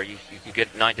Florida, you could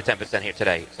get 9 to 10% here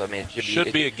today. So I mean, it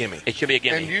should be a gimme. It should be a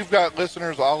gimme. And you've got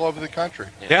listeners all over the country.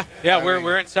 Yeah,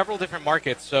 we're in several different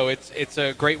markets, so it's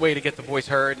a great way to get the voice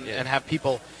heard and have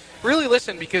people really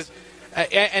listen because,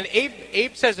 and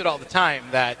Abe says it all the time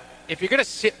that if you're going to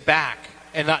sit back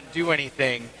and not do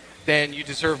anything, then you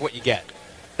deserve what you get.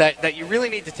 That you really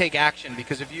need to take action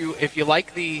because if you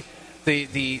like the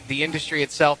industry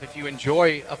itself, if you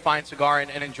enjoy a fine cigar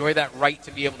and enjoy that right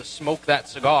to be able to smoke that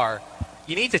cigar,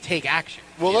 you need to take action.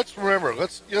 Well, let's remember.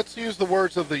 Let's use the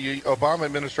words of the Obama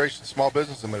administration, Small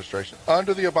Business Administration,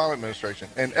 under the Obama administration,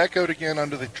 and echoed again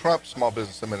under the Trump Small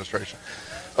Business Administration.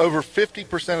 Over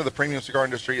 50% of the premium cigar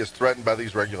industry is threatened by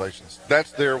these regulations.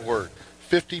 That's their word.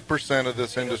 50% of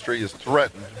this industry is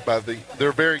threatened by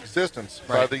their very existence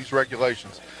by these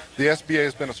regulations. The SBA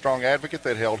has been a strong advocate.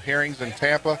 They held hearings in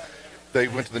Tampa. They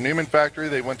went to the Newman factory.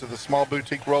 They went to the small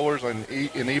boutique rollers in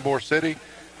Ybor City.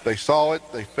 They saw it.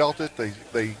 They felt it.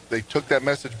 They took that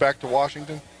message back to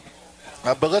Washington.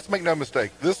 But let's make no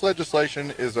mistake. This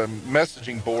legislation is a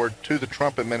messaging board to the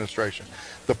Trump administration.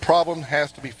 The problem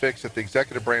has to be fixed at the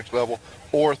executive branch level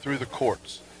or through the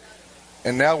courts.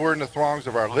 And now we're in the throngs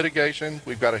of our litigation.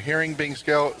 We've got a hearing being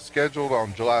scheduled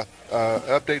on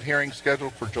update hearing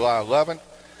scheduled for July 11th.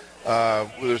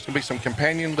 There's going to be some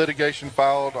companion litigation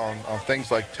filed on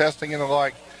things like testing and the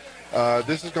like.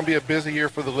 This is going to be a busy year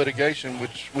for the litigation,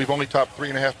 which we've only topped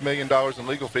 $3.5 million in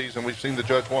legal fees, and we've seen the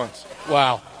judge once.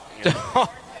 Wow.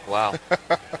 Wow.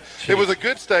 It was a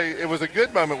good stay. It was a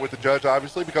good moment with the judge,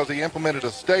 obviously, because he implemented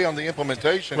a stay on the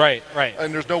implementation. Right.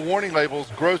 And there's no warning labels,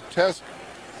 grotesque,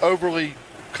 overly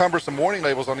cumbersome warning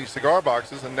labels on these cigar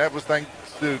boxes, and that was thanks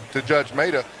to Judge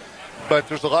Maida. But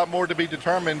there's a lot more to be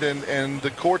determined, and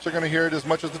the courts are going to hear it as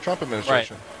much as the Trump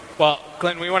administration. Right. Well,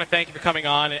 Glenn, we want to thank you for coming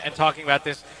on and talking about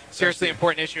this seriously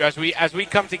important issue. As we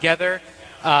come together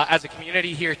as a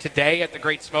community here today at the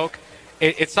Great Smoke,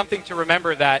 it's something to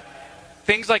remember that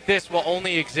things like this will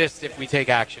only exist if we take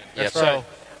action. Yes. So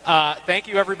thank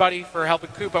you, everybody, for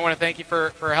helping Coop. I want to thank you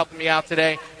for helping me out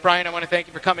today. Brian, I want to thank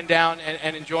you for coming down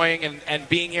and enjoying and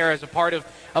being here as a part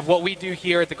of what we do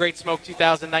here at the Great Smoke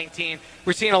 2019.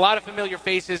 We're seeing a lot of familiar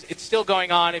faces. It's still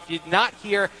going on. If you're not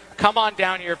here, come on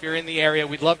down here if you're in the area.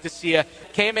 We'd love to see you.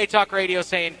 KMA Talk Radio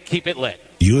saying, keep it lit.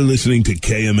 You're listening to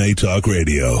KMA Talk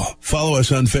Radio. Follow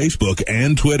us on Facebook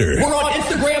and Twitter. We're on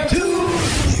Instagram,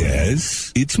 too.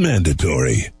 Yes, it's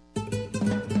mandatory.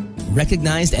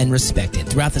 Recognized and respected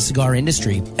throughout the cigar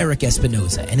industry, Eric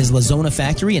Espinoza and his La Zona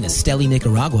factory in Esteli,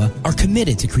 Nicaragua are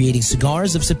committed to creating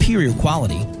cigars of superior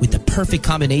quality with the perfect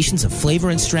combinations of flavor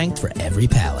and strength for every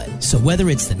palate. So whether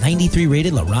it's the 93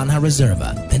 rated La Ranja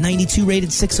Reserva, the 92 rated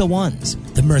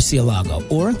 601s, the Murcielago,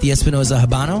 or the Espinoza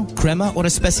Habano, Crema, or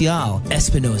Especial,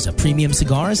 Espinoza Premium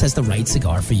Cigars has the right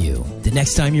cigar for you. The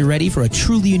next time you're ready for a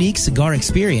truly unique cigar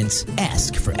experience,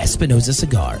 ask for Espinoza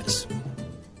Cigars.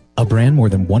 A brand more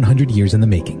than 100 years in the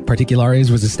making, Particulares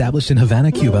was established in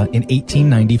Havana, Cuba in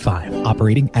 1895,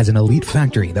 operating as an elite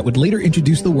factory that would later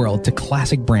introduce the world to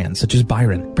classic brands such as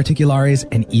Byron, Particulares,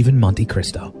 and even Monte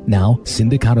Cristo. Now,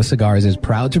 Sindicato Cigars is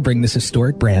proud to bring this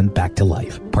historic brand back to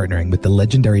life, partnering with the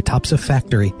legendary Tapsa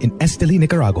factory in Esteli,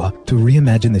 Nicaragua to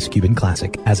reimagine this Cuban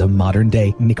classic as a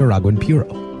modern-day Nicaraguan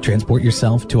puro. Transport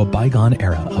yourself to a bygone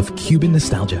era of Cuban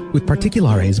nostalgia with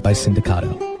Particulares by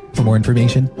Sindicato. For more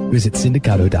information, visit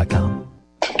Sindicato.com.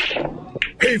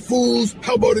 Hey, fools,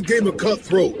 how about a game of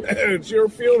Cutthroat? It's your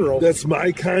funeral. That's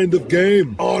my kind of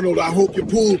game. Arnold, I hope your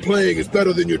pool playing is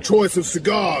better than your choice of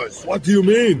cigars. What do you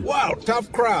mean? Wow,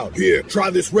 tough crowd. Here, try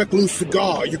this Recluse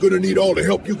cigar. You're gonna need all the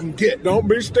help you can get. Don't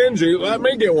be stingy. Let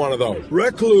me get one of those.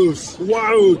 Recluse.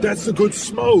 Wow, that's a good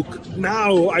smoke.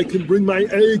 Now I can bring my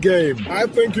A game. I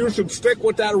think you should stick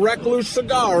with that Recluse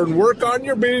cigar and work on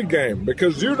your B game,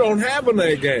 because you don't have an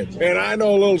A game. And I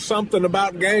know a little something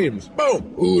about games.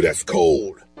 Boom. Ooh, that's cold.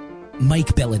 Mike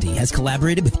Bellady has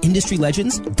collaborated with industry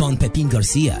legends Don Pepin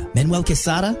Garcia, Manuel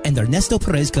Quesada, and Ernesto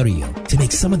Perez Carrillo to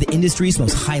make some of the industry's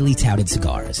most highly touted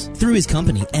cigars. Through his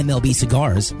company, MLB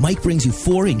Cigars, Mike brings you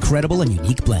 4 incredible and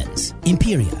unique blends.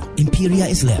 Imperia, Imperia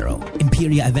Islero,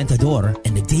 Imperia Aventador,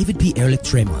 and the David P. Ehrlich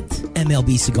Tremont.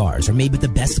 MLB Cigars are made with the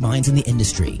best minds in the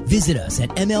industry. Visit us at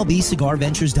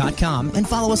MLBCigarVentures.com and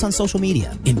follow us on social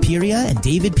media. Imperia and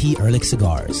David P. Ehrlich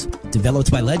Cigars. Developed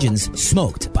by legends,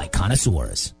 smoked by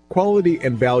connoisseurs. Quality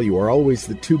and value are always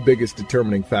the two biggest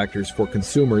determining factors for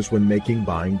consumers when making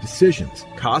buying decisions.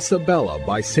 Casa Bella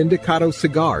by Sindicato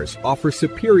Cigars offers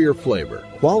superior flavor,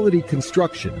 quality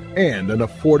construction, and an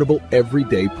affordable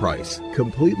everyday price.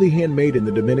 Completely handmade in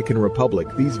the Dominican Republic,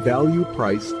 these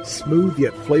value-priced, smooth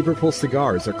yet flavorful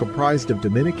cigars are comprised of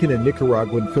Dominican and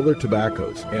Nicaraguan filler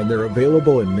tobaccos, and they're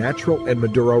available in natural and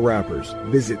Maduro wrappers.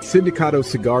 Visit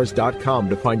syndicatocigars.com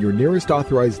to find your nearest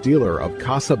authorized dealer of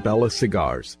Casa Bella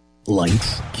cigars.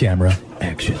 Lights, camera,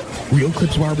 action. Real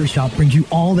Clips Barbershop brings you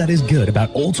all that is good about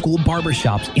old school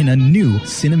barbershops in a new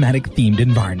cinematic themed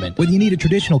environment. Whether you need a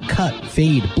traditional cut,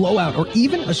 fade, blowout, or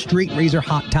even a straight razor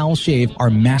hot towel shave, our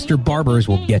master barbers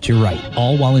will get you right.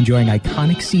 All while enjoying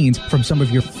iconic scenes from some of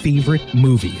your favorite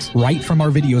movies, right from our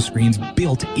video screens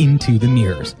built into the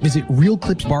mirrors. Visit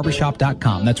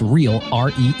realclipsbarbershop.com. That's real,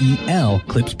 R-E-E-L,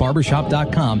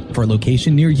 clipsbarbershop.com for a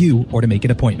location near you or to make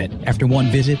an appointment. After one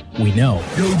visit, we know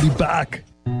you'll be back.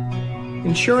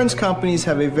 Insurance companies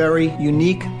have a very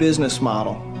unique business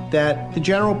model that the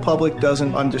general public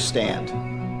doesn't understand.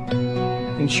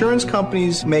 Insurance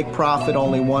companies make profit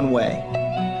only one way,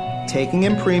 taking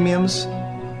in premiums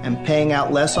and paying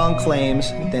out less on claims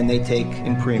than they take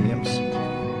in premiums.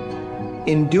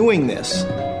 In doing this,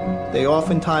 they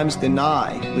oftentimes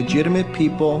deny legitimate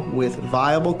people with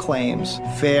viable claims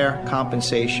fair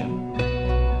compensation.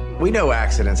 We know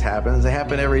accidents happen. They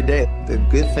happen every day. The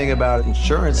good thing about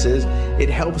insurance is it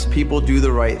helps people do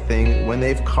the right thing when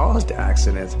they've caused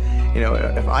accidents. You know,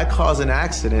 if I cause an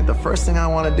accident, the first thing I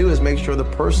want to do is make sure the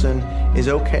person is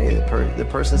okay, the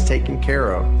person's taken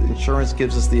care of. Insurance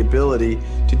gives us the ability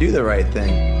to do the right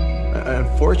thing.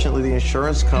 Unfortunately, the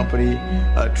insurance company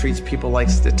treats people like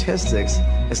statistics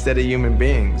instead of human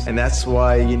beings. And that's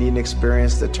why you need an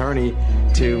experienced attorney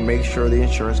to make sure the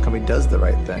insurance company does the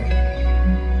right thing.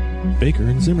 Baker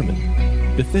and Zimmerman,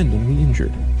 defending the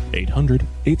injured.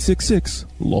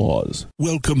 800-866-LAWS.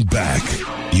 Welcome back.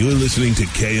 You're listening to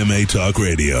KMA Talk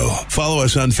Radio. Follow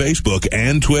us on Facebook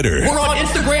and Twitter. We're on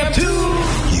Instagram too.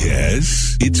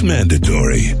 Yes, it's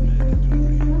mandatory.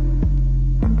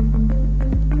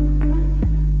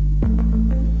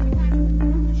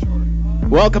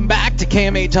 Welcome back to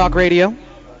KMA Talk Radio,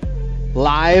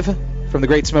 live from the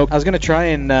Great Smoke. I was going to try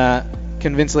and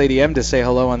convince Lady M to say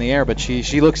hello on the air, but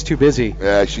she looks too busy.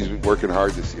 Yeah, she's been working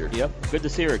hard this year. Yep, good to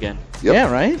see her again. Yep.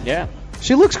 Yeah, right? Yeah.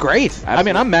 She looks great. Absolutely. I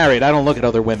mean, I'm married. I don't look at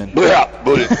other women. Do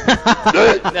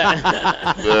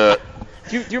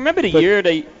you remember the year,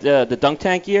 the dunk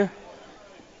tank year?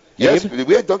 Yes,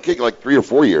 we had dunk tank like 3 or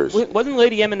 4 years. Wasn't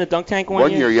Lady M in the dunk tank one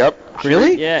year? 1 year, yep.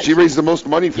 Really? Yeah. She raised the most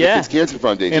money for the Kids Cancer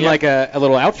Foundation. In like a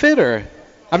little outfit, or?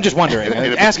 I'm just wondering.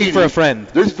 Asking for a friend.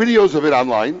 There's videos of it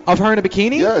online. Of her in a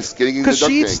bikini? Yes, getting in the dunk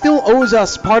tank. Because she still owes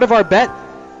us part of our bet.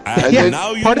 And Yeah,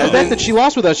 now you part of the know. bet that she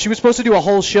lost with us. She was supposed to do a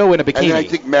whole show in a And then I bikini.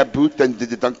 think Matt Booth then did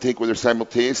the dunk tank with her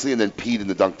simultaneously and then peed in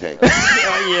the dunk tank.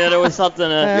 Yeah, there was something.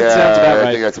 That sounds about I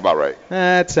right. think that's about right.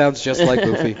 That sounds just like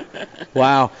Goofy.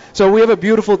 Wow. So we have a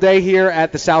beautiful day here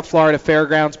at the South Florida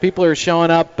Fairgrounds. People are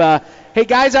showing up. Hey,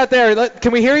 guys out there,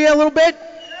 can we hear you a little bit?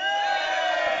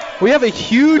 We have a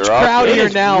huge crowd here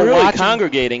now really watching.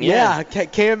 congregating, Yeah,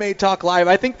 KMA Talk Live.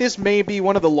 I think this may be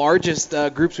one of the largest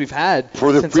groups we've had.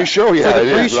 For the pre-show, yeah, For the it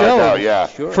is, pre-show. without doubt, yeah.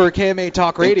 For KMA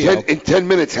Talk Radio. In 10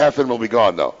 minutes, half of them will be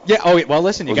gone, though. Yeah, well,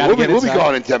 listen, you got to get We'll be inside.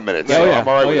 gone in 10 minutes, Oh, so yeah. I'm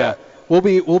all right with yeah. that.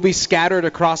 We'll be scattered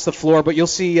across the floor, but you'll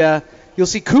see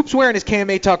Coop's wearing his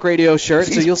KMA Talk Radio shirt,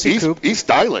 so you'll see Coop. He's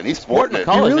styling. He's sporting it.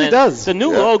 He really does. The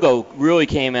new logo really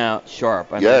came out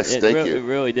sharp. I mean, Yes, it thank really, you. It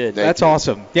really did. That's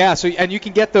awesome. Yeah, so and you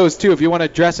can get those too if you want to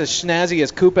dress as snazzy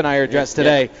as Coop and I are dressed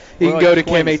today. You We're can go to like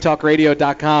twins.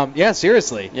 KMATalkRadio.com. Yeah,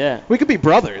 seriously. Yeah. We could be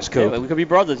brothers, Coop. Yeah, we could be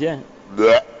brothers, yeah.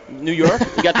 Blech. New York?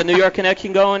 You got the New York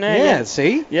connection going there? Yeah,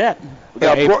 see? Yeah.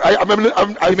 Yeah, Hey, I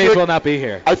you may feel as well not be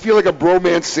here. I feel like a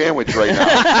bromance sandwich right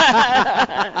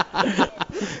now.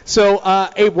 So,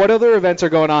 Abe, what other events are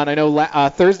going on? I know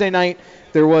Thursday night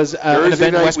there was an Thursday event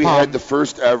in night West we Palm. had the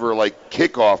first ever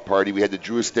kickoff party. We had the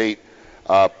Drew Estate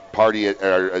party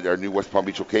at our new West Palm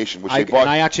Beach location, which they bought. And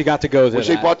I actually got to go to Which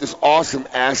that. they bought this awesome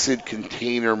acid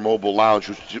container mobile lounge.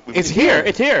 It's here.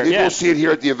 It's here, People yeah. will see it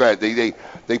here at the event.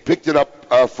 They picked it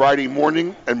up Friday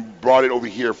morning and brought it over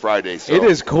here Friday. So It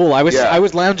is cool. I was Yeah.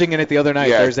 lounging in it the other night,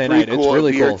 yeah, Thursday pretty night. Cool. It's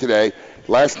really It'll be cool. here today.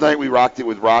 Last night we rocked it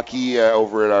with Rocky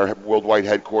over at our worldwide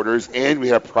headquarters, and we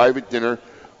had a private dinner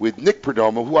with Nick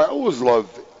Perdomo, who I always love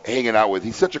hanging out with.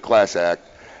 He's such a class act,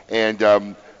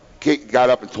 and Kate got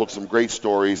up and told some great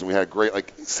stories, and we had a great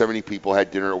 70 people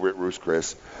had dinner over at Roost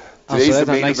Chris. Oh, so Today's that's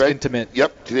the a main nice event. intimate.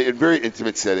 Yep, today a very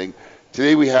intimate setting.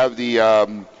 Today we have the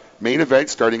main event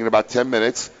starting in about 10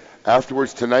 minutes.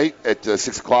 Afterwards tonight at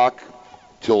 6 o'clock,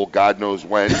 till God knows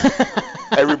when.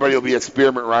 Everybody will be at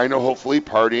Spearmint Rhino, hopefully,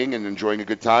 partying and enjoying a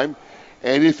good time.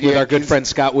 And if with our good friend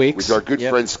Scott Weeks. With our good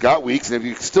friend Scott Weeks. And if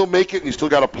you still make it and you still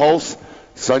got a pulse,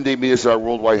 Sunday meet us at our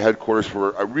worldwide headquarters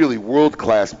for a really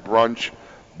world-class brunch,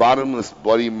 bottomless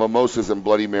bloody mimosas and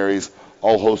Bloody Marys,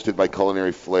 all hosted by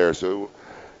Culinary Flair. So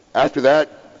after that,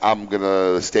 I'm going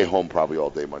to stay home probably all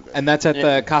day Monday. And that's at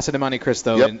the Casa de Monte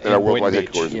Cristo in at our worldwide Boynton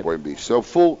headquarters Beach. in Boynton Beach.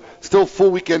 So still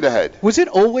full weekend ahead. Was it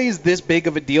always this big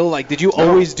of a deal? Like, did you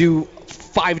always do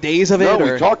 5 days of it? No,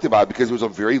 or? we talked about it because it was a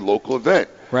very local event.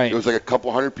 Right. It was like a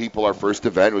couple hundred people, our first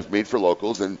event. It was made for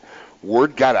locals, and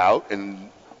word got out, and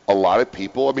a lot of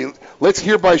people. I mean, let's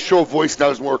hear by show of voice now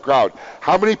there's more crowd.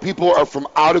 How many people are from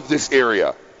out of this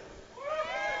area?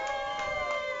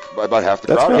 About half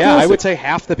the crowd. Yeah, I would say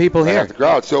half the people here. Half the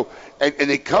crowd. So, and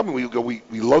they come and we go. We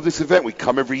love this event. We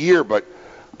come every year, but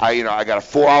I got a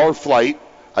 4-hour flight.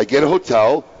 I get a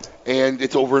hotel, and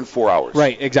it's over in 4 hours.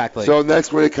 Right, exactly. So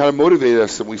that's where it kind of motivated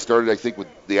us, and we started, I think, with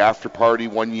the after party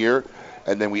one year,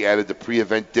 and then we added the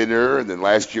pre-event dinner, and then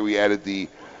last year we added the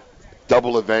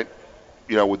double event,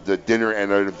 with the dinner and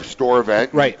a store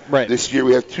event. Right. This year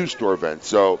we have 2 store events.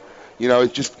 So,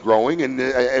 it's just growing, and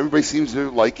everybody seems to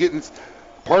like it. And it's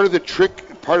part of the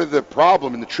trick, part of the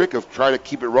problem and the trick of trying to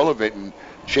keep it relevant and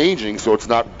changing so it's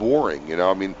not boring.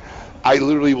 I mean, I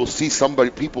literally will see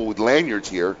people with lanyards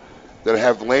here that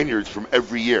have lanyards from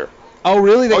every year. Oh,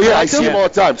 really? I see them all the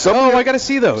time. I got to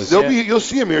see those. You'll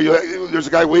see them here. There's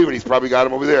a guy waving. He's probably got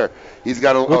him over there. He's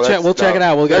got a. We'll check it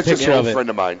out. We'll get a picture of it. That's just an old friend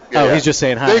of mine. He's just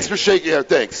saying hi. Thanks for shaking. Yeah,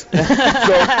 thanks.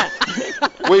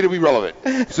 So, way to be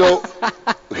relevant. So,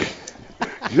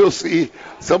 you'll see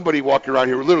somebody walking around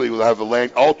here. Literally, will have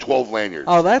all 12 lanyards.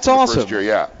 Oh, that's awesome. First year,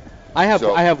 yeah. I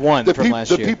have one from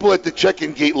last year. The people at the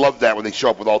check-in gate love that when they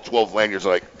show up with all 12 lanyards.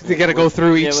 Like they got to go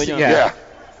through each. Yeah.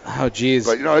 Oh, geez.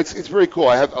 But it's very cool.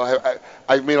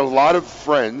 I've made a lot of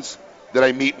friends that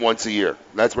I meet once a year.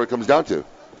 That's what it comes down to.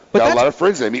 Got a lot of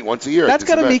friends that I meet once a year. That's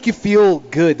got to make you feel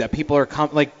good that people are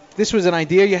this was an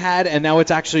idea you had, and now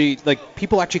it's actually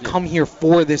people actually come here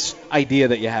for this idea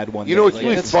that you had one day. It's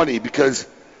really funny because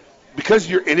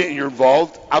you're in it and you're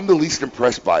involved. I'm the least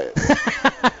impressed by it.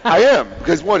 I am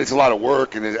because one, it's a lot of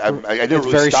work, and I never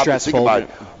really stop to think about it.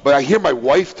 But I hear my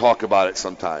wife talk about it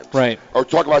sometimes, right? Or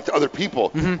talk about it to other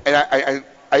people, and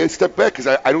I step back because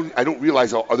I don't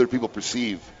realize how other people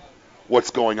perceive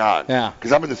what's going on. Yeah.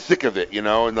 Because I'm in the thick of it,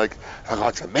 and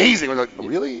it's amazing. I'm like,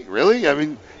 really? I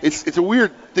mean, it's a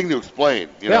weird thing to explain.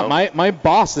 Yeah. My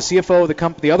boss, the CFO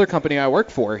of the other company I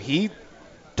work for, he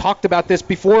talked about this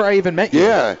before I even met you.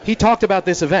 Yeah. He talked about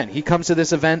this event. He comes to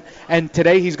this event, and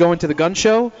today he's going to the gun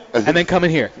show and then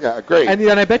coming here. Yeah, great. And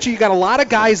I bet you got a lot of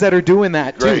guys that are doing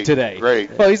that too today.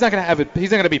 Great. Well, he's not going to have it. He's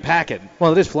not going to be packing.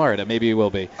 Well, it is Florida. Maybe he will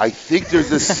be. I think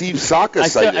there's a Steve Saka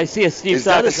sighting. I see a Steve Is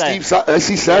Saka that a Steve Saka? I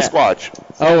see Sasquatch.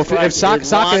 Yeah. Oh, if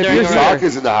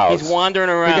Saka's in the house. He's wandering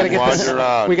around.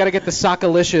 We got to get the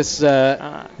Sakalicious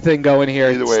thing going here.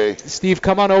 Either way, Steve,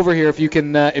 come on over here if you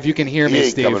can hear me,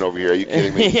 Steve. He ain't coming over here. Are you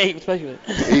kidding me? Yeah, especially.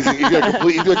 He's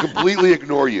going to completely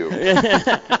ignore you.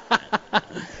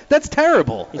 That's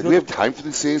terrible. Do we have time for the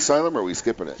Insane Asylum, or are we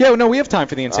skipping it? Yeah, no, we have time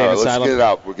for the Insane Asylum. Let's get it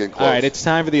out. We're getting close. All right, it's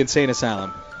time for the Insane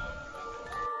Asylum.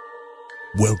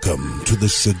 Welcome to the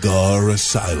Cigar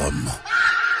Asylum,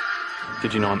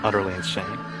 Did you know I'm utterly insane?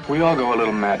 We all go a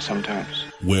little mad sometimes.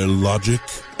 where logic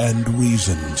and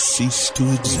reason cease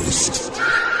to exist.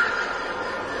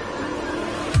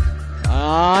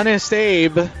 Honest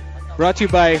Abe, brought to you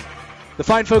by the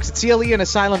fine folks at CLE and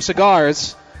Asylum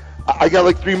Cigars. I got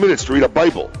like 3 minutes to read a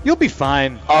Bible. You'll be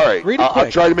fine. All right. Read it quick.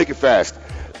 I'll try to make it fast.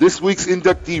 This week's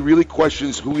inductee really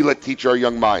questions who we let teach our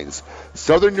young minds.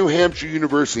 Southern New Hampshire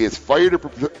University has fired a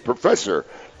professor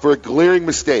for a glaring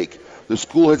mistake. The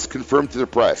school has confirmed to the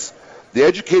press. The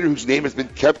educator, whose name has been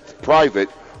kept private,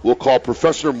 we'll call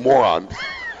Professor Moron,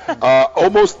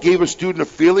 almost gave a student a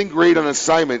failing grade on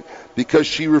assignment because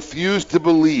she refused to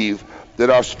believe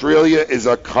that Australia is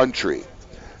a country,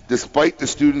 despite the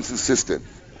student's insistence.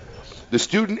 The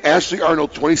student, Ashley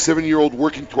Arnold, 27-year-old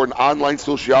working toward an online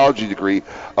sociology degree,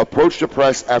 approached the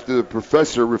press after the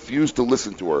professor refused to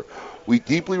listen to her. We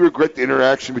deeply regret the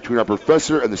interaction between our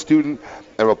professor and the student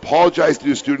and have apologized to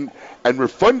the student and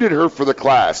refunded her for the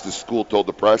class, the school told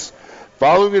the press.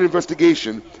 Following an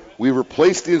investigation, we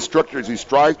replaced the instructor as we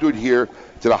strive to adhere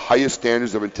to the highest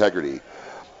standards of integrity.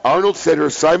 Arnold said her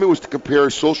assignment was to compare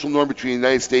a social norm between the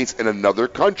United States and another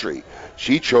country.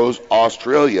 She chose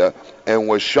Australia and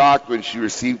was shocked when she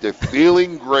received a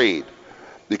failing grade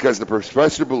because the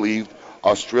professor believed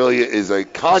Australia is a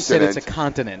continent. You said it's a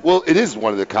continent. Well, it is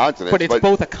one of the continents. But it's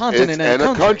both a continent and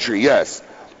a country, yes.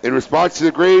 In response to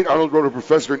the grade, Arnold wrote a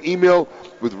professor an email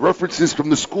with references from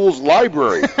the school's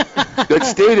library that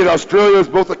stated Australia is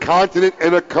both a continent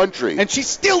and a country. And she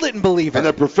still didn't believe it. And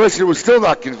the professor was still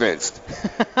not convinced.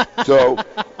 So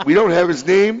we don't have his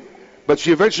name, but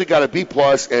she eventually got a B+,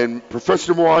 and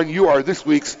Professor Moran, you are this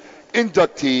week's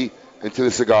inductee into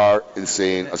the Cigar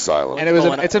Insane Asylum. And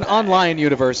it's an online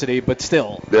university, but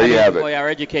still. There you have it. Boy, our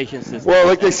education system. Well,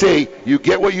 like they say, you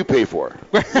get what you pay for.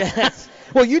 Yes.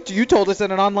 Well, you told us that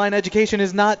an online education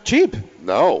is not cheap.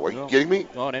 No, are you kidding me?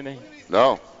 Oh, they may.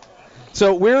 No.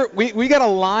 So we got a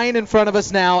line in front of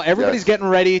us now. Everybody's getting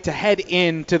ready to head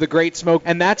into the Great Smoke,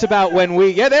 and that's about when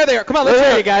there they are. Come on, let's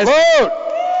hear you guys.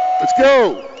 Let's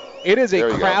go. It is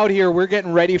a crowd here. We're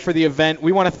getting ready for the event.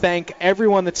 We want to thank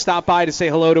everyone that stopped by to say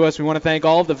hello to us. We want to thank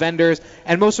all of the vendors,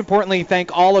 and most importantly,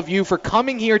 thank all of you for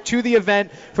coming here to the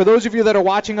event. For those of you that are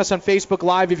watching us on Facebook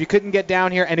Live, if you couldn't get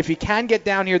down here, and if you can get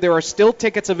down here, there are still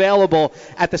tickets available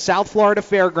at the South Florida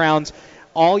Fairgrounds.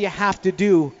 All you have to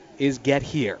do is get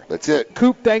here. That's it.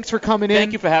 Coop, thanks for coming in.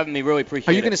 Thank you for having me. Really appreciate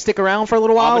it. Are you going to stick around for a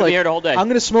little while? I'm going to be here the whole day. I'm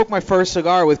going to smoke my first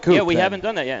cigar with Coop. Yeah, we then. haven't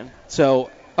done that yet.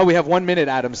 So, we have 1 minute,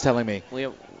 Adam's telling me.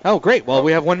 Oh, great. Well,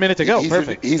 we have 1 minute to go.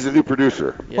 Perfect. He's a new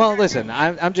producer. Yeah. Well, listen,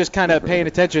 I'm just kind of paying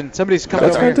attention. Somebody's coming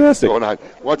That's over here. fantastic. Going on.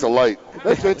 What's a light?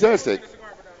 That's fantastic.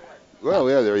 Well,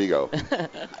 yeah, there you go.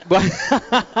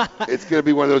 It's going to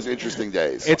be one of those interesting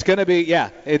days. It's going to be,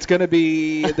 there's going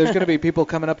to be people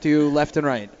coming up to you left and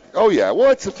right. Oh, yeah. Well,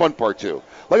 that's the fun part, too.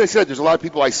 Like I said, there's a lot of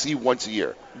people I see once a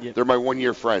year. Yeah. They're my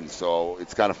one-year friends, so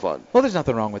it's kind of fun. Well, there's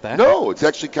nothing wrong with that. No, it's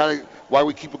actually kind of why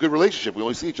we keep a good relationship. We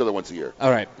only see each other once a year.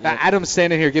 All right. Yeah. Adam's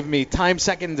standing here giving me time,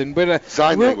 seconds, and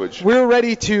sign language. We're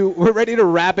ready to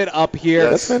wrap it up here.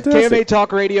 Yes. That's fantastic.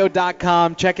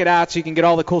 KMATalkRadio.com. Check it out so you can get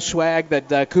all the cool swag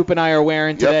that Coop and I are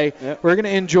wearing today. Yep. We're going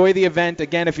to enjoy the event.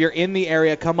 Again, if you're in the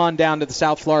area, come on down to the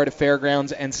South Florida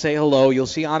Fairgrounds and say hello. You'll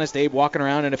see Honest Abe walking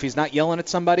around, and if he's not yelling at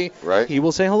somebody, he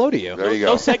will say hello to you. There you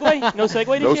go. No segue? No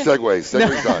segue? No segues.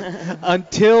 Segue's done.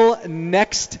 Until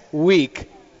next week,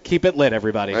 keep it lit,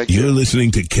 everybody. You're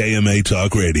listening to KMA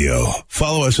Talk Radio.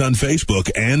 Follow us on Facebook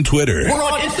and Twitter. We're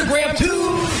on Instagram, too.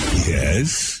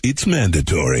 Yes, it's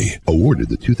mandatory. Awarded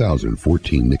the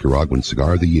 2014 Nicaraguan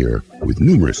Cigar of the Year with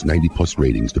numerous 90-plus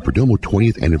ratings, the Perdomo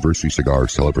 20th Anniversary Cigar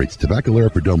celebrates Tabacalera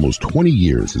Perdomo's 20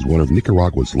 years as one of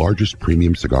Nicaragua's largest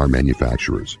premium cigar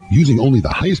manufacturers. Using only the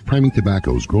highest priming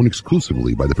tobaccos grown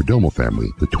exclusively by the Perdomo family,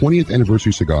 the 20th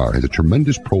Anniversary Cigar has a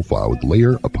tremendous profile with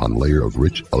layer upon layer of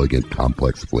rich, elegant,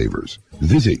 complex flavors.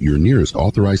 Visit your nearest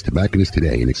authorized tobacconist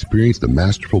today and experience the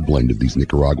masterful blend of these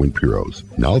Nicaraguan puros.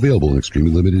 Now available in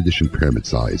extremely limited edition pyramid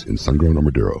size in sun-grown or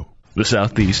Maduro. The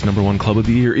Southeast #1 club of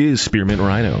the year is Spearmint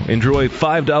Rhino. Enjoy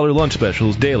 $5 lunch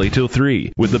specials daily till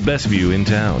 3 with the best view in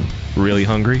town. Really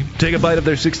hungry? Take a bite of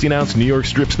their 16-ounce New York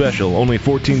strip special, only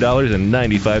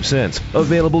 $14.95.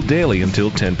 Available daily until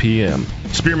 10 p.m.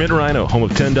 Spearmint Rhino, home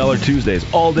of $10 Tuesdays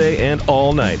all day and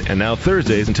all night. And now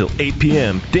Thursdays until 8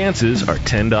 p.m. Dances are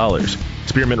 $10.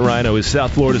 Spearmint Rhino is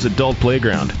South Florida's adult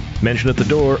playground. Mention at the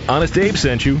door, Honest Abe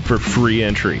sent you for free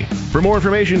entry. For more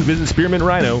information, visit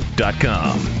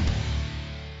spearmintrhino.com.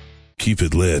 Keep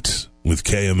it lit with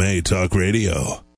KMA Talk Radio.